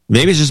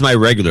 Maybe it's just my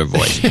regular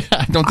voice.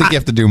 I don't think you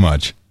have to do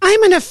much.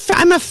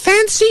 I'm a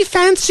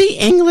fancy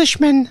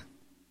Englishman.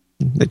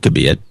 That could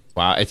be it.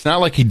 Wow, it's not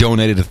like he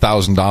donated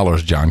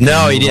 $1,000, John.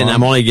 No, he didn't.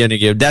 I'm only going to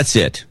give. That's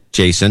it,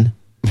 Jason.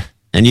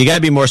 And you got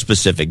to be more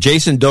specific.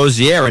 Jason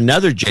Dozier,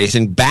 another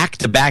Jason,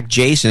 back-to-back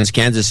Jasons,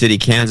 Kansas City,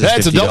 Kansas.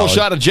 That's a double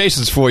shot of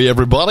Jasons for you,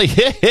 everybody.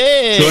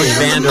 George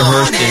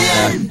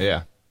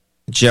Vanderhurst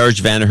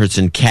George Vanderhurst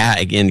and Cat.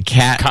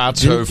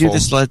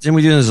 Katzhoffel. Didn't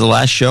we do this the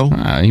last show?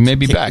 He may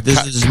be back.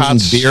 This is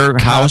Beer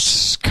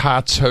House.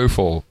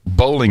 Katzhoffel.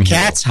 Bowling Hill.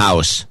 Cat's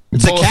house.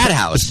 It's a cat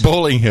house.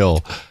 Bowling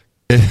Hill.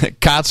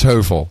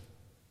 Katzhoefel.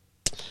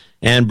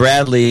 And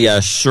Bradley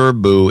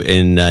Serbu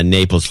in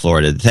Naples,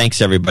 Florida.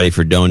 Thanks, everybody,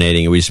 for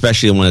donating. We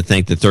especially want to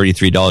thank the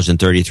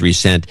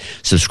 $33.33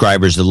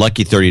 subscribers, the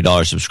lucky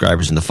 $30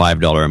 subscribers, and the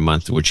 $5 a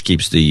month, which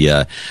keeps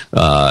the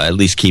at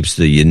least keeps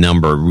the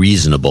number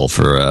reasonable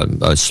for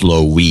a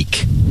slow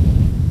week.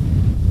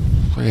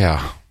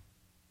 Yeah.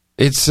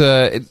 It's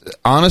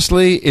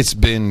honestly, it's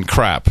been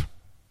crap.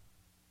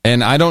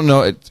 And I don't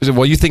know.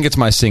 Well, you think it's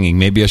my singing.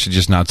 Maybe I should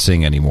just not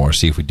sing anymore,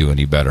 see if we do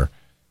any better.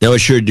 That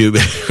would sure do.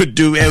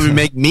 It would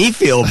make me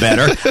feel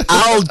better.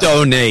 I'll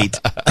donate.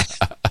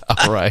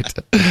 All right.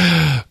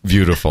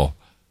 Beautiful.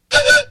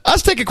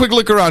 Let's take a quick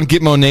look around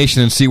Gitmo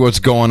Nation and see what's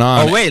going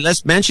on. Oh, wait.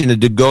 Let's mention it.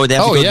 They have to go to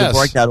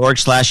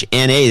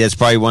Dvorak.org/NA. That's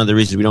probably one of the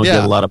reasons we don't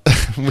get a lot of...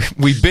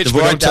 we bitch.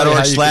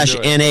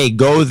 Dvorak.org/NA.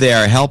 Go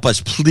there. Help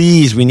us,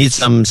 please. We need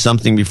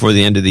something before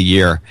the end of the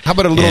year. How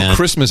about a little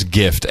Christmas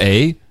gift,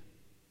 eh?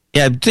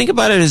 Yeah, think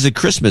about it as a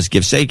Christmas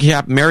gift. Say,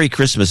 Merry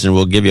Christmas, and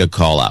we'll give you a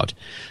call-out,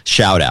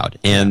 shout-out,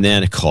 and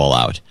then a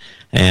call-out.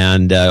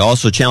 And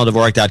also,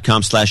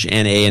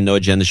 channeldvorak.com/NA and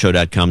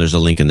noagendashow.com. There's a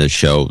link in the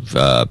show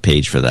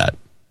page for that.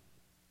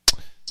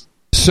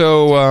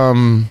 So,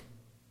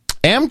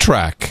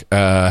 Amtrak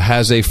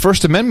has a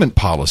First Amendment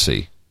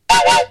policy.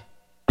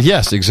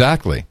 Yes,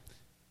 exactly.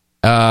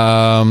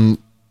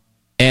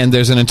 And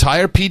there's an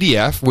entire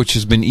PDF which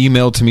has been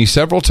emailed to me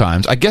several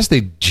times. I guess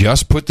they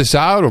just put this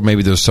out, or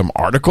maybe there's some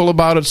article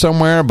about it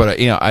somewhere. But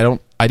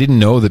I didn't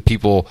know that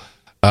people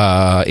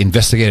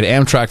investigated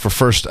Amtrak for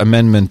First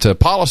Amendment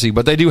policy,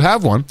 but they do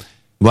have one.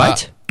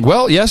 What?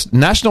 Well, yes,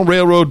 National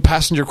Railroad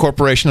Passenger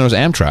Corporation, known as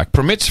Amtrak,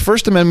 permits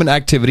First Amendment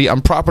activity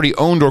on property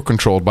owned or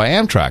controlled by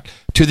Amtrak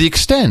to the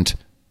extent,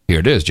 here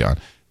it is, John,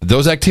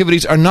 those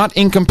activities are not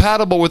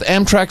incompatible with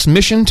Amtrak's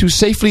mission to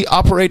safely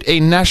operate a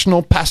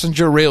national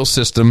passenger rail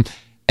system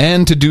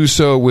and to do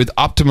so with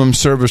optimum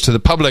service to the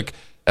public,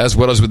 as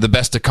well as with the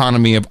best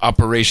economy of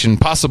operation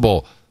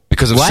possible.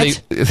 Because of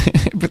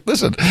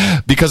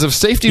because of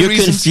safety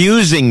reasons. You're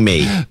confusing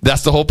me.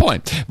 That's the whole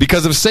point.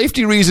 Because of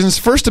safety reasons,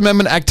 First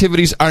Amendment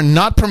activities are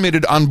not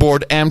permitted on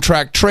board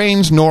Amtrak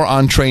trains nor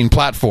on train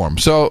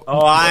platforms. So,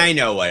 I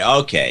know what.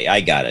 Okay,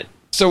 I got it.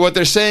 So what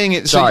they're saying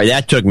is... Sorry,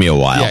 that took me a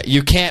while. Yeah,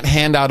 you can't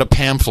hand out a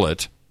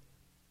pamphlet.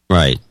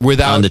 Right.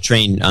 Without on the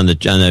train, on an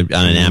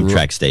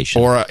Amtrak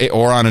station. Or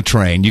on a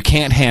train. You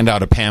can't hand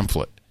out a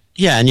pamphlet.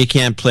 Yeah, and you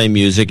can't play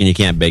music and you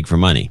can't beg for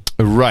money.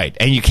 Right,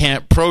 and you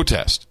can't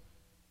protest.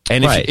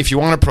 And if you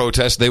want to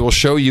protest, they will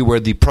show you where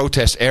the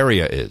protest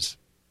area is,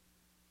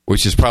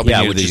 which is probably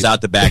near is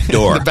out the back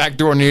door. The back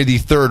door near the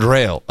third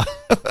rail.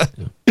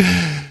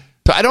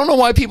 So I don't know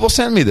why people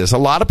send me this. A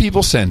lot of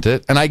people sent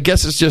it, and I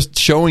guess it's just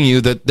showing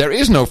you that there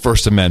is no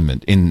First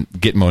Amendment in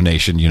Gitmo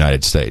Nation,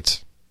 United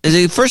States.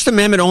 The First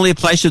Amendment only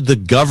applies to the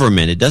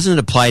government. It doesn't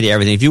apply to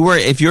everything. If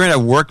you're in a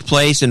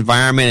workplace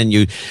environment and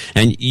you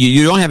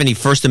don't have any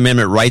First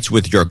Amendment rights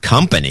with your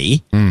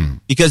company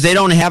because they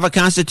don't have a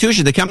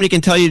constitution, the company can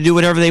tell you to do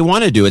whatever they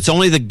want to do. It's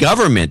only the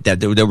government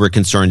that we're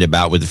concerned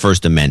about with the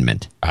First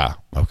Amendment. Ah,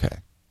 okay.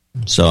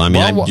 So I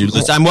mean,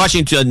 I'm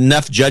watching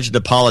enough Judge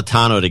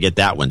Napolitano to get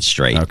that one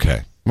straight.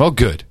 Okay. Well,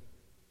 good.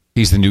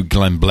 He's the new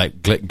Glenn Beck,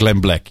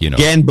 you know.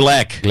 Glenn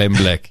Beck.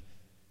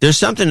 There is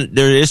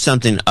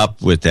something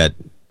up with that.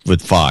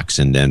 With Fox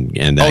and that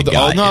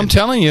guy. Oh, no, I'm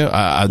telling you.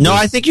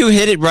 I think you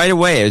hit it right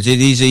away.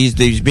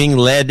 He's being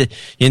led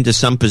into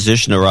some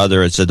position or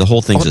other. It's the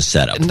whole thing's a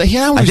setup.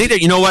 Yeah, I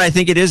think you know what I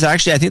think it is.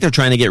 Actually, I think they're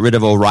trying to get rid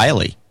of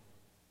O'Reilly.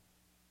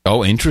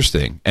 Oh,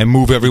 interesting. And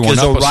move everyone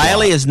up. Because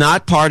O'Reilly is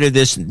not part of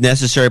this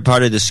necessary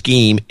part of the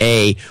scheme.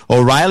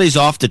 O'Reilly's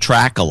off the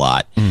track a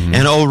lot,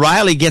 and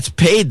O'Reilly gets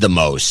paid the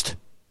most.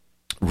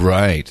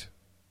 Right.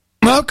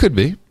 Well, it could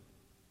be.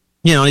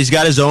 You know, he's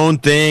got his own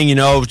thing,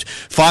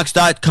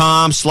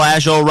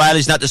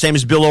 Fox.com/O'Reilly's not the same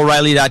as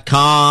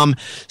BillO'Reilly.com.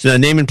 So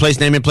name and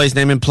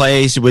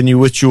place when you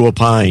wish you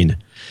opine.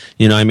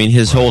 You know, I mean,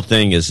 his whole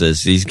thing is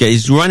this. He's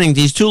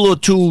making a little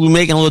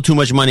too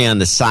much money on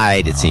the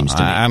side, it seems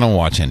to me. I don't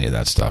watch any of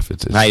that stuff.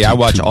 I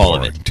watch all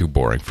of it. Too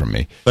boring for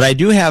me. But I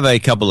do have a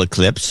couple of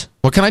clips.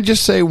 Well, can I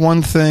just say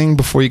one thing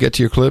before you get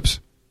to your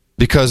clips?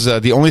 Because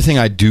the only thing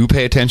I do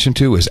pay attention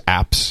to is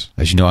apps.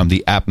 As you know, I'm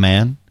the app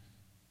man.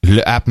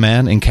 Le App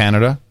Man in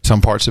Canada, some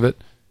parts of it.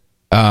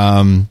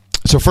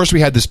 So first we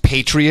had this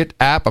Patriot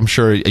app. I'm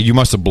sure you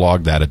must have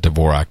blogged that at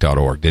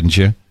Dvorak.org, didn't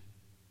you?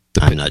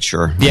 I'm not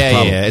sure.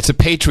 Yeah. It's a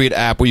Patriot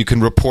app where you can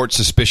report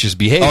suspicious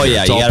behavior. Oh,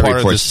 yeah. It's all part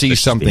of the see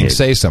something, behavior.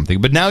 Say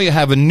something. But now you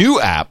have a new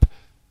app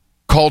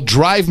called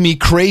Drive Me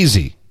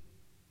Crazy.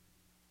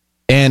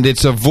 And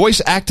it's a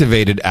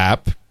voice-activated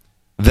app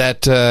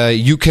that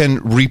you can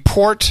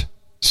report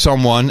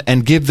someone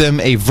and give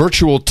them a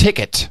virtual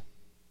ticket.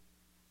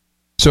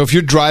 So if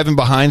you're driving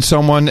behind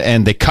someone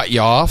and they cut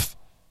you off,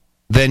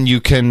 then you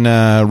can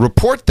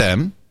report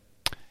them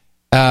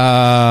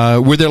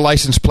with their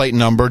license plate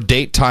number,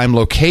 date, time,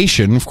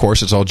 location. Of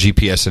course, it's all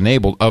GPS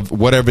enabled of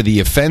whatever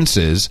the offense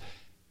is.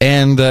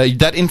 And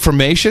that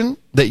information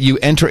that you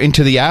enter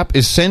into the app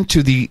is sent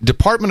to the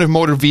Department of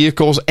Motor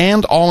Vehicles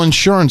and all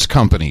insurance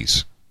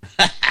companies.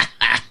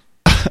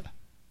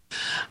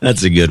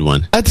 That's a good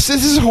one. This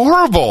is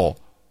horrible.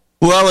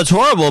 Well, what's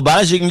horrible about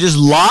it is you can just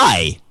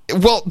lie.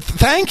 Well,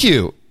 thank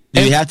you.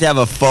 You have to have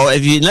a photo,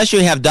 unless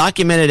you have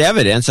documented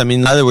evidence. I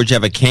mean, in other words, you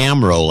have a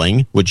cam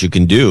rolling, which you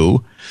can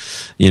do.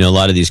 You know, a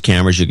lot of these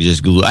cameras you can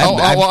just glue.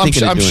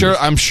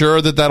 I'm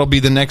sure that'll be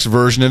the next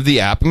version of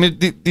the app. I mean,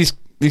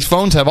 these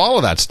phones have all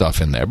of that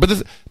stuff in there. But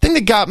the thing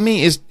that got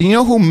me is, you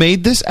know who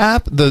made this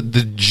app? The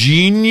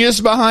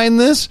genius behind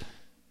this?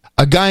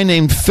 A guy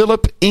named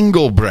Philip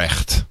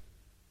Engelbrecht.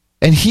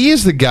 And he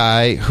is the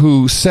guy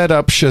who set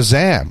up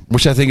Shazam,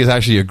 which I think is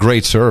actually a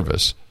great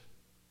service.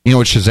 You know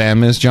what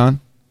Shazam is, John?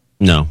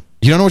 No.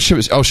 You don't know what Shazam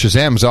is? Oh,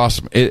 Shazam is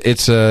awesome.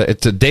 It's a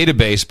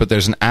database, but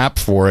there's an app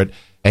for it.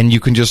 And you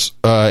can just,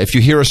 if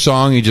you hear a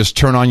song, you just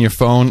turn on your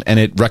phone and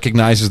it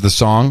recognizes the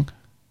song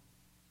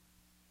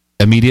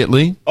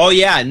immediately. Oh,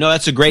 yeah. No,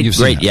 that's a great. That's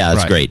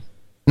right. Great.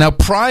 Now,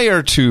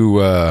 prior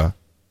to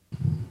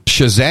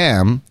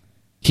Shazam,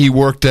 he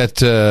worked at,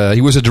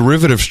 he was a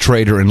derivatives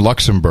trader in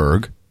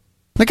Luxembourg.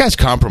 The guy's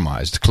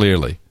compromised,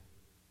 clearly.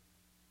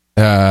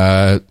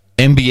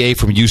 MBA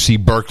from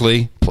UC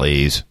Berkeley,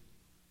 please.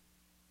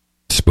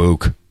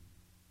 Spook.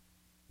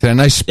 A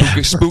nice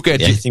spook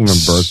education. Anything from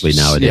Berkeley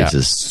nowadays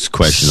is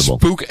questionable.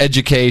 Spook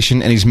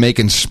education, and he's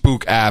making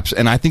spook apps,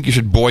 and I think you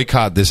should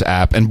boycott this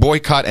app and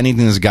boycott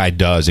anything this guy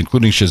does,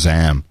 including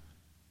Shazam.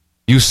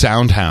 Use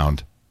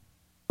SoundHound.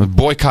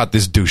 Boycott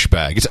this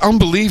douchebag. It's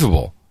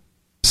unbelievable.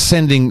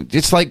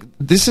 It's like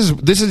this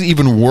is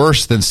even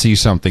worse than see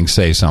something,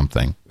 say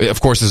something.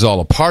 Of course, this is all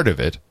a part of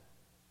it,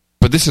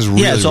 but this is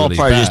really it's all really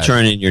part bad. of just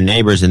turning your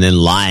neighbors and then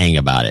lying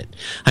about it.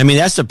 I mean,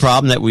 that's the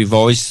problem that we've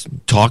always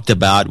talked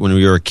about when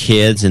we were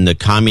kids in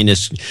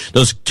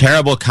those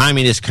terrible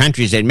communist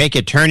countries. They'd make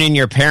you turn in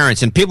your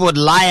parents, and people would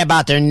lie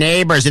about their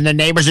neighbors, and the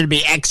neighbors would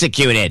be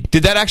executed.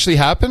 Did that actually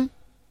happen?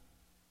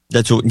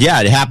 It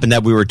happened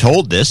that we were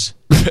told this.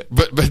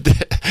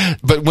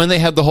 But when they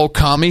had the whole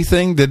commie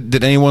thing,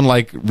 did anyone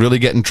really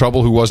get in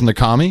trouble who wasn't a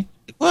commie?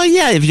 Well,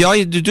 yeah. All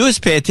you do is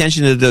pay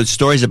attention to the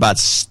stories about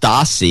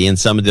Stasi and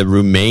some of the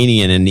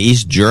Romanian and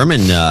East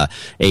German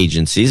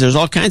agencies. There's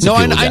all kinds of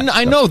people.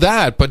 I know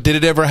that, but did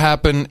it ever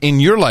happen in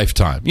your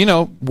lifetime? You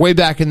know, way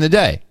back in the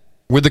day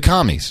with the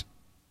commies.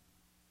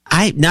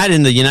 Not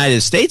in the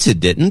United States. It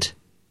didn't.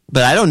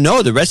 But I don't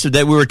know. The rest of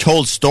that, we were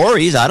told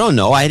stories. I don't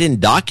know. I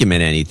didn't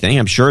document anything.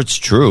 I'm sure it's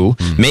true.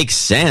 Makes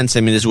sense. I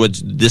mean, this is what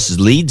this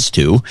leads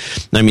to.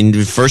 I mean,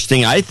 the first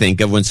thing I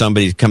think of when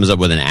somebody comes up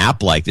with an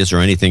app like this or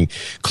anything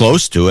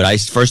close to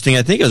it, first thing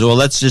I think is, well,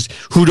 let's just,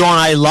 who don't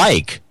I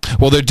like?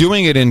 Well, they're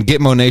doing it in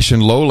Gitmo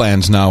Nation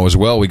Lowlands now as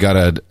well. We got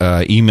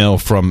an email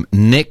from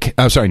Nick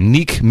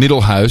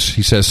Middlehouse.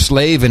 He says,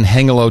 Slave in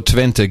Hengelo,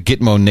 Twente,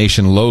 Gitmo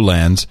Nation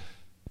Lowlands.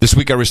 This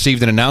week I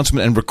received an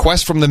announcement and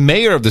request from the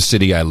mayor of the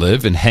city I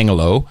live in,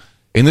 Hengelo.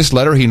 In this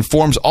letter, he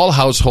informs all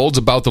households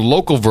about the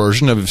local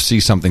version of See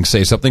Something,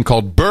 Say Something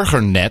called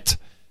Burgernet.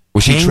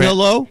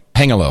 Hengelo?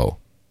 Hengelo.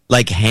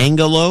 Like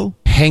Hangelo?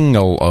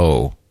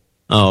 Hengelo.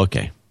 Oh,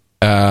 okay.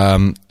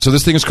 So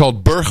this thing is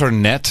called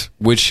Burgernet,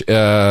 which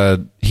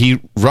he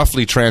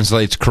roughly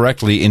translates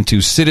correctly into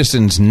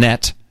Citizens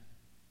Net,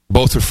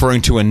 both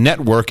referring to a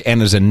network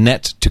and as a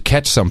net to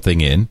catch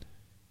something in.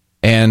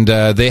 And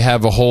they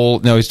have a whole.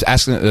 He's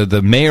asking.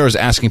 The mayor is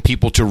asking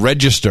people to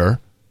register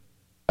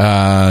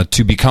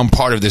to become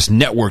part of this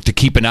network to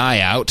keep an eye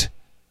out.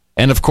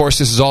 And of course,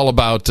 this is all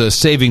about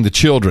saving the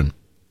children.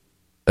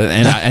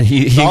 And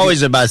he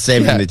always about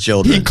saving the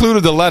children. He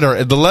included the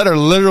letter. The letter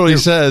literally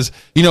says,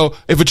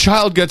 if a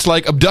child gets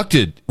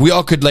abducted, we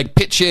all could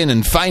pitch in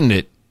and find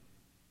it.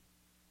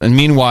 And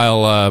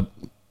meanwhile,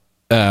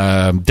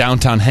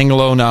 downtown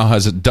Hengelo now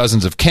has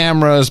dozens of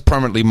cameras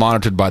permanently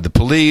monitored by the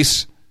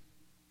police.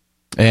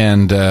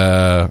 And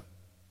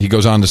he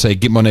goes on to say,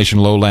 Gitmo Nation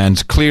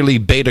Lowlands, clearly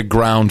beta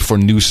ground for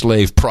new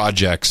slave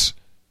projects.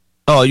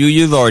 Oh,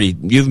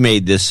 you've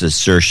made this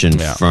assertion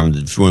from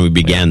when we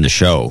began the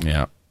show.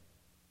 Yeah.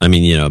 I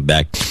mean,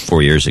 back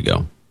 4 years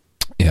ago.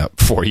 Yeah,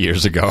 4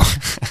 years ago.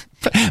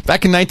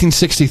 Back in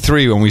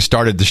 1963 when we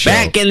started the show.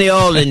 Back in the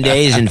olden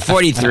days in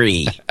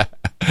 43.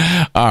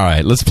 All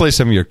right, let's play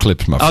some of your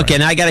clips, my friend. Okay,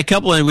 now I got a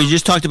couple, and we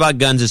just talked about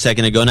guns a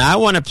second ago. Now I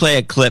want to play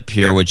a clip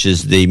here, which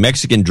is the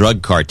Mexican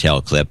drug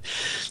cartel clip,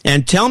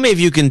 and tell me if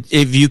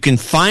you can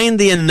find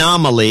the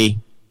anomaly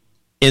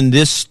in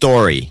this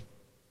story.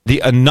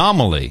 The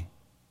anomaly.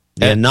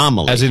 The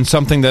anomaly, as in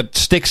something that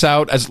sticks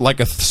out as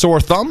like a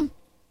sore thumb.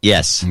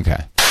 Yes.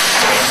 Okay.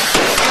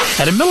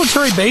 At a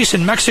military base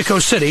in Mexico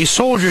City,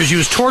 soldiers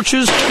use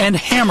torches and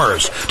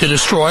hammers to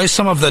destroy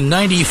some of the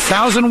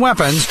 90,000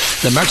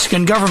 weapons the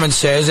Mexican government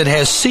says it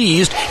has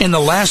seized in the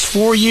last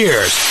 4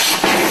 years.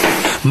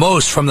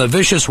 Most from the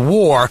vicious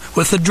war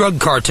with the drug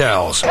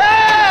cartels.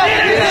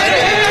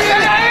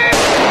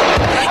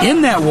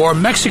 In that war,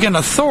 Mexican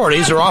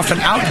authorities are often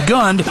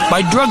outgunned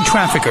by drug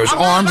traffickers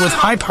armed with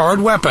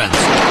high-powered weapons.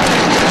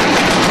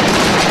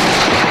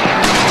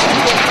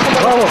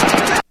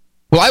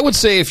 Well, Well, I would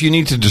say if you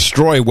need to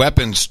destroy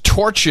weapons,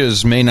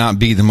 torches may not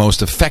be the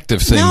most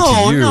effective thing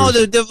to use. No,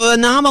 the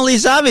anomaly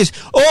is obvious.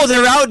 Oh,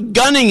 they're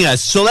outgunning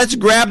us, so let's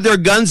grab their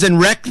guns and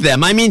wreck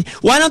them. I mean,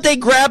 why don't they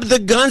grab the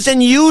guns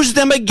and use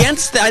them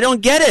against them? I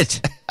don't get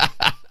it.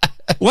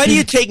 Why do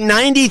you take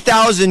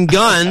 90,000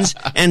 guns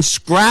and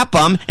scrap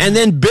them and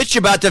then bitch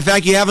about the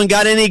fact you haven't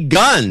got any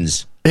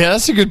guns? Yeah,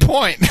 that's a good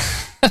point.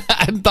 I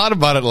hadn't thought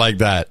about it like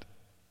that.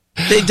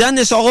 They've done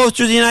this all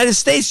through the United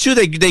States, too.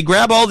 They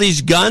grab all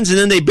these guns, and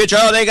then they bitch,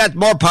 oh, they got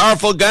more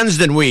powerful guns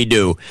than we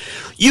do.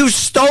 You've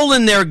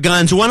stolen their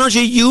guns. Why don't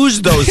you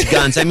use those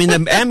guns? I mean,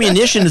 the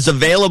ammunition is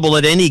available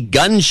at any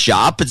gun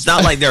shop. It's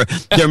not like they're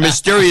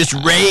mysterious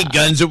ray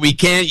guns that we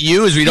can't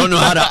use. We don't know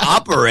how to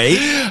operate.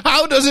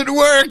 How does it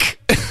work?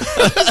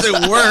 How does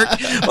it work?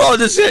 Oh,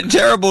 this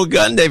terrible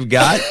gun they've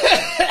got.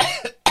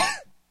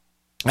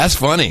 That's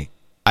funny.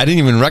 I didn't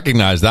even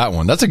recognize that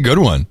one. That's a good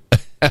one.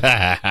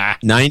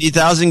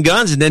 90,000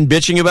 guns and then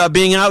bitching about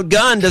being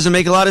outgunned doesn't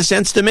make a lot of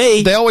sense to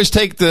me. They always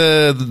take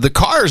the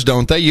cars,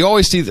 don't they? You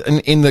always see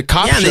in the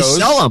cop shows. Yeah, they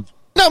sell them.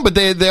 No, but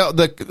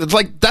it's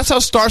like that's how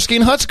Starsky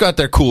and Hutch got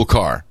their cool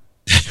car.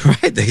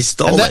 Right, they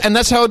stole it. And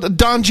that's how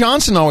Don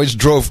Johnson always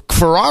drove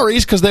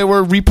Ferraris, because they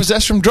were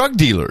repossessed from drug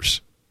dealers.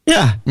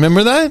 Yeah.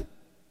 Remember that?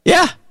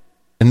 Yeah.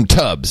 And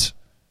Tubbs.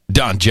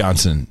 Don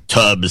Johnson.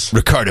 Tubbs.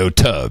 Ricardo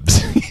Tubbs.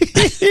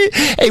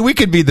 Hey, we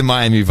could be the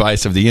Miami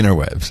Vice of the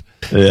interwebs.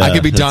 Yeah, I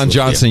could be Don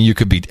Johnson. Yeah.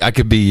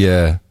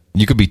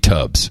 You could be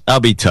Tubbs. I'll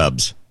be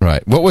Tubbs.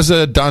 Right. What was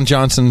Don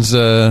Johnson's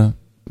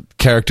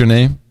character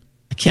name?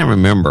 I can't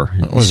remember.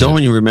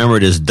 Someone you remember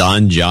it as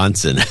Don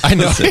Johnson. I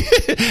know.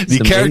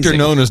 The character amazing.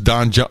 Known as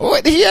Don Johnson.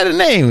 What? He had a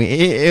name.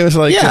 It was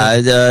like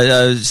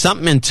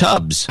something in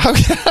Tubbs. How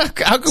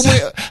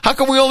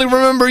can we only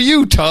remember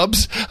you,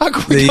 Tubbs? How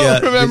can we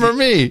don't remember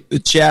me? The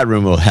chat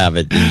room will have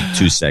it in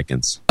 2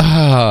 seconds.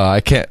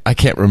 I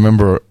can't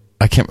remember.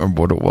 I can't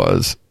remember what it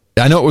was.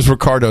 I know it was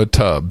Ricardo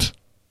Tubbs.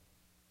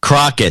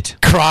 Crockett,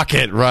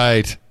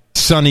 right?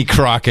 Sonny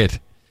Crockett.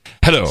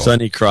 Hello,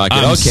 Sonny Crockett.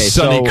 I'm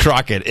Sonny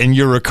Crockett, and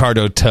you're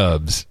Ricardo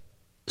Tubbs.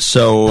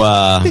 So,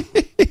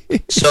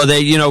 so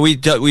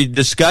we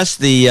discussed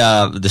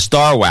the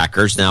Star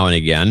Whackers now and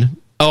again.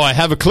 Oh, I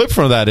have a clip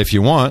from that if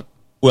you want.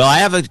 Well, I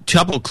have a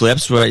couple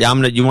clips. Where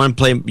you want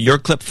to play your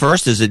clip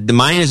first?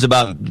 Mine is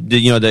about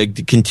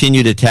the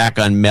continued attack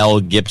on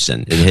Mel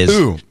Gibson.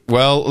 Ooh,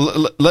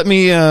 well, let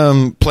me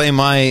play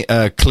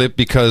my clip,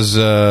 because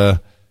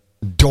Dog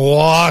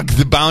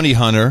the Bounty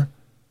Hunter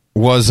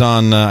was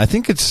on, I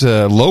think it's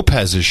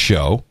Lopez's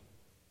show,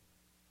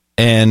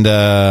 and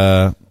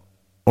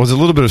was a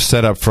little bit of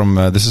setup from,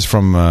 this is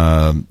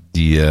from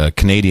the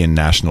Canadian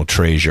National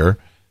Treasure,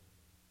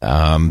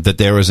 that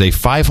there was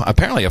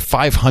apparently a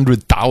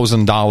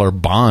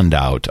 $500,000 bond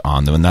out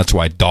on them, and that's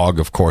why Dog,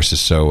 of course,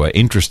 is so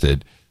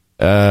interested.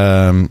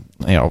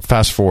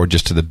 Fast forward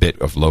just to the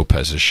bit of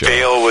Lopez's show.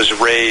 Bail was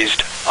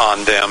raised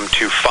on them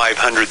to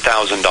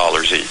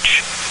 $500,000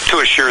 each to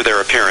assure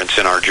their appearance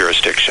in our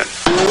jurisdiction.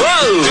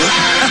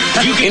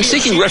 Whoa! In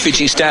seeking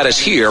refugee status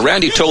here,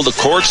 Randy told the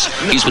courts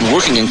he's been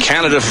working in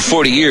Canada for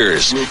 40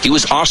 years. He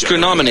was Oscar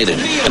nominated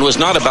and was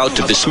not about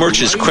to besmirch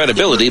his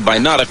credibility by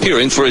not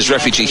appearing for his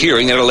refugee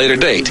hearing at a later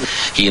date.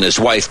 He and his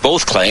wife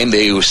both claim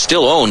they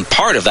still own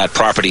part of that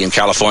property in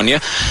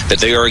California that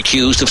they are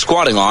accused of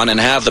squatting on and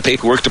have the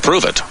paperwork to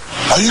prove it.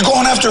 Are you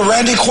going after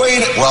Randy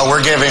Quaid? Well,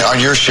 we're giving,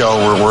 on your show,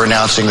 we're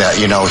announcing that,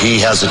 he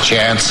has a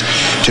chance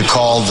to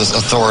call the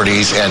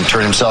authorities and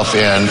turn himself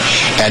in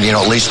and,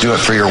 at least do it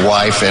for your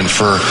wife and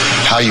for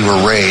how you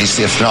were raised.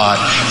 If not,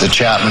 the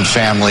Chapman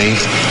family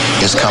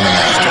is coming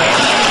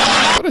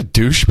after. What a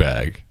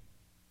douchebag.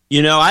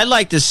 I'd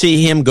like to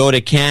see him go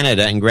to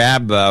Canada and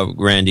grab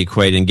Randy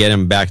Quaid and get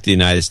him back to the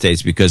United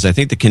States, because I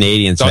think the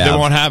Canadians they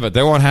won't have it.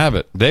 They won't have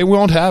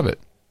it.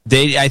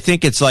 I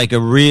think it's like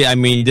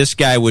this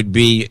guy would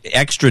be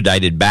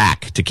extradited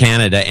back to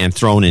Canada and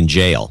thrown in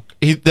jail.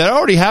 That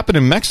already happened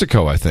in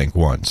Mexico, I think,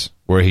 once,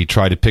 where he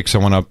tried to pick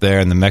someone up there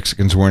and the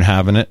Mexicans weren't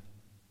having it.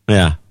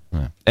 Yeah.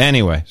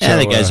 Anyway.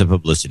 The guy's a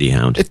publicity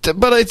hound.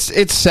 But it's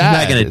sad. He's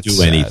not going to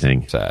do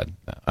anything. Sad.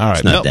 All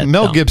right.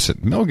 Mel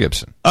Gibson.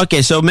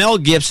 Okay, so Mel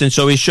Gibson.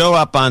 So we show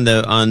up on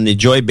the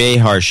Joy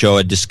Behar show,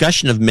 a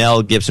discussion of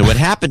Mel Gibson. What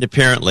happened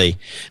apparently,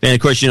 and of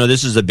course,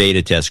 this is a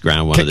beta test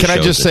ground. Can I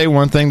just say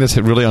one thing that's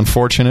really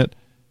unfortunate?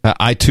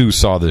 I too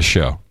saw this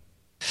show.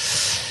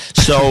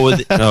 So,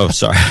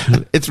 sorry.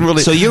 It's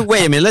really. So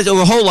wait a minute.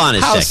 Hold on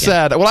a second. How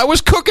sad. Well, I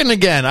was cooking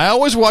again. I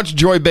always watch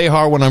Joy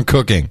Behar when I'm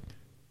cooking.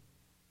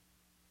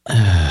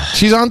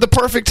 She's on the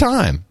perfect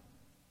time.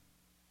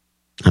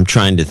 I'm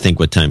trying to think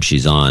what time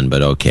she's on,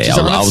 but okay.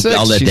 I'll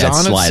let that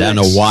slide. I don't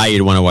know why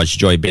you'd want to watch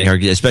Joy Behar,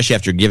 especially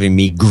after giving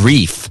me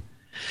grief.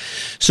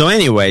 So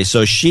anyway,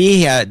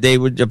 they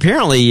would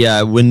apparently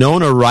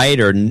Winona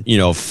Ryder,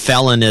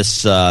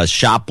 felonious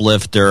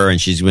shoplifter, and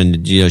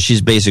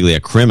she's basically a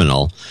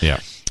criminal.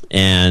 Yeah.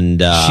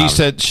 and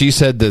she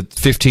said that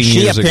 15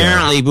 years ago. She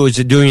apparently was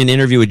doing an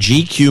interview with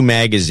GQ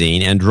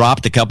magazine and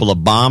dropped a couple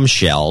of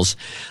bombshells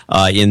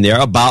in there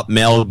about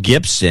Mel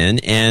Gibson,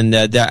 and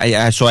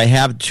so I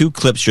have two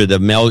clips here.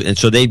 And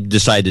so they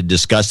decided to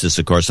discuss this,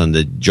 of course, on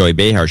the Joy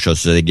Behar show.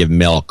 So they give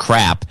Mel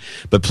crap,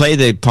 but play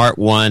the part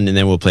one, and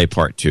then we'll play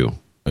part two.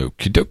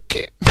 Okie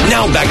dokie.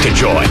 Now back to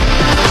Joy.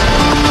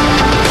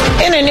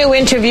 In a new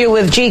interview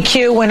with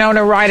GQ,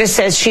 Winona Ryder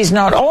says she's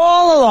known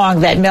all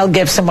along that Mel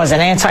Gibson was an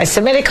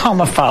anti-Semitic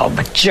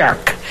homophobe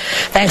jerk.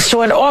 Thanks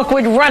to an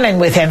awkward run-in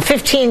with him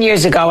 15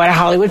 years ago at a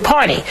Hollywood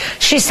party.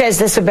 She says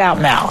this about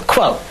Mel,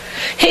 quote,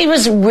 "He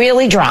was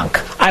really drunk.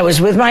 I was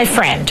with my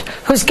friend,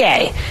 who's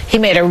gay. He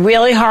made a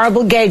really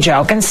horrible gay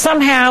joke, and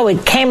somehow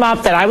it came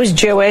up that I was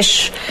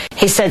Jewish.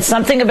 He said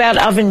something about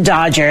oven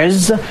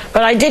dodgers,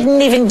 but I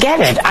didn't even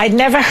get it. I'd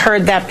never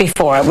heard that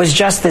before. It was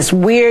just this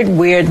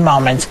weird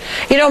moment.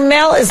 You know,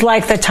 Mel is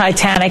like the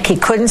Titanic. He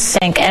couldn't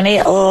sink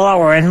any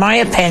lower, in my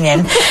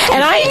opinion.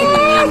 And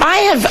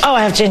I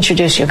have to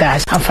introduce you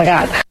guys. I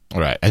forgot.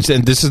 Right, and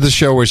this is the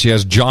show where she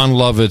has John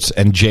Lovitz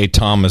and Jay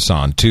Thomas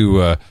on,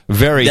 two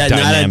very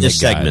dynamic not in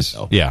this guys. segment,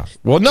 though. Yeah,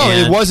 well, no,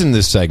 it was in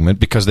this segment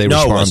because they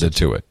responded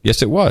to it.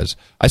 Yes, it was.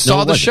 I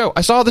saw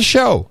the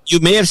show. You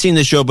may have seen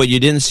the show, but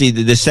you didn't see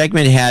the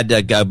segment had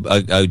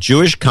a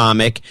Jewish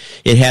comic.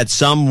 It had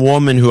some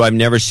woman who I've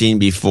never seen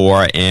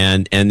before,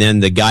 and then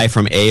the guy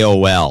from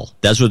AOL.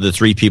 Those were the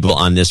three people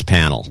on this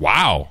panel.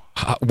 Wow,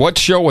 what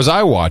show was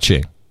I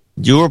watching?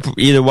 You were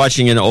either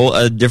watching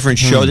a different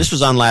show. This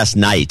was on last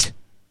night.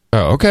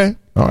 Oh, okay.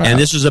 All right. And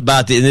this was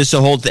about the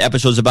whole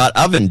episode's about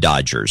oven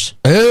dodgers.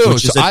 Oh,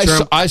 so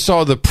I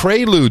saw the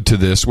prelude to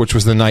this, which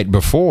was the night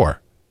before.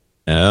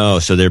 Oh,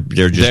 so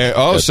they're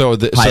just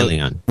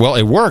piling on. Well,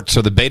 it worked.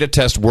 So the beta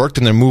test worked,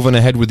 and they're moving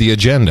ahead with the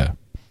agenda.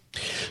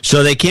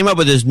 So they came up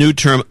with this new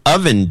term,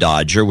 oven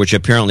dodger, which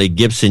apparently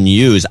Gibson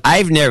used.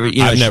 I've never heard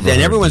and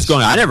everyone's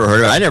going, I never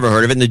heard of it. I never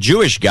heard of it. And the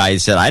Jewish guy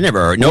said, I never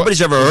heard.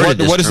 Nobody's ever heard of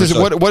this. What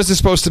is this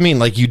supposed to mean?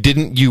 Like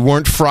you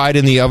weren't fried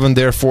in the oven,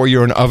 therefore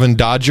you're an oven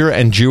dodger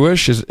and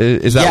Jewish? Is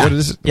that what it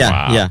is? Yeah,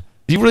 wow. yeah.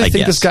 Do you really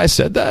think this guy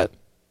said that?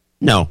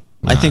 No.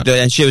 I think that,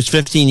 and she was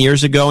 15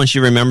 years ago, and she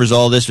remembers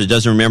all this, but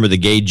doesn't remember the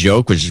gay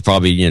joke, which is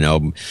probably,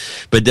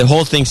 but the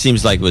whole thing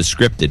seems like it was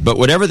scripted. But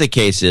whatever the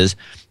case is,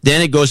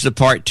 then it goes to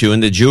part two,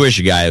 and the Jewish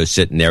guy who's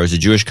sitting there was a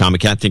Jewish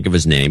comic, can't think of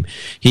his name.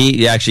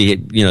 He actually,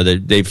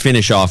 they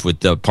finish off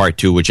with the part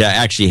two, which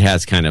actually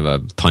has kind of a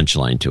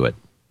punchline to it.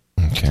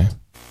 Okay.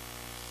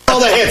 All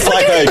the hits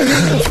like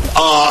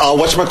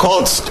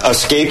a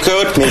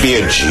scapegoat, maybe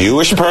a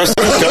Jewish person.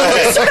 Go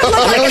ahead.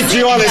 The only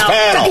Jew on this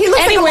panel.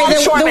 Anyway,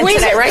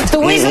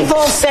 the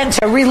Wiesenthal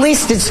Center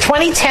released its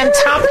 2010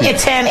 top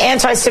 10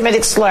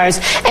 anti-Semitic slurs,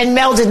 and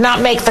Mel did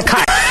not make the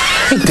cut.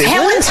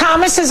 Helen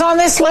Thomas is on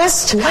this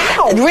list.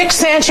 Wow. Rick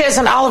Sanchez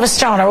and Oliver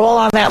Stone are all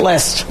on that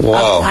list.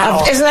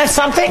 Whoa. Isn't that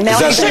something?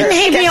 Shouldn't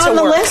he be on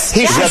the list?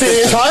 He should be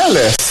the entire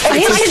list.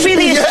 He should be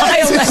the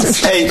entire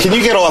list. Hey, can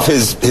you get off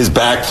his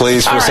back,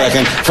 please, for a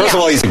second? First of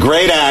all, he's a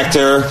great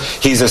actor.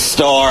 He's a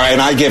star,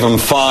 and I give him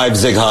 5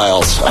 Zig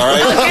Heils. All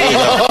right? There you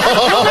go.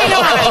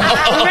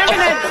 Remember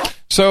that.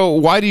 So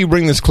why do you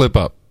bring this clip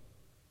up?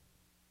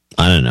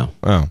 I don't know.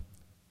 Oh.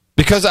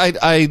 Because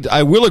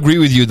I will agree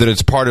with you that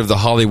it's part of the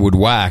Hollywood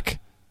whack.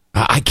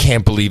 I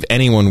can't believe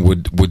anyone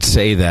would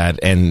say that,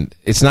 and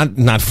it's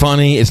not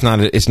funny. It's not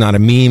a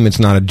meme. It's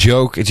not a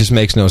joke. It just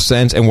makes no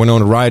sense. And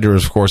Winona Ryder,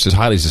 of course, is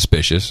highly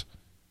suspicious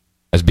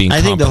as being.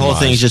 I think the whole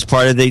thing is just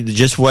part of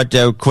just what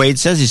Quaid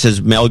says. He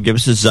says Mel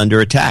Gibson is under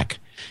attack.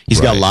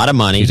 He's got a lot of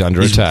money. He's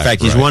under attack. In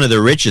fact, he's one of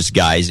the richest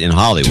guys in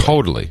Hollywood.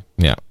 Totally.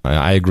 Yeah,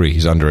 I agree.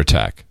 He's under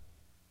attack.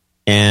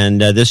 And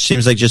this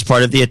seems like just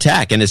part of the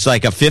attack, and it's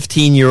like a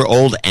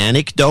 15-year-old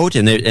anecdote,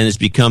 and it's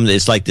become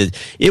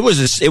it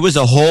was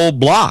a whole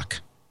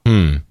block.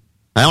 I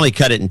only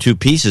cut it in 2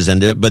 pieces,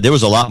 but there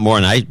was a lot more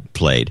than I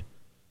played.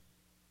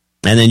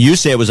 And then you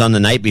say it was on the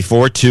night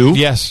before too.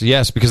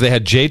 Yes, because they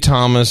had Jay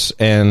Thomas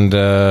and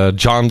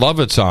John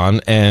Lovitz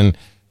on, and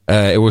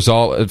it was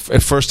all at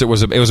first it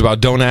was about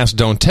Don't Ask,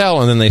 Don't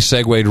Tell, and then they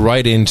segued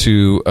right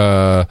into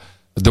the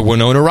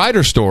Winona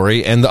Ryder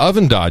story and the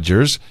oven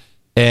dodgers.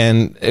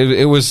 And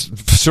it was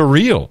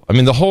surreal. I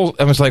mean,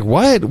 I was like,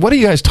 what? What are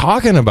you guys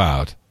talking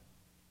about?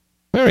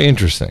 Very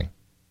interesting.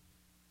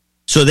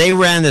 So they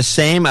ran the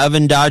same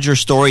oven dodger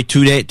story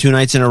 2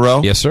 nights in a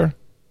row? Yes, sir.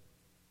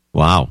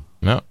 Wow.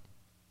 No.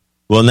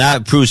 Well, now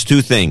it proves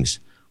 2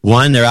 things.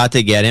 1, they're out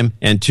to get him.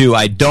 And 2,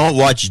 I don't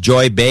watch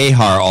Joy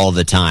Behar all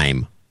the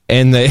time.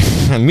 And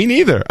me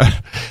neither.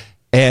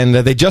 And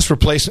they just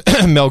replaced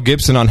Mel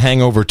Gibson on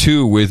Hangover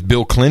 2 with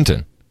Bill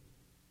Clinton.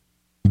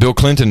 Bill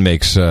Clinton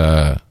makes...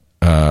 a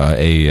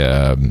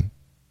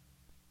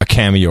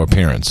cameo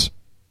appearance.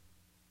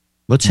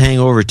 What's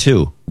Hangover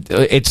 2?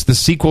 It's the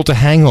sequel to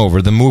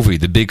Hangover, the movie,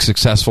 the big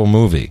successful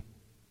movie.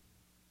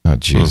 Oh,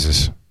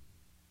 Jesus.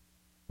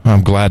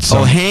 I'm glad so.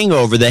 Oh,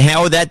 Hangover.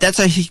 That's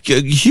a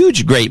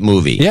huge, great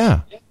movie.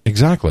 Yeah,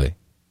 exactly.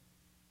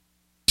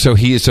 So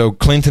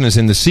Clinton is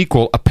in the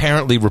sequel,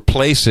 apparently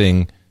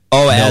replacing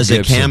Oh, Mel as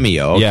Gibson. a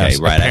cameo. Okay, yes,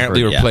 right.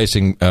 Apparently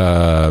replacing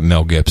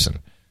Mel Gibson.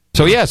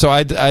 So yeah, so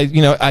I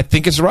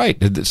think it's right.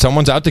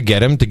 Someone's out to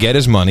get him, to get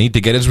his money, to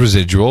get his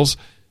residuals,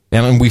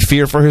 and we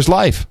fear for his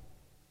life.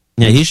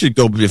 Yeah, he should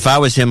go. If I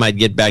was him, I'd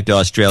get back to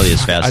Australia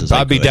as fast as I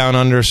could. I'd be down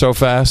under so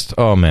fast.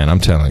 Oh man,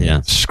 I'm telling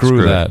you.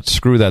 Screw that.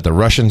 Screw that. The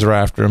Russians are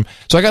after him.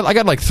 So I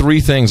got like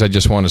three things I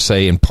just want to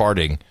say in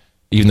parting,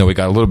 even though we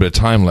got a little bit of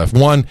time left.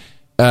 One,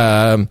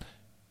 I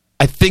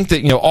think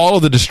that, all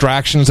of the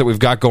distractions that we've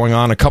got going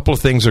on, a couple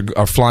of things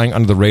are flying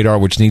under the radar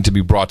which need to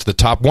be brought to the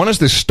top. One is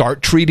this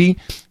START treaty,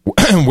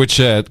 which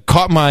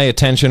caught my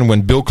attention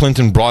when Bill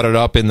Clinton brought it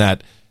up in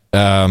that,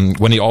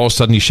 when all of a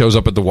sudden he shows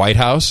up at the White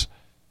House.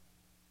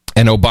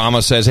 And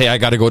Obama says, hey, I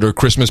got to go to a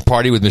Christmas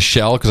party with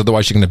Michelle because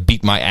otherwise she's going to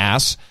beat my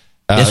ass.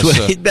 That's what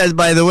he does,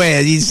 by the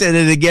way. He said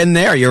it again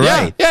there. You're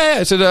right. Yeah.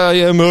 I said,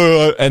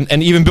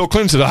 and even Bill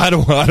Clinton said, I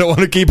don't want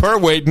to keep her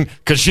waiting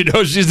because she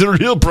knows she's the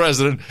real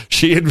president.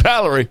 She and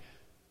Valerie.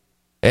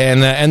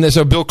 And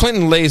so Bill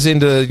Clinton lays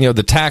into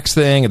the tax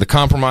thing, and the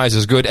compromise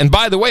is good. And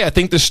by the way, I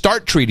think the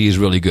START treaty is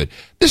really good.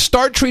 This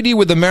START treaty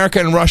with America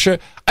and Russia,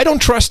 I don't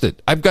trust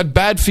it. I've got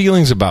bad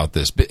feelings about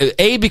this.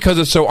 A, because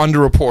it's so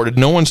underreported,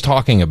 no one's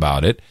talking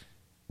about it.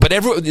 But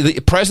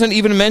the president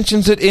even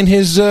mentions it in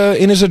his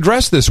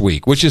address this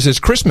week, which is his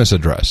Christmas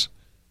address.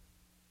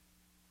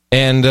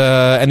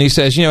 And he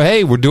says,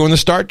 hey, we're doing the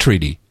START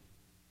treaty.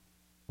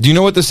 Do you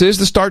know what this is,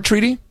 the START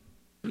treaty?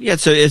 Yeah,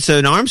 it's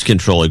an arms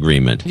control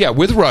agreement. Yeah,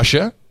 with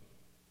Russia.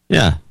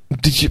 Yeah.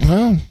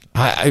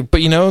 I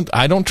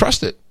don't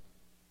trust it.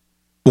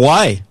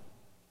 Why?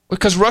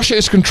 Because Russia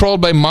is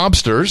controlled by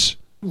mobsters.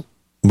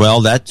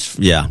 Well,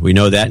 we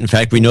know that. In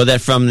fact, we know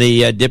that from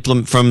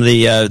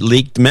the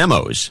leaked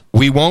memos.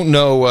 We won't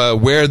know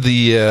where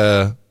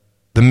the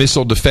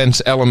missile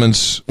defense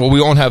elements. Well, we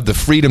won't have the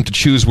freedom to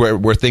choose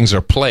where things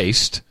are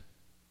placed.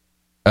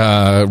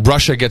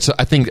 Russia gets,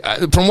 I think,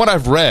 from what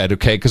I've read,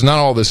 okay, because not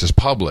all this is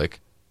public.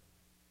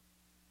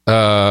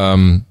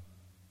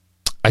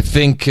 I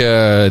think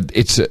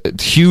it's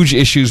huge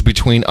issues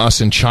between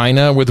us and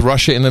China with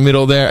Russia in the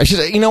middle there. I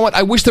said, you know what?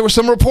 I wish there was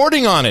some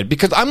reporting on it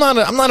because I'm not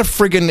a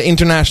friggin'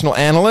 international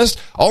analyst.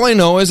 All I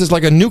know is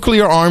like a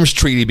nuclear arms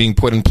treaty being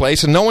put in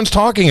place, and no one's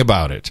talking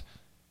about it.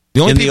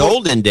 The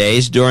olden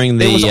days, during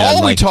the... It was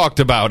all we talked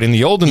about in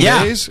the olden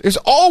days. It's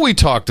all we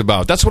talked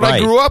about. That's what I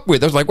grew up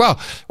with. I was like, wow,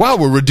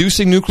 we're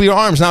reducing nuclear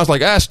arms. Now it's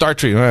like, START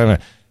treaty.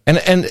 And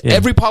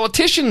every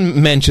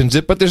politician mentions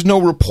it, but there's no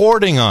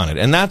reporting on it.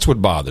 And that's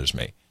what bothers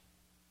me.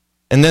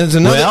 And then there's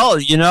another...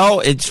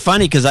 Well, it's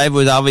funny because I've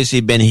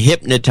obviously been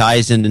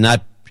hypnotized into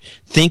not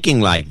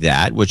thinking like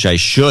that, which I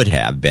should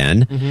have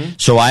been. Mm-hmm.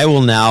 So I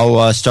will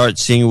now start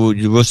seeing.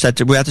 We have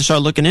to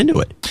start looking into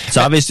it.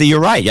 So obviously, you're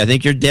right. I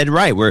think you're dead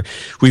right.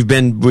 We've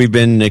been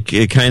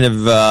kind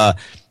of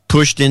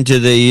pushed into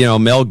the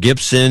Mel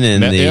Gibson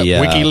and the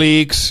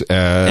WikiLeaks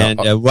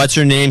and what's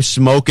her name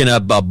smoking a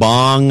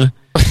bong.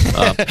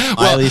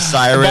 Miley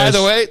Cyrus. By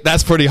the way,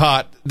 that's pretty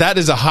hot. That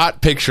is a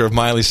hot picture of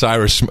Miley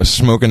Cyrus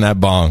smoking that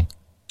bong.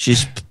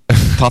 She's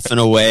puffing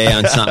away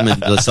on something.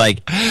 It's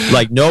like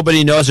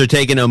nobody knows her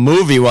taking a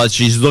movie while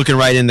she's looking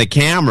right in the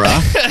camera.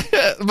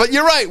 But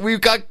you're right. We've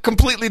got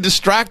completely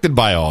distracted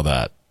by all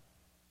that.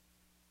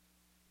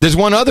 There's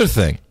one other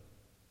thing.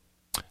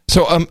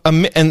 So,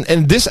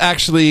 and this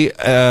actually,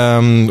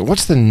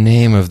 what's the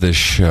name of this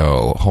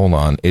show? Hold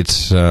on.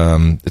 It's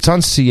on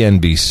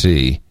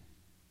CNBC.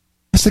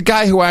 It's the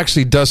guy who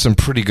actually does some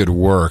pretty good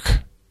work.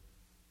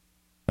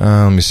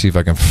 Let me see if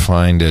I can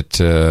find it.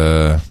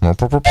 What's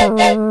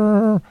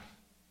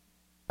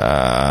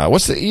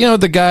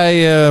the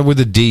guy with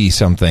the D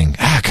something?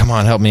 Come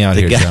on, help me out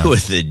here, John. The guy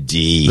with the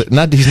D. He's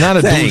not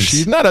a douche.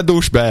 He's not a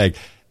douchebag.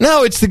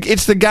 No, it's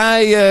the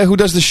guy who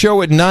does the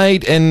show at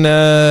night,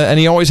 and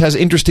he always has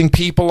interesting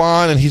people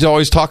on, and he's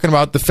always talking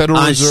about the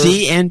Federal Reserve.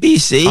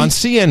 CNBC? On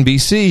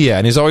CNBC, yeah,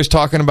 and he's always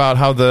talking about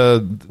how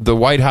the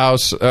White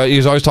House.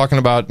 He's always talking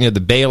about the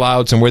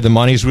bailouts and where the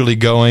money's really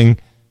going.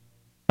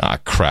 Ah,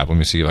 crap! Let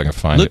me see if I can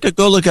find it.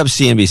 Go look up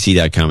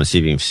CNBC.com and see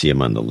if you can see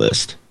him on the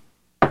list.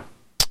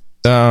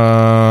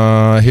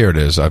 Here it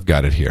is. I've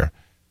got it here.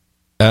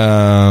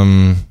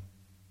 Well,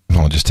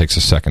 it just takes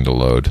a second to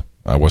load.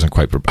 I wasn't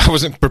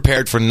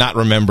prepared for not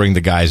remembering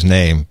the guy's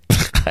name.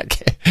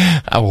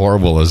 How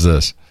horrible is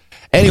this?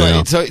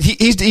 Anyway, so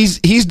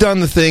he's done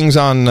the things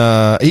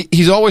on.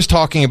 He's always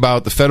talking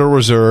about the Federal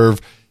Reserve,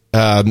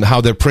 how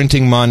they're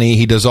printing money.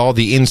 He does all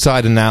the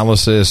inside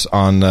analysis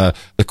on the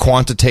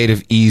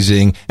quantitative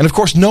easing, and of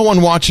course, no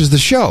one watches the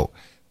show.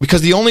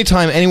 Because the only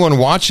time anyone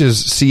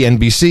watches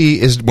CNBC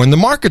is when the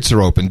markets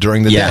are open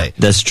during the day. Yeah,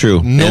 that's true.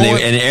 And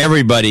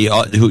everybody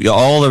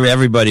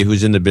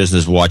who's in the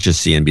business watches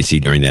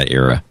CNBC during that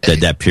era,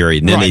 that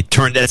period. And then they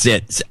turn. That's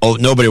it. Oh,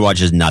 nobody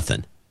watches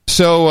nothing.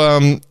 So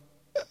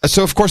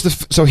of course,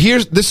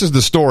 this is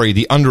the story.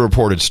 The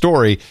underreported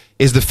story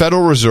is the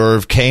Federal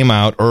Reserve came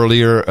out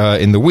earlier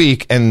in the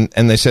week and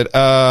they said,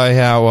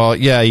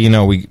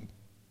 we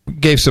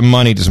gave some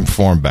money to some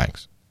foreign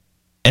banks.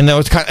 And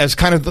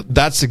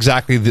that's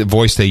exactly the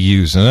voice they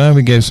use. And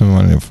we gave some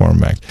money to foreign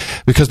banks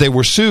because they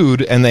were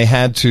sued and they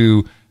had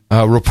to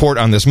report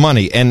on this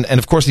money. And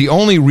of course, the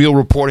only real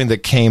reporting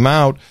that came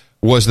out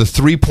was the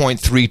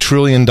 $3.3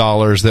 trillion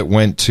that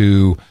went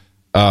to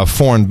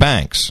foreign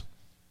banks.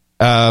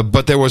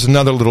 But there was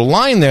another little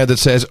line there that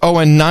says,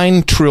 and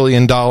 $9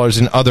 trillion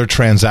in other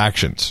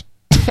transactions.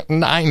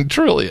 $9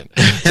 trillion.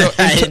 So,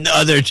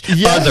 other.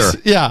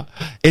 Yeah.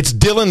 It's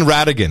Dylan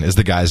Ratigan is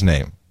the guy's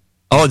name.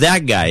 Oh,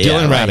 that guy.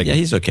 Dylan Ratigan. Right. Yeah,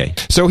 he's okay.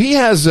 So he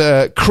has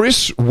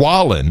Chris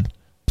Wallen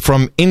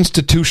from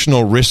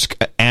Institutional Risk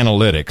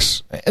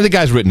Analytics. The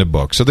guy's written a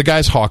book, so the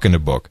guy's hawking a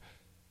book.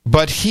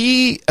 But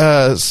he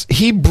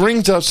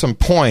brings up some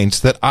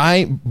points that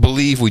I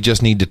believe we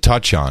just need to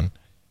touch on.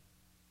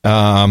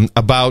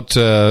 About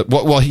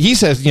he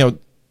says,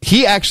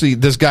 he actually,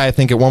 this guy, I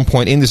think at one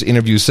point in this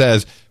interview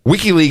says,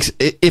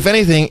 WikiLeaks, if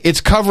anything,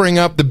 it's covering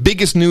up the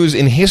biggest news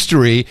in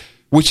history,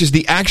 which is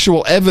the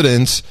actual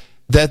evidence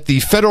that the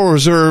Federal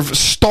Reserve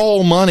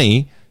stole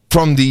money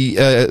from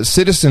the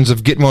citizens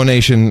of Gitmo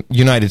Nation,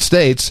 United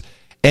States,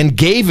 and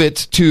gave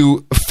it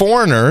to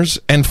foreigners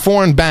and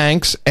foreign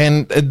banks,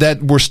 and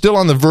that we're still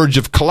on the verge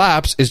of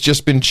collapse. It's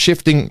just been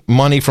shifting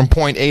money from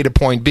point A to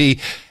point B.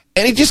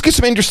 And he just gets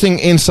some interesting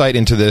insight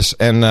into this,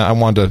 and I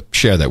wanted to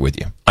share that with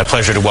you. My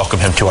pleasure to welcome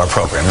him to our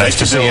program. Nice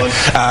to see you.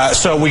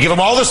 So we give him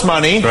all this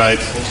money. Right.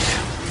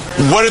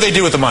 What do they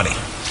do with the money?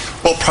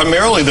 Well,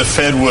 primarily the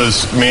Fed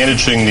was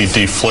managing the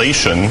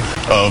deflation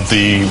of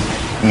the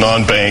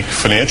non-bank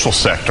financial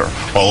sector.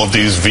 All of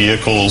these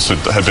vehicles that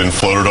have been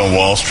floated on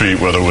Wall Street,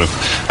 whether with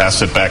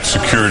asset-backed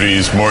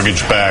securities,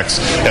 mortgage-backs,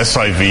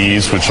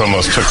 SIVs, which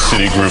almost took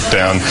Citigroup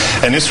down.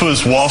 And this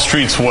was Wall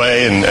Street's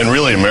way and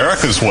really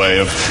America's way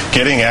of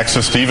getting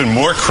access to even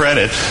more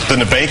credit than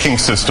the banking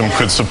system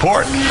could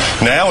support.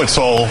 Now it's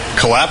all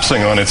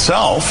collapsing on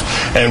itself,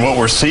 and what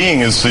we're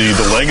seeing is the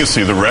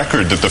legacy, the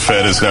record that the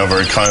Fed has now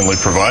very kindly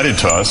provided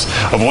to us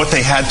of what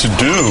they had to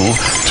do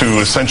to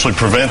essentially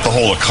prevent the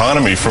whole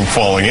economy from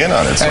falling in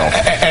on itself.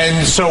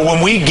 And so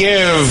when we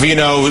give,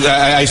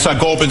 I saw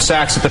Goldman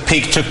Sachs at the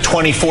peak took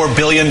 $24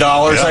 billion,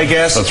 I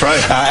guess. That's right.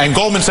 And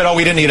Goldman said,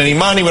 we didn't need any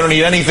money, we don't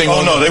need anything.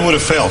 Oh, no, they would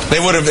have failed.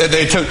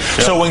 They took.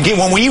 Yeah. So when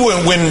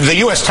the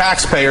U.S.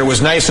 taxpayer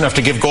was nice enough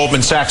to give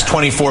Goldman Sachs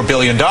 $24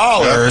 billion,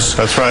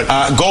 that's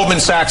right. Goldman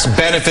Sachs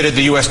benefited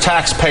the U.S.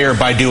 taxpayer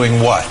by doing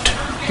what?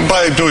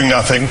 By doing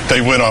nothing. They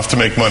went off to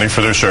make money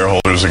for their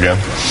shareholders again.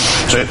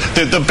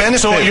 The benefit...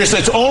 So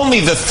it's only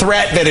the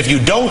threat that if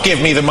you don't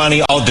give me the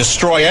money, I'll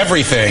destroy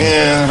everything.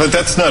 Yeah, but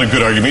that's not a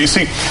good argument. You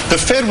see, the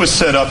Fed was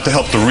set up to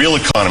help the real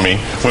economy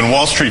when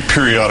Wall Street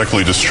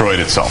periodically destroyed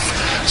itself.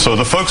 So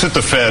the folks at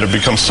the Fed have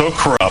become so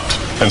corrupt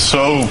and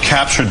so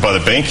captured by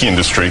the banking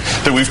industry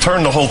that we've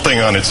turned the whole thing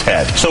on its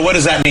head. So what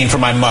does that mean for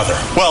my mother?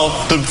 Well,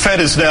 the Fed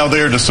is now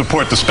there to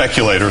support the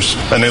speculators,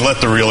 and they let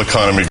the real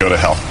economy go to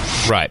hell.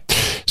 Right.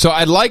 So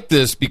I like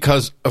this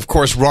because, of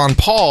course, Ron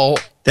Paul...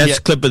 That's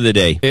clip of the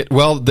day.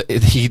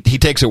 He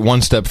takes it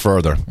one step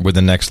further with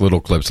the next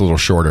little clip. It's a little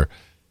shorter.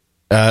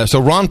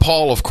 So Ron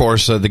Paul, of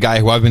course, the guy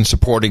who I've been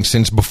supporting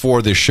since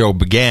before this show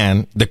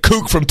began, the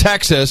kook from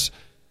Texas,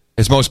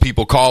 as most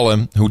people call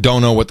him, who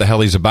don't know what the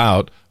hell he's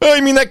about. Oh,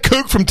 you mean that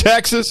kook from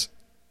Texas?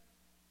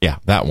 Yeah,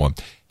 that one.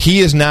 He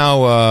is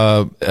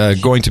now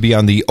going to be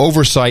on the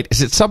oversight,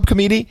 is it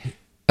subcommittee?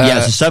 Yeah,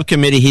 it's a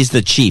subcommittee. He's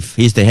the chief.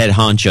 He's the head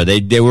honcho.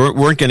 They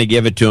weren't going to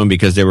give it to him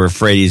because they were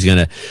afraid he's going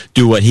to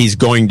do what he's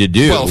going to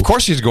do. Well, of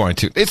course he's going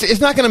to. It's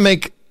not going to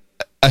make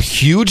a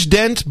huge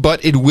dent,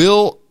 but it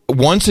will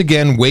once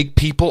again wake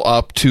people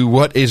up to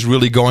what is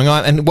really going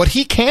on. And what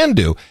he can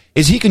do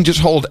is he can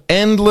just hold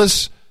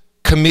endless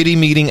committee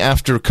meeting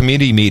after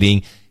committee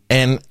meeting.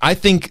 And I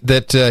think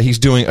that he's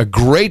doing a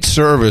great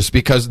service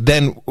because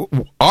then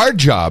our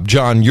job,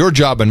 John, your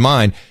job and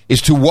mine,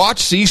 is to watch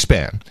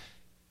C-SPAN.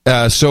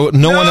 So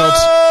no one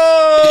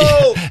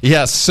else.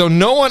 Yes, so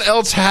no one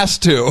else has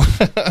to.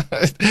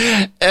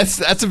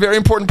 That's a very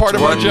important part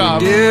of our job.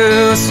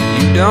 Do so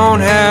you don't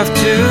have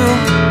to.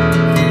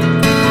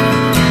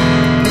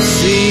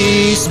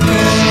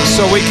 C-SPAN.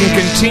 So we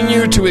can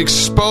continue to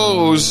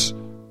expose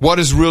what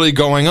is really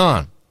going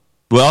on.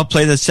 Well,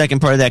 play the second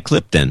part of that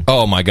clip then.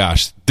 Oh my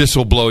gosh, this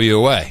will blow you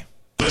away.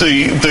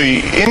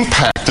 The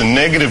impact, the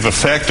negative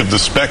effect of the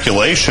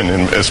speculation,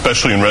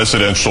 especially in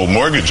residential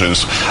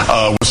mortgages,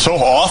 was so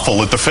awful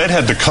that the Fed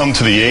had to come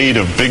to the aid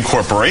of big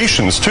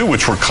corporations, too,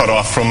 which were cut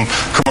off from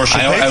commercial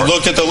paper. I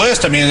looked at the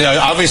list. I mean,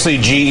 obviously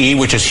GE,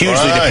 which is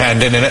hugely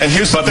dependent in it. And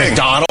here's but the thing.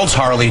 McDonald's,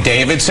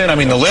 Harley-Davidson, I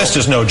mean, the list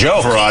is no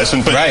joke.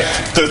 Verizon. But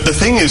the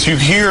thing is, you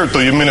hear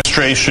the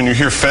administration, you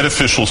hear Fed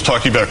officials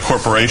talking about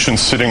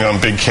corporations sitting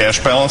on big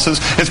cash balances.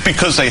 It's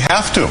because they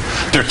have to.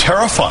 They're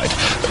terrified.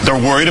 They're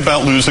worried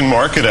about losing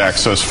market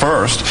access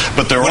first,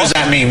 but they're what does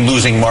that mean,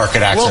 losing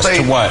market access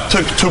to what?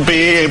 To be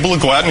able to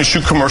go out and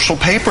issue commercial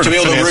paper to be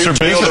able to advance their to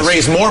be able to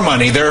business. raise more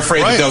money, they're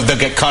afraid Right. that they'll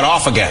get cut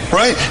off again.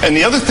 Right. And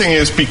the other thing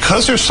is,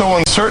 because they're so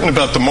uncertain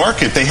about the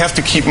market, they have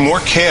to keep more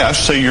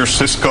cash, say you're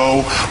Cisco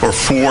or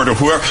Ford or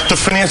whoever, to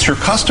finance your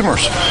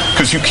customers.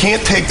 Because you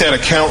can't take that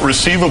account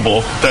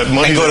receivable, that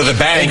money, And go to the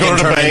bank and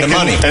turn in the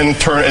money.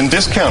 and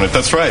discount it.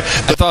 That's right.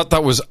 I thought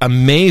that was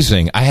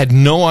amazing. I had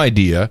no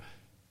idea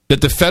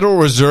that the Federal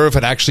Reserve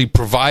had actually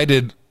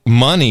provided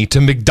money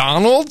to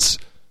McDonald's,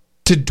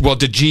 to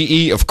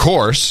GE, of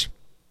course.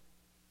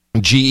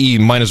 GE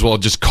might as well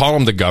just call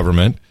them the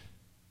government.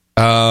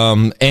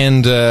 And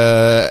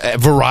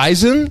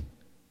Verizon?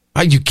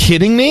 Are you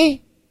kidding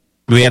me?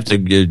 We have to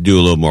do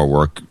a little more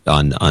work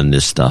on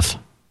this stuff.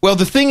 Well,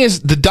 the thing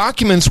is, the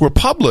documents were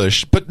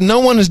published, but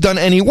no one has done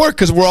any work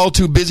because we're all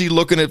too busy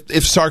looking at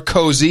if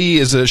Sarkozy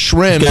is a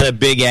shrimp. He's got a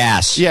big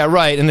ass. Yeah,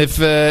 right. And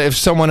if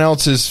someone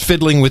else is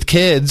fiddling with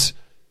kids,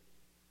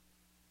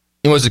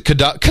 was it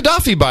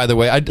Gaddafi? By the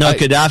way,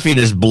 Gaddafi,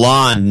 this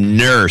blonde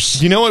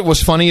nurse. You know what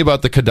was funny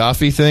about the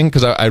Gaddafi thing?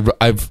 Because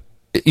I've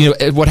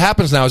what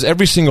happens now is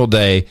every single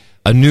day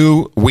a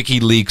new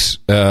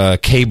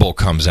WikiLeaks cable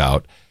comes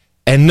out.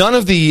 And none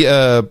of the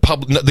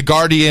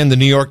Guardian, the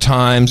New York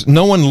Times,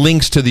 no one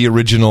links to the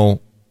original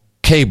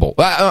cable.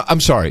 I'm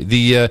sorry.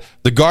 The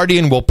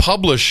Guardian will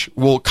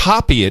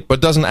copy it,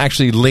 but doesn't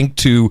actually link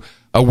to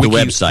a wiki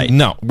website.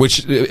 No,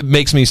 which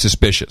makes me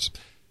suspicious.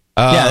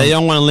 Yeah, they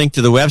don't want to link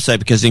to the website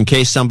because in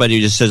case somebody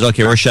just says,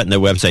 "Okay, we're shutting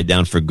the website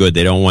down for good,"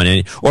 they don't want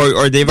any,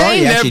 or they've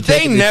already actually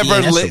taken the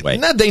DNS away.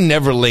 No, they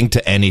never link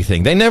to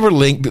anything. They never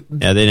link.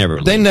 Yeah, they never.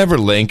 They never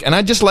link, and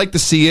I just like to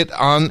see it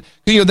on.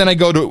 Then I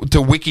go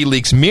to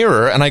WikiLeaks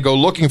Mirror and I go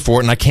looking for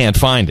it and I can't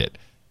find it.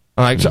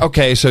 I'm like,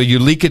 okay, so you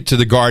leak it to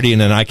the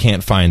Guardian and I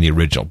can't find the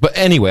original. But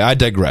anyway, I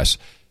digress.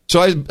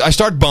 So I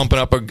start bumping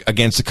up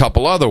against a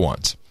couple other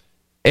ones.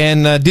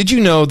 And did you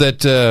know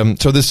that?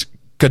 So this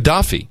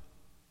Gaddafi.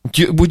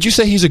 Would you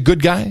say he's a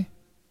good guy?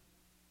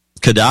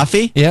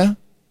 Gaddafi? Yeah.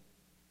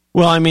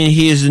 Well, I mean,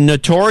 he is a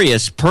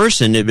notorious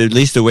person, at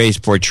least the way he's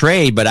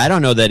portrayed, but I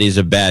don't know that he's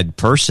a bad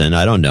person.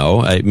 I don't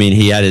know. I mean,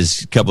 he had a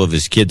couple of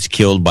his kids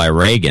killed by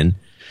Reagan,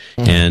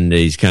 and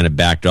he's kind of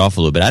backed off a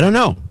little bit. I don't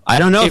know. I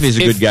don't know if he's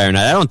a good guy or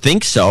not. I don't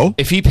think so.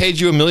 If he paid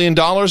you $1 million,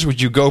 would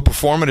you go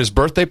perform at his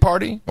birthday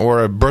party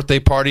or a birthday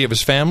party of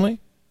his family?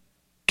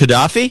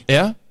 Gaddafi?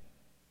 Yeah.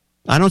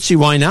 I don't see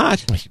why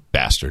not. You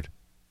bastard.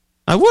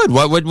 I would.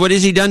 What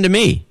has he done to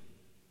me?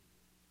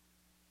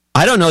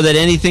 I don't know that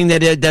anything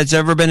that's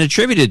ever been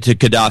attributed to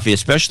Gaddafi,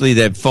 especially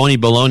that phony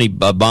baloney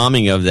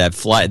bombing of that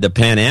flight, the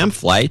Pan Am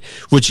flight,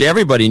 which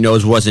everybody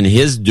knows wasn't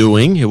his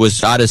doing. It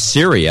was out of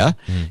Syria,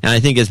 and I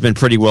think it's been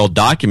pretty well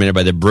documented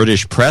by the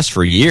British press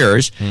for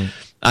years.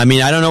 I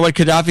mean, I don't know what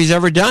Gaddafi's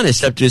ever done,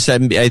 except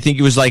I think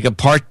he was like a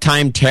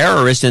part-time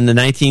terrorist in the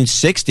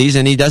 1960s,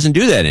 and he doesn't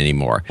do that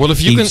anymore. Well,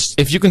 if you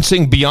can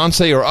sing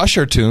Beyonce or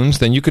Usher tunes,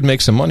 then you could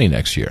make some money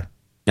next year.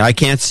 I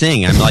can't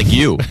sing. I'm like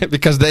you.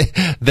 Because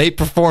they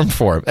performed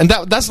for him. And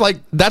that's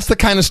the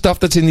kind of stuff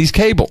that's in these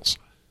cables.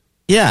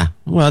 Yeah.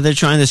 Well, they're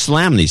trying to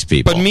slam these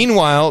people. But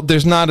meanwhile,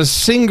 there's not a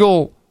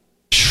single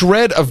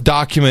shred of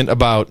document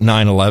about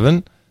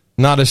 9/11,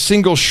 not a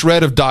single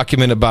shred of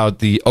document about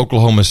the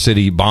Oklahoma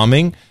City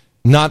bombing,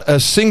 not a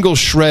single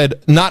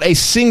shred, not a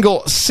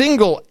single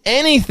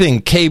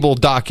anything cable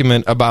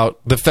document about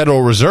the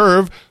Federal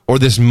Reserve or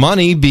this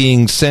money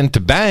being sent to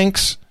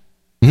banks.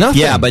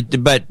 Nothing. Yeah, but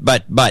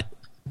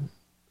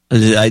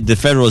the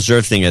Federal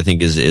Reserve thing, I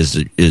think,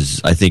 is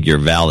I think you're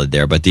valid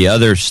there. But the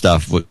other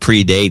stuff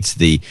predates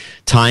the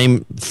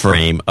time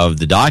frame of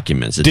the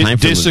documents.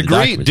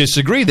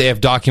 Disagree. They have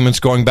documents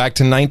going back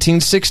to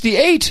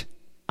 1968.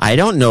 I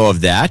don't know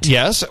of that.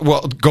 Yes.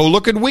 Well, go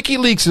look at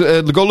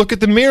WikiLeaks. Go look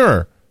at the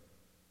Mirror.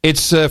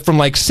 It's from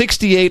like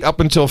 68 up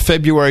until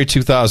February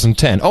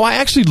 2010. Oh, I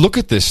actually look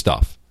at this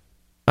stuff.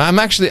 I'm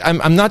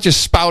not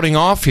just spouting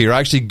off here. I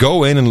actually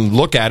go in and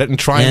look at it and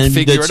try and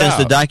figure it out. Since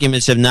the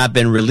documents have not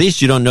been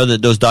released, you don't know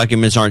that those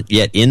documents aren't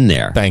yet in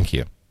there. Thank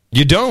you.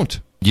 You don't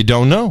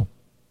know.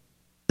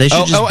 They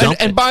should just dump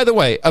and by the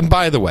way,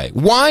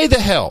 why the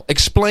hell?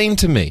 Explain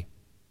to me.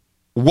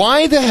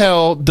 Why the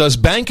hell does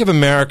Bank of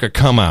America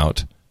come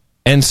out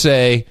and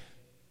say,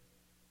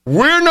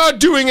 we're not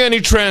doing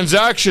any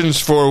transactions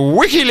for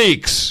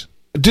WikiLeaks?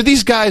 Do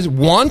these guys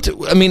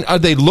are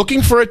they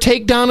looking for a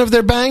takedown of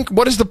their bank?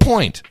 What is the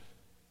point?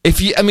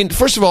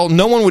 First of all,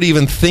 no one would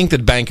even think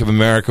that Bank of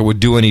America would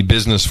do any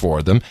business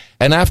for them.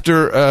 And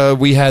after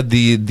we had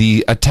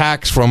the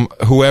attacks from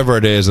whoever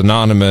it is,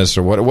 Anonymous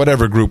or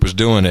whatever group was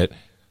doing it,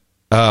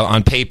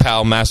 on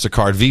PayPal,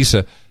 MasterCard,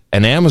 Visa,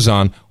 and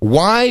Amazon,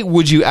 why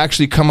would you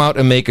actually come out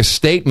and make a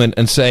statement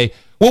and say,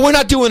 well, we're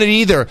not doing it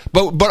either,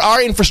 but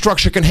our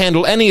infrastructure can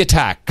handle any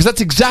attack? Because that's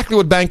exactly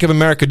what Bank of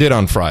America did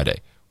on Friday.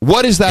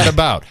 What is that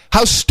about?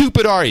 How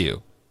stupid are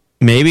you?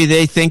 Maybe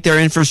they think their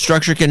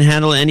infrastructure can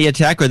handle any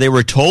attack, or they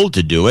were told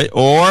to do it,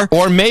 or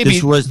maybe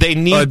they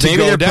need to go down. Maybe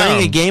they're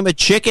playing a game of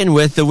chicken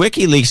with the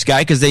WikiLeaks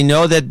guy because they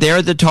know that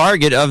they're the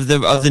target of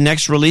the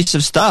next release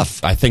of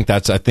stuff. I think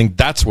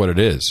that's what it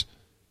is.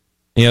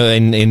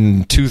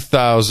 In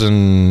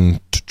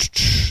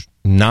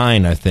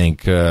 2009, I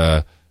think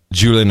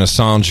Julian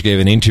Assange gave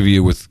an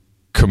interview with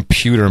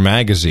Computer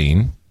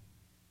Magazine.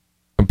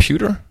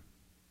 Computer?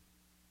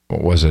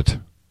 What was it?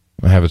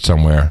 I have it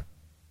somewhere.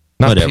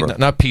 Whatever.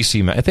 Not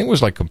PC. I think it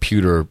was like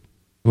Computer.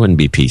 It wouldn't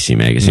be PC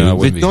Magazine. No, it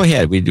wouldn't be. Go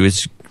ahead.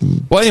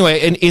 Well,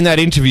 anyway, in that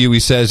interview, he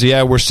says,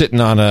 yeah, we're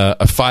sitting on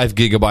a 5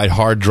 gigabyte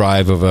hard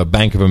drive of a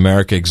Bank of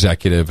America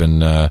executive,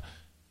 and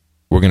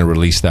we're going to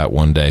release that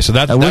one day. So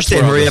I wish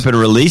they'd hurry up and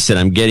release it.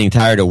 I'm getting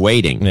tired of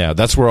waiting. Yeah,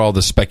 that's where all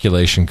the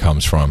speculation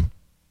comes from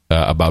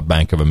about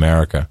Bank of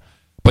America.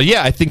 But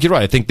yeah, I think you're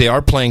right. I think they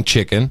are playing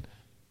chicken.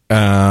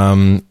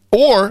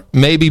 Or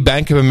maybe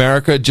Bank of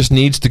America just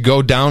needs to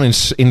go down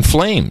in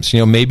flames.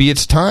 Maybe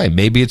it's time.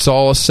 Maybe it's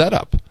all a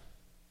setup.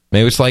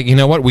 Maybe it's like, you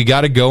know what, we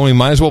got to go, and we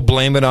might as well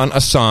blame it on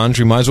Assange.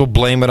 We might as well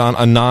blame it on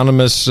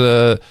anonymous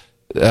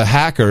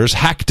hackers,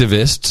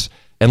 hacktivists,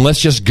 and let's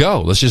just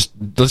go. Let's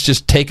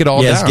just take it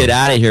all down. Let's get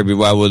out of here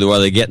while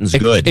the getting's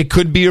good. It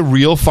could be a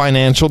real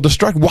financial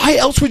destruction. Why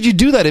else would you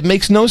do that? It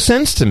makes no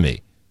sense to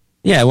me.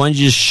 Yeah, why don't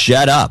you just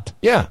shut up?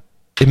 Yeah,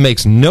 it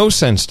makes no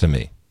sense to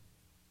me.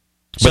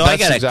 So I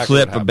got a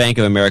clip, a Bank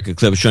of America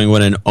clip, showing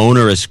what an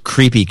onerous,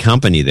 creepy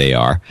company they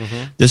are.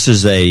 Mm-hmm. This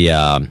is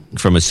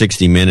from a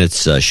 60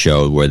 Minutes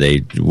show where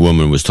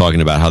woman was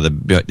talking about how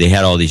they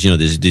had all these,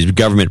 these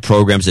government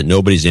programs that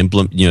nobody's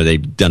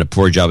they've done a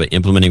poor job at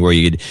implementing, where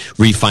you could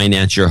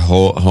refinance your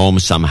home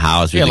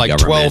somehow. Yeah, like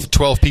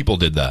 12 people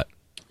did that.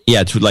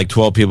 Yeah, like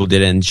 12 people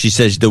did it. And she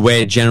says the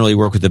way it generally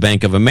worked with the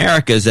Bank of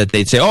America is that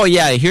they'd say, oh,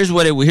 yeah, here's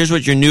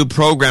what your new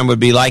program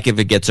would be like if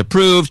it gets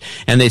approved.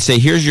 And they'd say,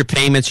 here's your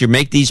payments. You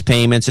make these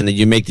payments, and then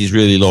you make these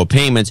really low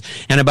payments.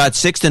 And about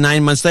 6 to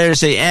 9 months later,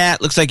 say,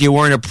 it looks like you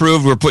weren't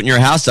approved. We're putting your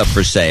house up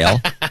for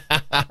sale.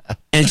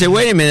 And say,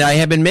 wait a minute, I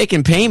have been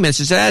making payments.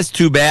 She said, that's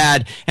too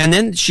bad. And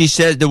then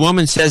the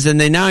woman says, and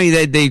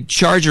they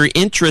charge her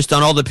interest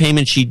on all the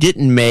payments she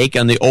didn't make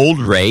on the old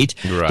rate.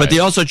 Right. But they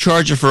also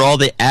charge her for all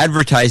the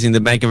advertising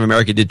the Bank of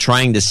America did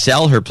trying to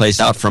sell her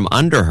place out from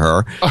under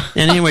her.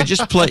 And anyway,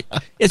 just play.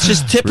 It's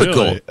just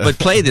typical. Really? But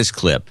play this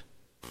clip.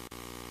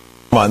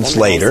 Months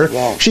later,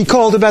 she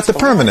called about the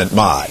permanent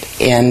mod.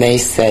 And they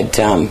said,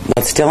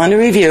 it's still under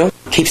review.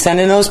 Keep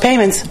sending those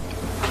payments.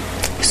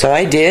 So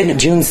I did.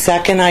 June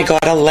 2nd, I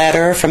got a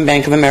letter from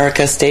Bank of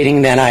America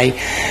stating that I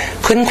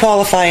couldn't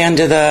qualify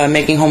under the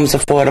Making Homes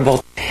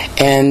Affordable.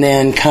 And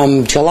then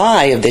come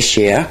July of this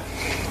year,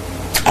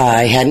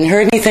 I hadn't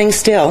heard anything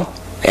still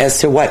as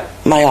to what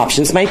my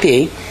options might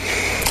be.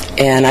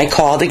 And I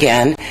called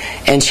again,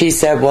 and she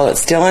said, well,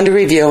 it's still under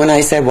review. And I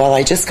said, well,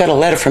 I just got a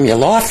letter from your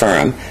law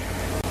firm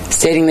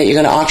stating that you're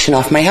going to auction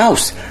off my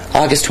house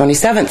August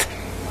 27th.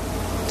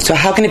 So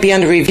how can it be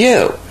under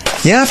review?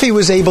 Yaffe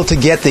was able to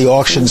get the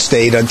auction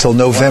stayed until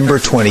November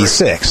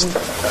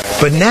 26th,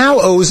 but now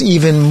owes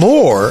even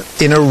more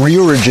in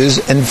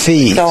arrearages and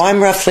fees. So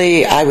I'm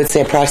roughly, I would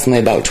say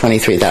approximately about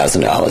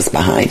 $23,000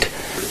 behind.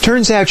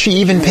 Turns out she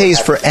even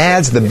pays for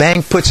ads the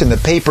bank puts in the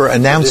paper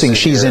announcing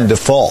she's in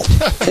default.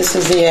 This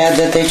is the ad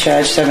that they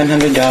charge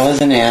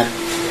 $700 an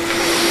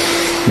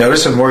ad.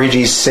 Notice of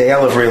mortgagee's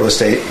sale of real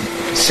estate,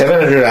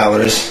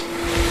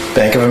 $700,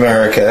 Bank of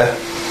America,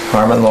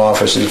 Harmon Law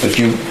Offices, but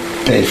you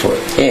paid for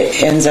it.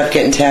 It ends up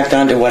getting tacked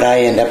onto what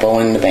I end up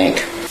owing the bank.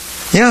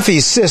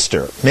 Yaffe's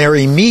sister,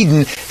 Mary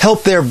Meaden,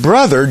 helped their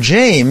brother,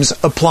 James,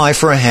 apply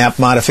for a HAMP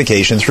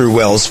modification through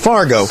Wells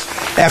Fargo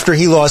after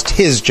he lost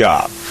his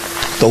job.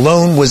 The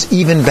loan was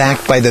even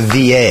backed by the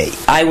VA.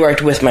 I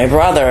worked with my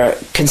brother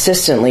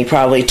consistently,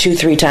 probably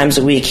 2-3 times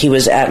a week. He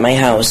was at my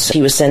house.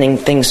 He was sending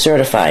things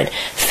certified,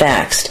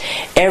 faxed.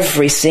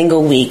 Every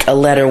single week a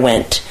letter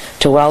went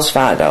to Wells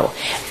Fargo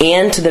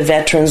and to the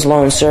Veterans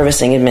Loan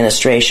Servicing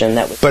Administration.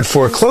 But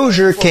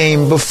foreclosure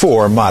came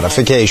before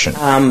modification.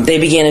 They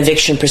began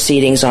eviction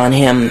proceedings on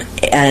him,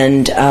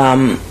 and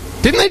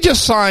didn't they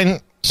just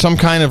sign some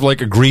kind of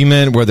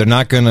agreement where they're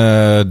not going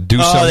to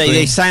do something?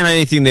 They sign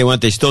anything they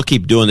want. They still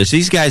keep doing this.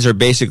 These guys are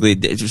basically,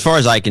 as far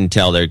as I can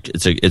tell,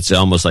 it's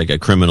almost like a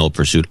criminal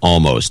pursuit,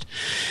 almost.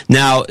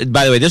 Now,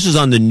 by the way, this was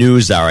on the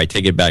News Hour. I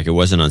take it back. It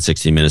wasn't on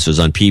 60 Minutes. It was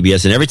on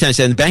PBS. And every time I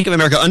said Bank of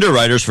America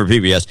underwriters for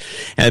PBS,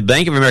 and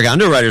Bank of America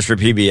underwriters for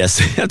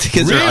PBS,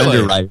 because really? They're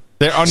underwriters.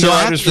 They're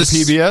underwriters for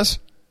PBS?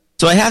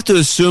 So I have to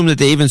assume that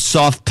they even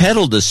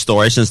soft-pedaled this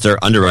story since they're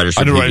underwriters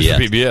for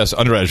PBS.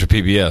 Underwriters for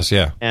PBS,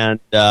 yeah. And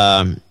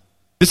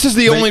this is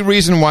the only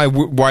reason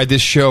why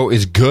this show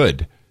is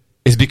good,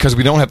 is because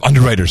we don't have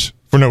underwriters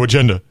for No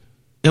Agenda.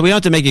 Yeah, we don't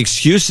have to make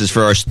excuses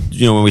for our,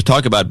 when we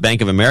talk about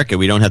Bank of America,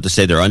 we don't have to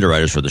say they're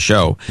underwriters for the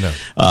show. No.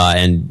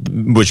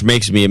 And which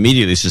makes me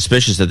immediately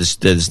suspicious that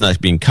it's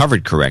not being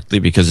covered correctly,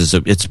 because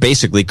it's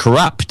basically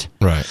corrupt.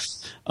 Right.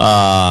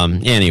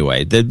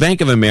 Anyway, the Bank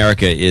of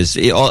America is,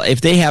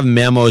 if they have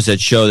memos that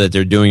show that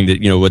they're doing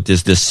what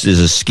this is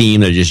a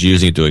scheme, they're just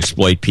using it to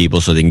exploit people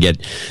so they can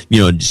get,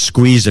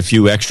 squeeze a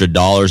few extra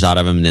dollars out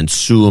of them and then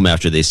sue them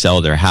after they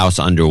sell their house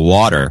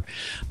underwater.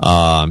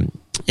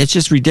 It's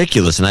just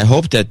ridiculous, and I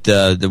hope that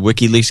the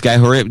WikiLeaks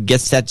guy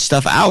gets that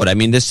stuff out. I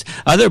mean, this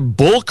other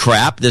bull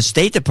crap, the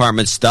State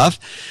Department stuff,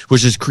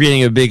 which is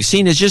creating a big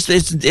scene, it's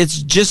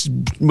just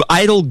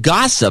idle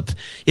gossip.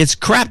 It's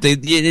crap.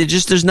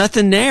 There's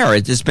nothing there.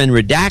 It's just been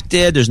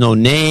redacted. There's no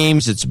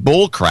names. It's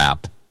bull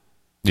crap.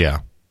 Yeah.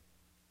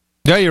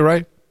 Yeah, you're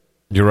right.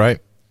 You're right.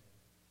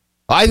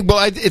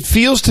 It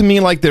feels to me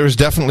like there is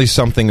definitely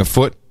something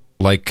afoot,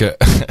 like.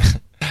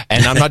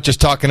 And I'm not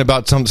just talking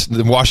about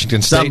the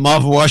Washington State. Something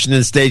off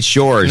Washington State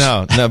shores.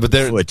 No, but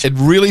it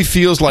really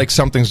feels like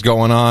something's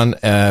going on,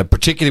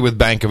 particularly with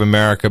Bank of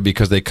America,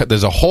 because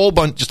there's a whole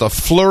bunch, just a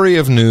flurry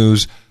of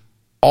news,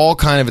 all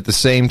kind of at the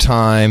same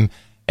time,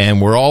 and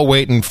we're all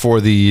waiting for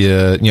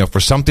for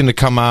something to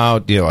come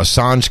out.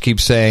 Assange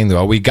keeps saying,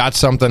 "Well, we got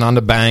something on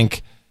the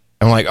bank."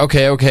 I'm like,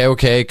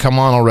 okay, come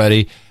on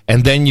already.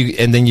 And then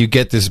you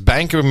get this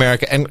Bank of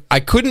America, and I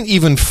couldn't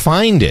even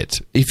find it.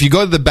 If you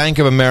go to the Bank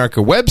of America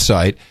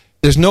website,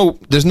 there's no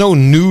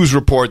news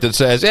report that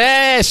says,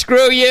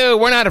 screw you,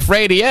 we're not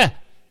afraid of you.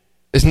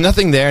 There's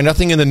nothing there,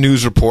 nothing in the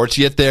news reports,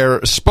 yet their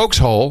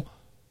spokeshole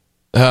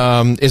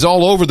is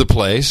all over the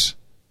place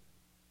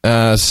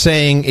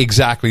saying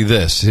exactly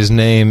this. His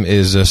name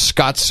is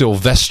Scott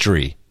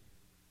Silvestri.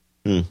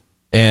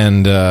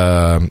 And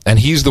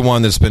he's the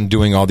one that's been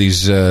doing all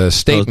these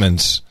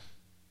statements.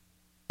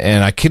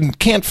 And I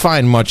can't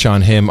find much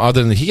on him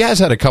other than he has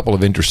had a couple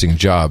of interesting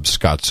jobs,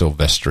 Scott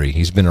Silvestri.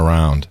 He's been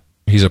around.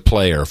 He's a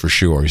player for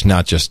sure. He's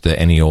not just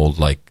any old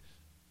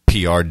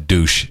PR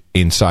douche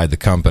inside the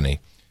company.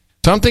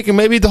 So I'm thinking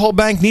maybe the whole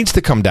bank needs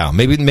to come down.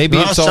 Maybe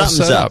it's all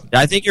set up.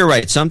 I think you're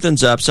right.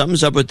 Something's up.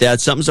 Something's up with that.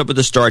 Something's up with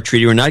the START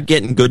treaty. We're not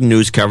getting good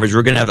news coverage.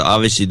 We're going to have,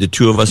 obviously, the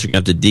two of us are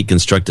going to have to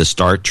deconstruct the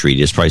START treaty.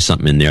 There's probably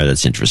something in there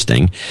that's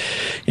interesting.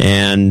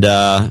 And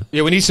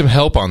we need some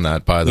help on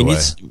that, by the way.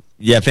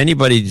 If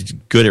anybody's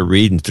good at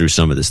reading through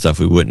some of this stuff,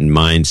 we wouldn't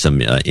mind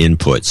some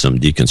input, some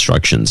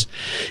deconstructions.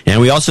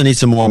 And we also need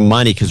some more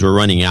money because we're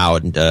running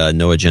out.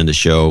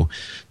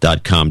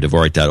 NoAgendaShow.com,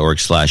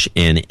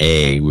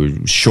 Dvorak.org/NA.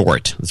 We're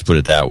short, let's put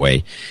it that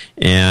way.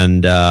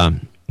 And I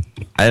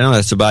don't know,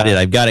 that's about it.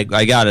 I got a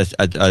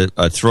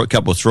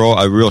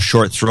real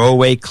short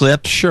throwaway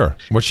clip. Sure.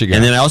 What you got?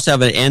 And then I also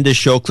have an end of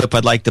show clip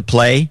I'd like to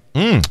play.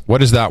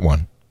 What is that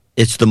one?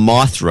 It's the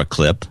Mothra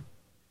clip.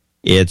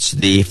 It's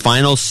the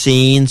final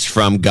scenes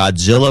from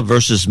Godzilla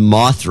vs.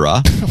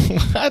 Mothra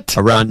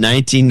around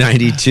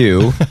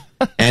 1992,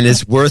 and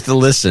it's worth a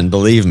listen,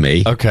 believe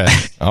me. Okay,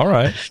 all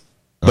right.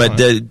 But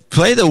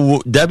play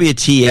the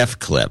WTF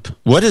clip.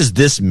 What does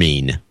this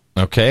mean?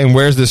 Okay, and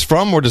where's this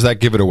from, or does that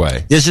give it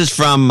away? This is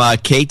from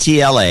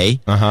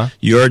KTLA,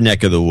 your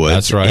neck of the woods.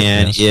 That's right.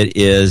 And it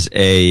is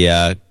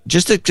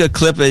just a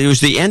clip. It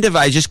was the end of.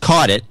 I just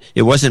caught it.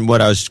 It wasn't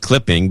what I was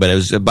clipping, but it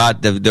was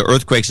about the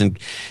earthquakes in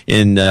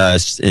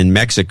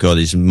Mexico.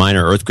 These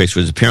minor earthquakes,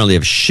 which apparently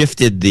have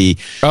shifted the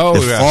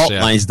fault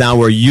lines down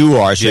where you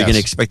are. So you're going to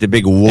expect a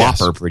big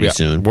whopper pretty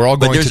soon. We're all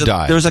going to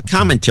die. There was a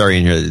commentary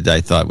in here that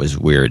I thought was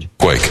weird.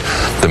 Quake.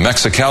 The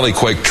Mexicali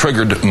quake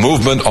triggered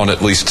movement on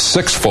at least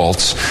 6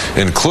 faults,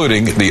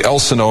 including the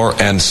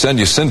Elsinore and San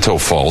Jacinto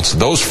faults.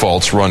 Those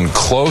faults run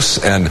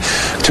close and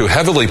to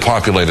heavily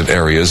populated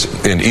areas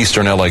in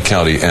eastern LA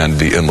County and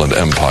the Inland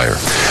Empire.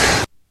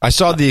 I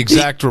saw the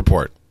exact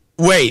report.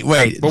 Wait.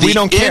 But we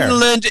don't care.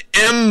 Inland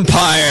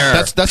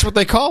Empire. That's what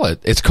they call it.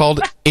 It's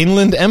called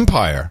Inland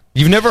Empire.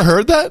 You've never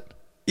heard that?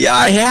 Yeah,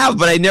 I have,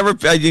 but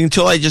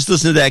until I just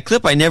listened to that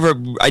clip, I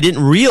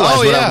didn't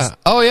realize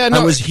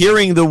I was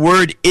hearing the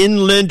word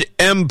Inland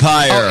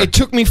Empire. It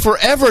took me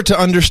forever to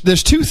understand.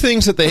 There's two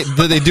things that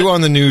they do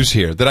on the news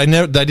here that I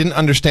didn't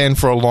understand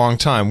for a long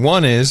time.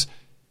 One is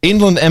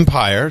Inland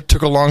Empire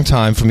took a long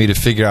time for me to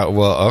figure out.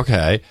 Well,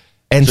 okay.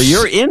 And so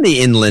you're in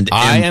the Inland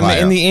Empire. I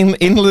am in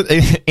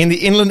the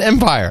Inland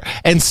Empire.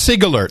 And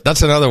SIG Alert,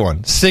 that's another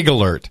one. SIG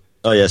Alert.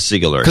 Oh yeah,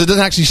 SIG Alert. Because it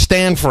doesn't actually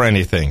stand for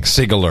anything,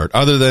 SIG Alert,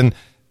 other than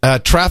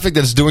traffic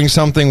that's doing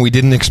something we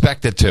didn't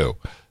expect it to.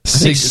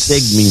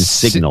 SIG means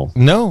signal.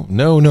 No.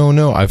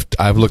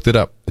 I've looked it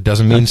up. It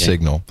doesn't mean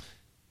signal.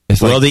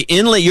 It's the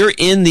inlet. You're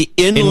in the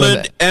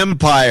Inland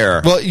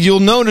Empire. Well, you'll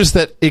notice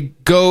that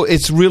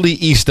it's really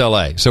East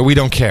LA, so we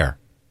don't care.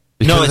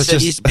 No, it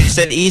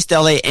said East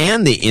LA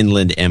and the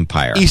Inland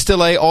Empire. East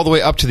LA all the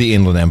way up to the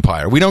Inland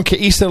Empire. We don't care.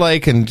 East LA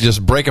can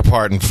just break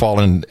apart and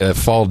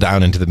fall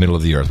down into the middle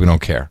of the earth. We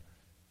don't care.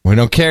 We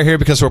don't care here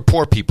because where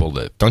poor people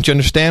live. Don't you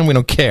understand? We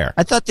don't care.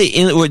 I thought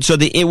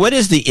what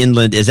is the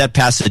inland? Is that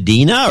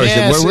Pasadena, or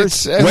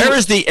where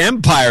is the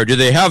empire? Do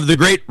they have the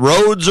great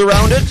roads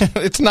around it?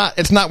 It's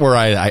not where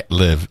I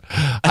live.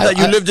 I thought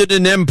you lived in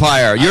an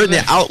empire. You're in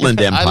the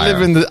Outland Empire.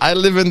 I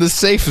live in the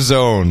safe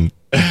zone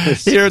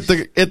here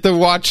at the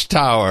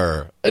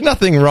Watchtower.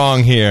 Nothing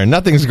wrong here.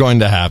 Nothing's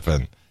going to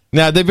happen.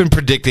 Now they've been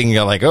predicting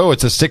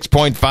it's a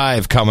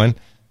 6.5 coming.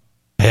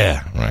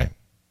 Yeah, right.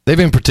 They've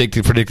been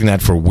predicting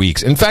that for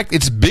weeks. In fact,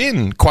 it's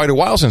been quite a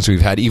while since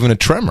we've had even a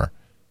tremor.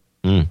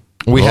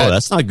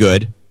 That's not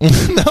good.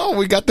 No,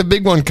 we got the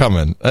big one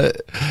coming.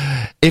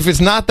 If it's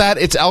not that,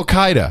 it's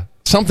Al-Qaeda.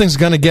 Something's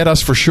going to get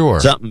us for sure.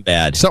 Something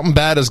bad. Something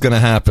bad is going to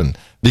happen.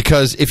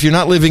 Because if you're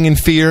not living in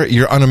fear,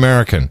 you're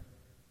un-American.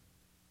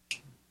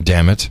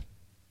 Damn it.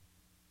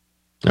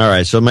 All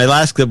right, so my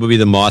last clip will be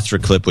the Mothra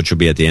clip, which will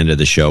be at the end of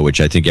the show, which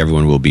I think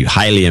everyone will be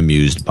highly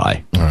amused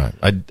by. All right.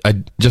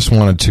 I just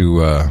wanted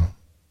to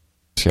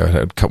see, I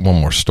had one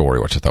more story,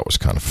 which I thought was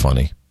kind of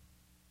funny.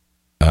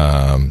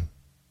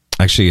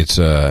 Actually, it's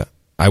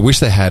I wish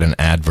they had an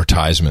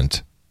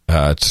advertisement.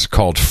 It's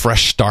called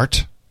Fresh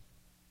Start.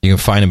 You can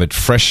find them at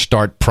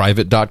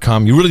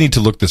freshstartprivate.com. You really need to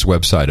look this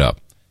website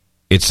up.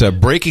 It's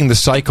breaking the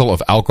cycle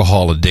of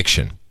alcohol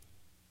addiction.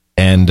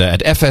 And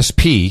at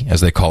FSP,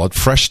 as they call it,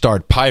 Fresh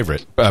Start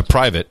Private,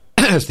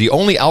 it's the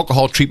only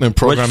alcohol treatment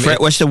program.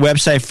 What's the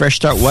website? Fresh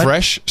Start what?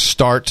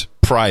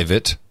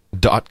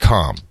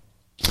 Freshstartprivate.com.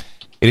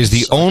 It is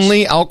the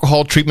only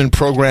alcohol treatment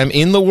program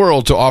in the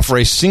world to offer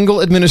a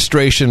single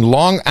administration,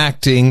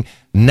 long-acting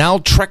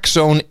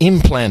naltrexone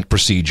implant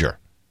procedure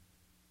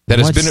that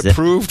has been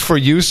approved for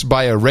use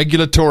by a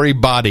regulatory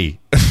body.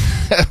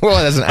 Well,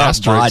 it has an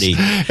asterisk.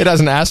 It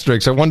has an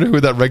asterisk. I wonder who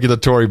that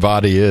regulatory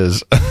body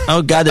is.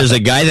 Oh, God, there's a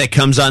guy that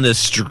comes on the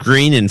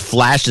screen and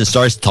flash and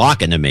starts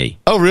talking to me.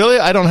 Oh, really?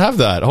 I don't have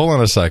that. Hold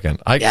on a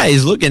second. Yeah,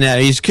 he's looking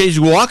at it. He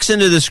walks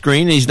into the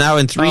screen. He's now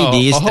in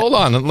 3D. Hold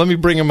on. Let me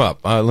bring him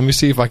up. Let me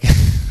see if I can.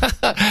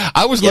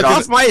 I was Get looking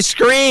off my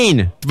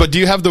screen. But do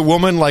you have the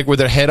woman like with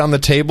her head on the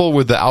table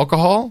with the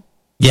alcohol?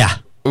 Yeah.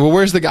 Well,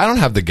 where's the guy? I don't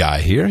have the guy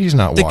here. He's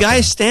not walking. The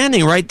guy's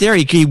standing right there.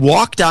 He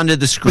walked onto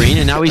the screen,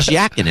 and now he's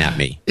yakking at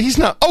me. He's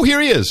not. Oh,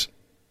 here he is.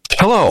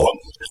 Hello.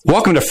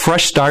 Welcome to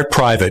Fresh Start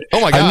Private. Oh,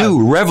 my God. A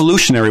new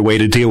revolutionary way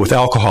to deal with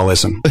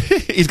alcoholism.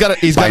 He's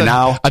got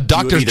a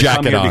doctor's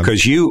jacket on.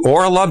 Because you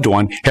or a loved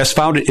one has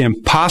found it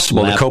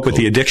impossible to cope with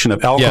the addiction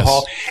of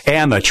alcohol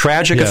and the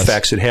tragic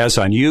effects it has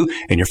on you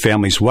and your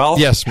family's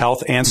wealth,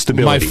 health, and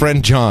stability. My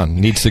friend John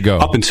needs to go.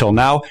 Up until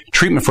now,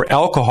 treatment for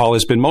alcohol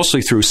has been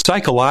mostly through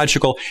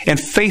psychological and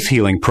faith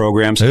healing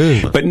programs,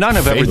 but none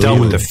have ever dealt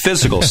with the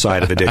physical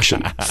side of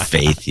addiction.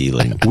 Faith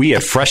healing. We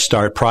at Fresh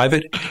Start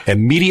Private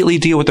immediately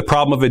deal with the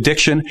problem of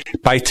addiction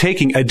by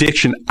taking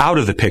addiction out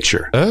of the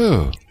picture.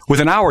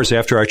 Within hours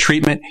after our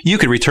treatment, you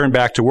can return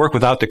back to work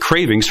without the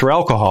cravings for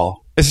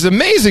alcohol. This is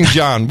amazing,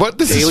 John.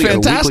 This Daily is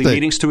fantastic. Or weekly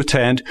meetings to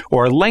attend,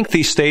 or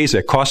lengthy stays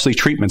at costly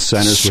treatment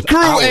centers with Screw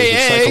hours of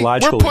AA.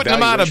 psychological We're putting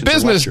them out of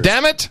business,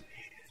 damn it.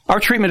 Our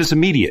treatment is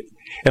immediate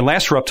and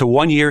lasts for up to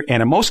 1 year,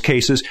 and in most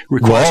cases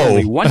requires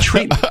only one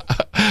treatment.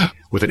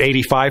 With an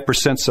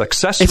 85%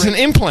 success rate. It's an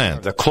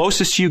implant. The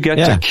closest you get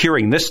to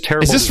curing this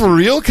terrible... Is this for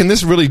real? Can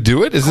this really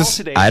do it? Is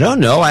this? I don't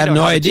know. I have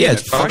no idea.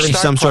 It's probably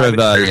some sort of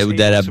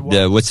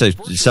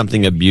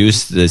something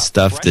abuse, the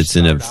stuff that's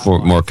in a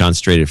more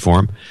concentrated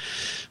form.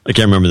 I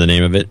can't remember the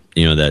name of it.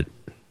 You know that.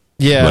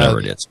 Yeah.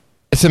 Whatever it is.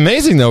 It's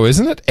amazing though,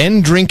 isn't it?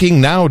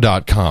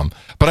 EndDrinkingNow.com.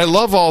 But I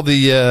love all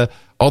the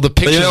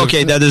pictures.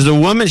 Okay, now there's a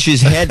woman.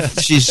 She's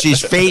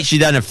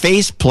done a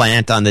face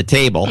plant on the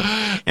table,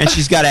 and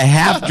she's got a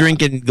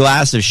half-drinking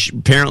glass of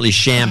apparently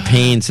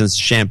champagne. Since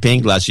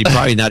champagne glass, she's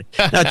probably not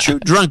true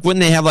drunk.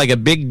 Wouldn't they have like a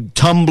big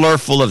tumbler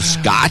full of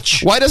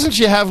scotch? How does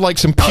she have like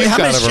some puke How out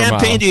much of her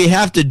champagne mouth? do you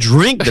have to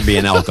drink to be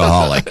an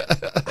alcoholic?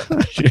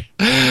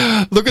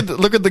 Look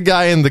at the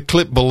guy in the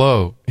clip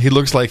below. He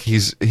looks like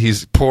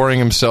he's pouring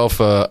himself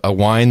a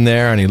wine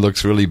there, and he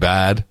looks really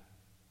bad.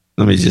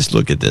 Let me just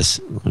look at this.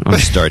 I'll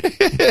start.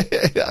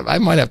 I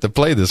might have to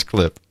play this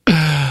clip.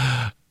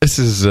 This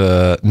is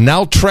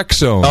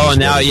naltrexone. Oh,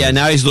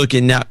 now he's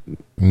looking now.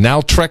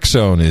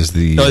 Naltrexone is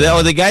the.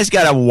 The guy's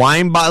got a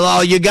wine bottle.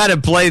 Oh, you got to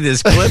play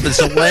this clip.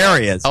 It's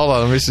hilarious. Hold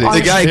on, let me see.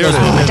 The guy goes,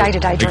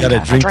 day-to-day "I got to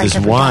drink this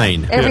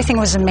wine." Everything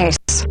was a mess.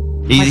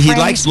 He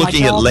likes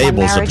looking at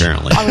labels.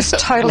 Apparently, I was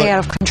totally out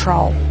of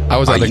control.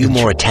 Are you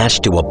more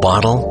attached to a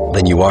bottle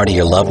than you are to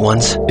your loved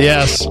ones?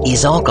 Yes.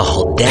 Is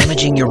alcohol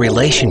damaging your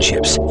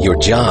relationships, your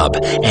job,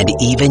 and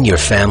even your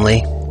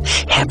family?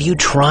 Have you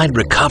tried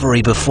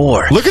recovery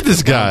before? Look at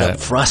this guy.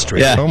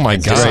 Frustrated. Yeah. Oh my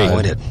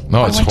God.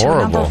 No, it's I went horrible. to a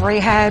number of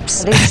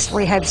rehabs. These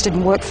rehabs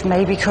didn't work for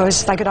me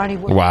because they could only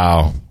work.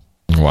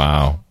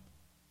 Wow.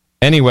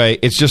 Anyway,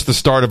 it's just the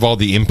start of all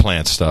the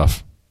implant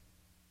stuff.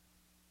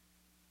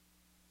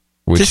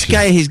 This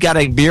guy, he's got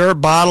a beer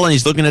bottle and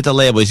he's looking at the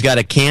label. He's got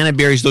a can of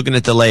beer. He's looking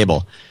at the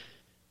label.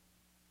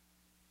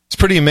 It's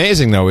pretty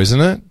amazing, though, isn't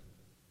it?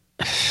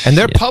 And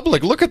they're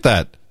public. Look at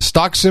that.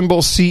 Stock symbol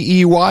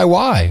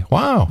CEYY.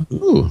 Wow.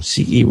 Ooh,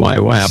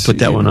 CEYY. I'll put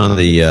that one on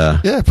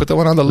the... put that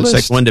one on the list.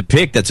 Looks like one to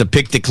pick. That's a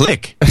pick to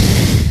click.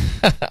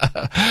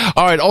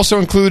 All right. Also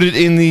included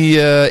in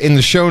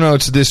the show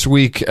notes this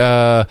week,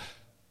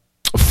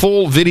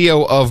 full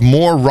video of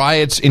more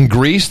riots in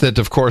Greece that,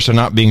 of course, are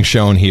not being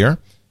shown here.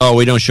 Oh,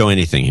 we don't show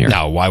anything here.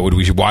 No, why would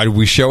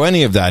we show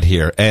any of that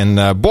here?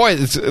 And boy,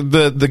 it's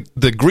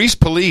the Greece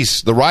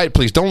police, the riot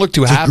police, don't look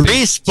too happy.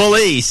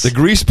 The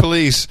Greece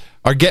police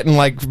are getting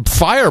like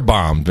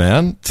firebombed,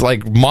 man. It's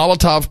like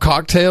Molotov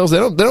cocktails. They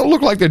don't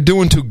look like they're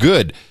doing too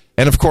good.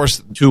 And of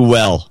course, too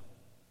well.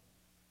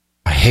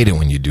 I hate it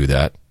when you do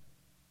that.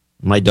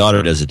 My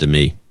daughter does it to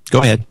me.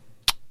 Go ahead.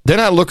 They're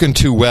not looking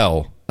too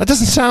well. That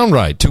doesn't sound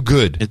right. Too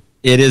good.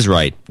 It is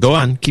right. Go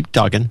on. Keep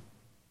talking.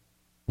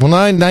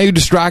 Well, now you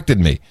distracted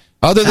me.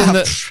 Other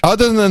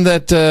than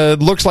that,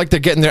 looks like they're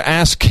getting their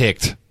ass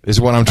kicked, is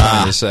what I'm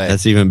trying to say.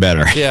 That's even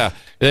better. Yeah,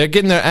 they're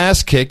getting their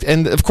ass kicked.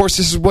 And, of course,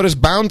 this is what is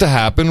bound to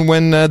happen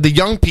when the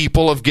young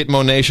people of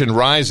Gitmo Nation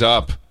rise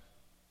up.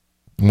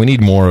 We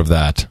need more of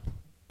that.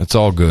 It's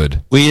all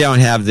good. We don't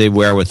have the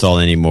wherewithal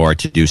anymore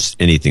to do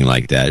anything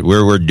like that.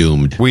 We're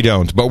doomed. We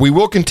don't. But we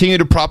will continue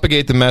to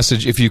propagate the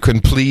message if you can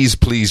please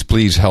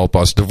help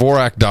us.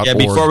 Dvorak.org. Yeah,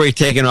 before we're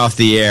taken off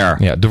the air.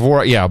 Yeah,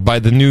 Dvorak. Yeah, by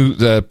the new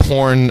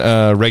porn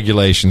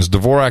regulations,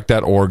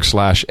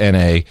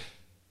 Dvorak.org/NA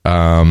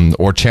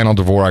or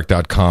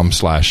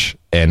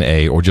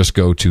channeldvorak.com/NA, or just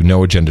go to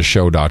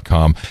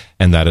noagendashow.com,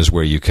 and that is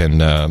where you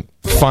can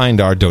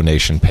find our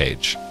donation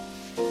page.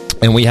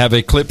 And we have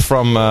a clip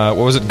from, what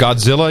was it,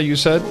 Godzilla, you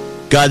said?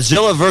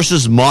 Godzilla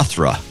versus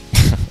Mothra.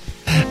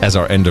 As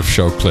our end of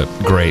show clip.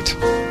 Great.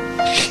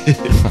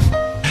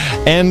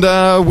 And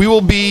we will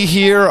be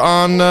here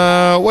on,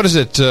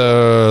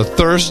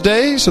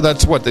 Thursday? So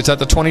that's what, it's at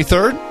the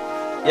 23rd?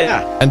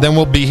 Yeah. And then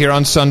we'll be here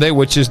on Sunday,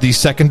 which is the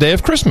second day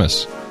of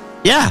Christmas.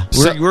 Yeah,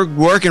 we're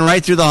working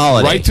right through the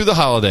holidays. Right through the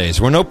holidays.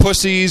 We're no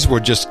pussies. We're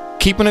just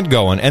keeping it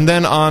going. And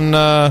then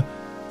on...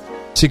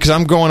 see, because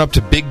I'm going up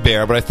to Big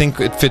Bear, but I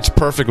think it fits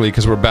perfectly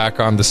because we're back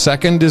on the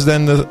 2nd is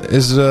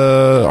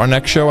our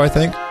next show, I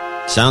think.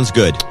 Sounds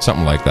good.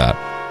 Something like that.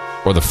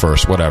 Or the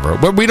 1st, whatever.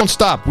 But we don't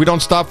stop. We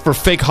don't stop for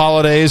fake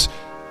holidays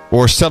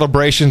or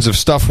celebrations of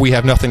stuff we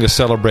have nothing to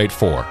celebrate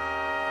for.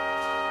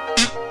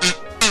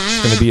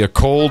 It's going to be a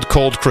cold,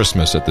 cold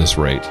Christmas at this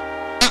rate.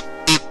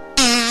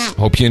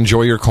 Hope you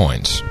enjoy your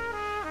coins.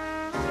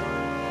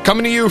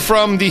 Coming to you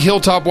from the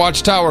Hilltop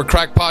Watchtower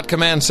Crackpot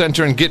Command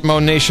Center in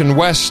Gitmo Nation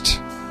West,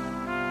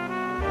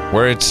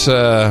 where it's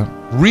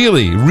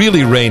really,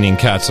 really raining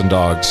cats and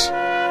dogs.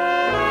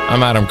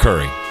 I'm Adam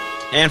Curry.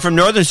 And from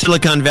northern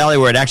Silicon Valley,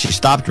 where it actually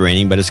stopped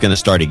raining, but it's going to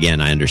start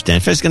again, I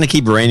understand. It's going to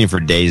keep raining for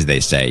days, they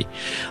say.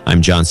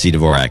 I'm John C.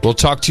 Dvorak. We'll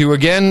talk to you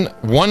again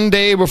one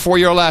day before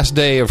your last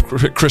day of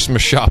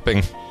Christmas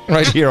shopping,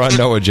 right here on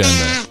No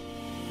Agenda.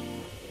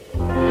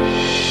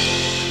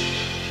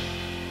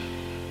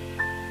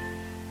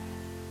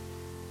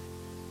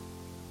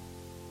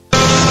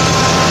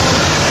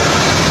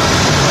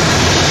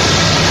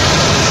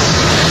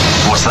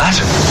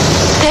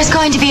 There's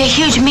going to be a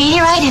huge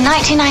meteorite in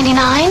 1999?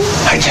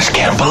 I just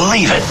can't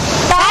believe it.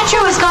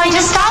 Thatcher was going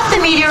to stop the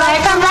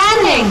meteorite from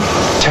landing.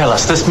 Tell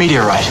us, this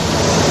meteorite,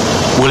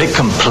 will it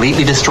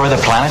completely destroy the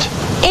planet?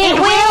 It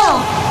will.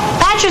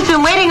 Thatcher's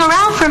been waiting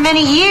around for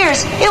many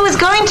years. It was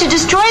going to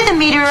destroy the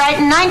meteorite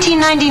in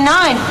 1999,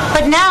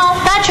 but now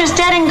Thatcher's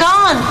dead and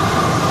gone.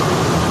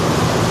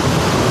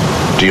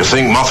 Do you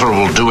think Mothra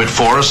will do it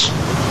for us?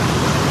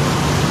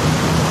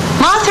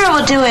 Mothra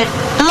will do it.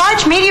 The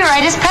large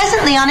meteorite is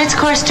presently on its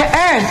course to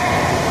Earth.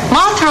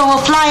 Mothra will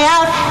fly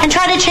out and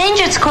try to change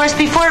its course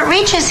before it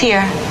reaches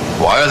here.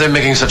 Why are they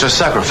making such a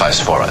sacrifice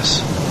for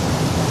us?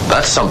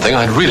 That's something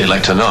I'd really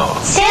like to know.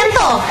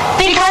 Simple.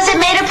 Because it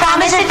made a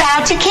promise it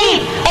vowed to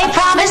keep. A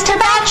promise to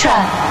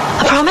Batra.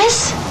 A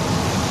promise?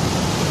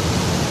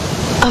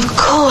 Of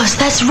course,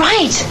 that's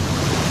right.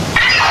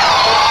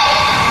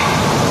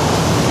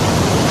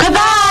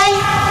 Goodbye.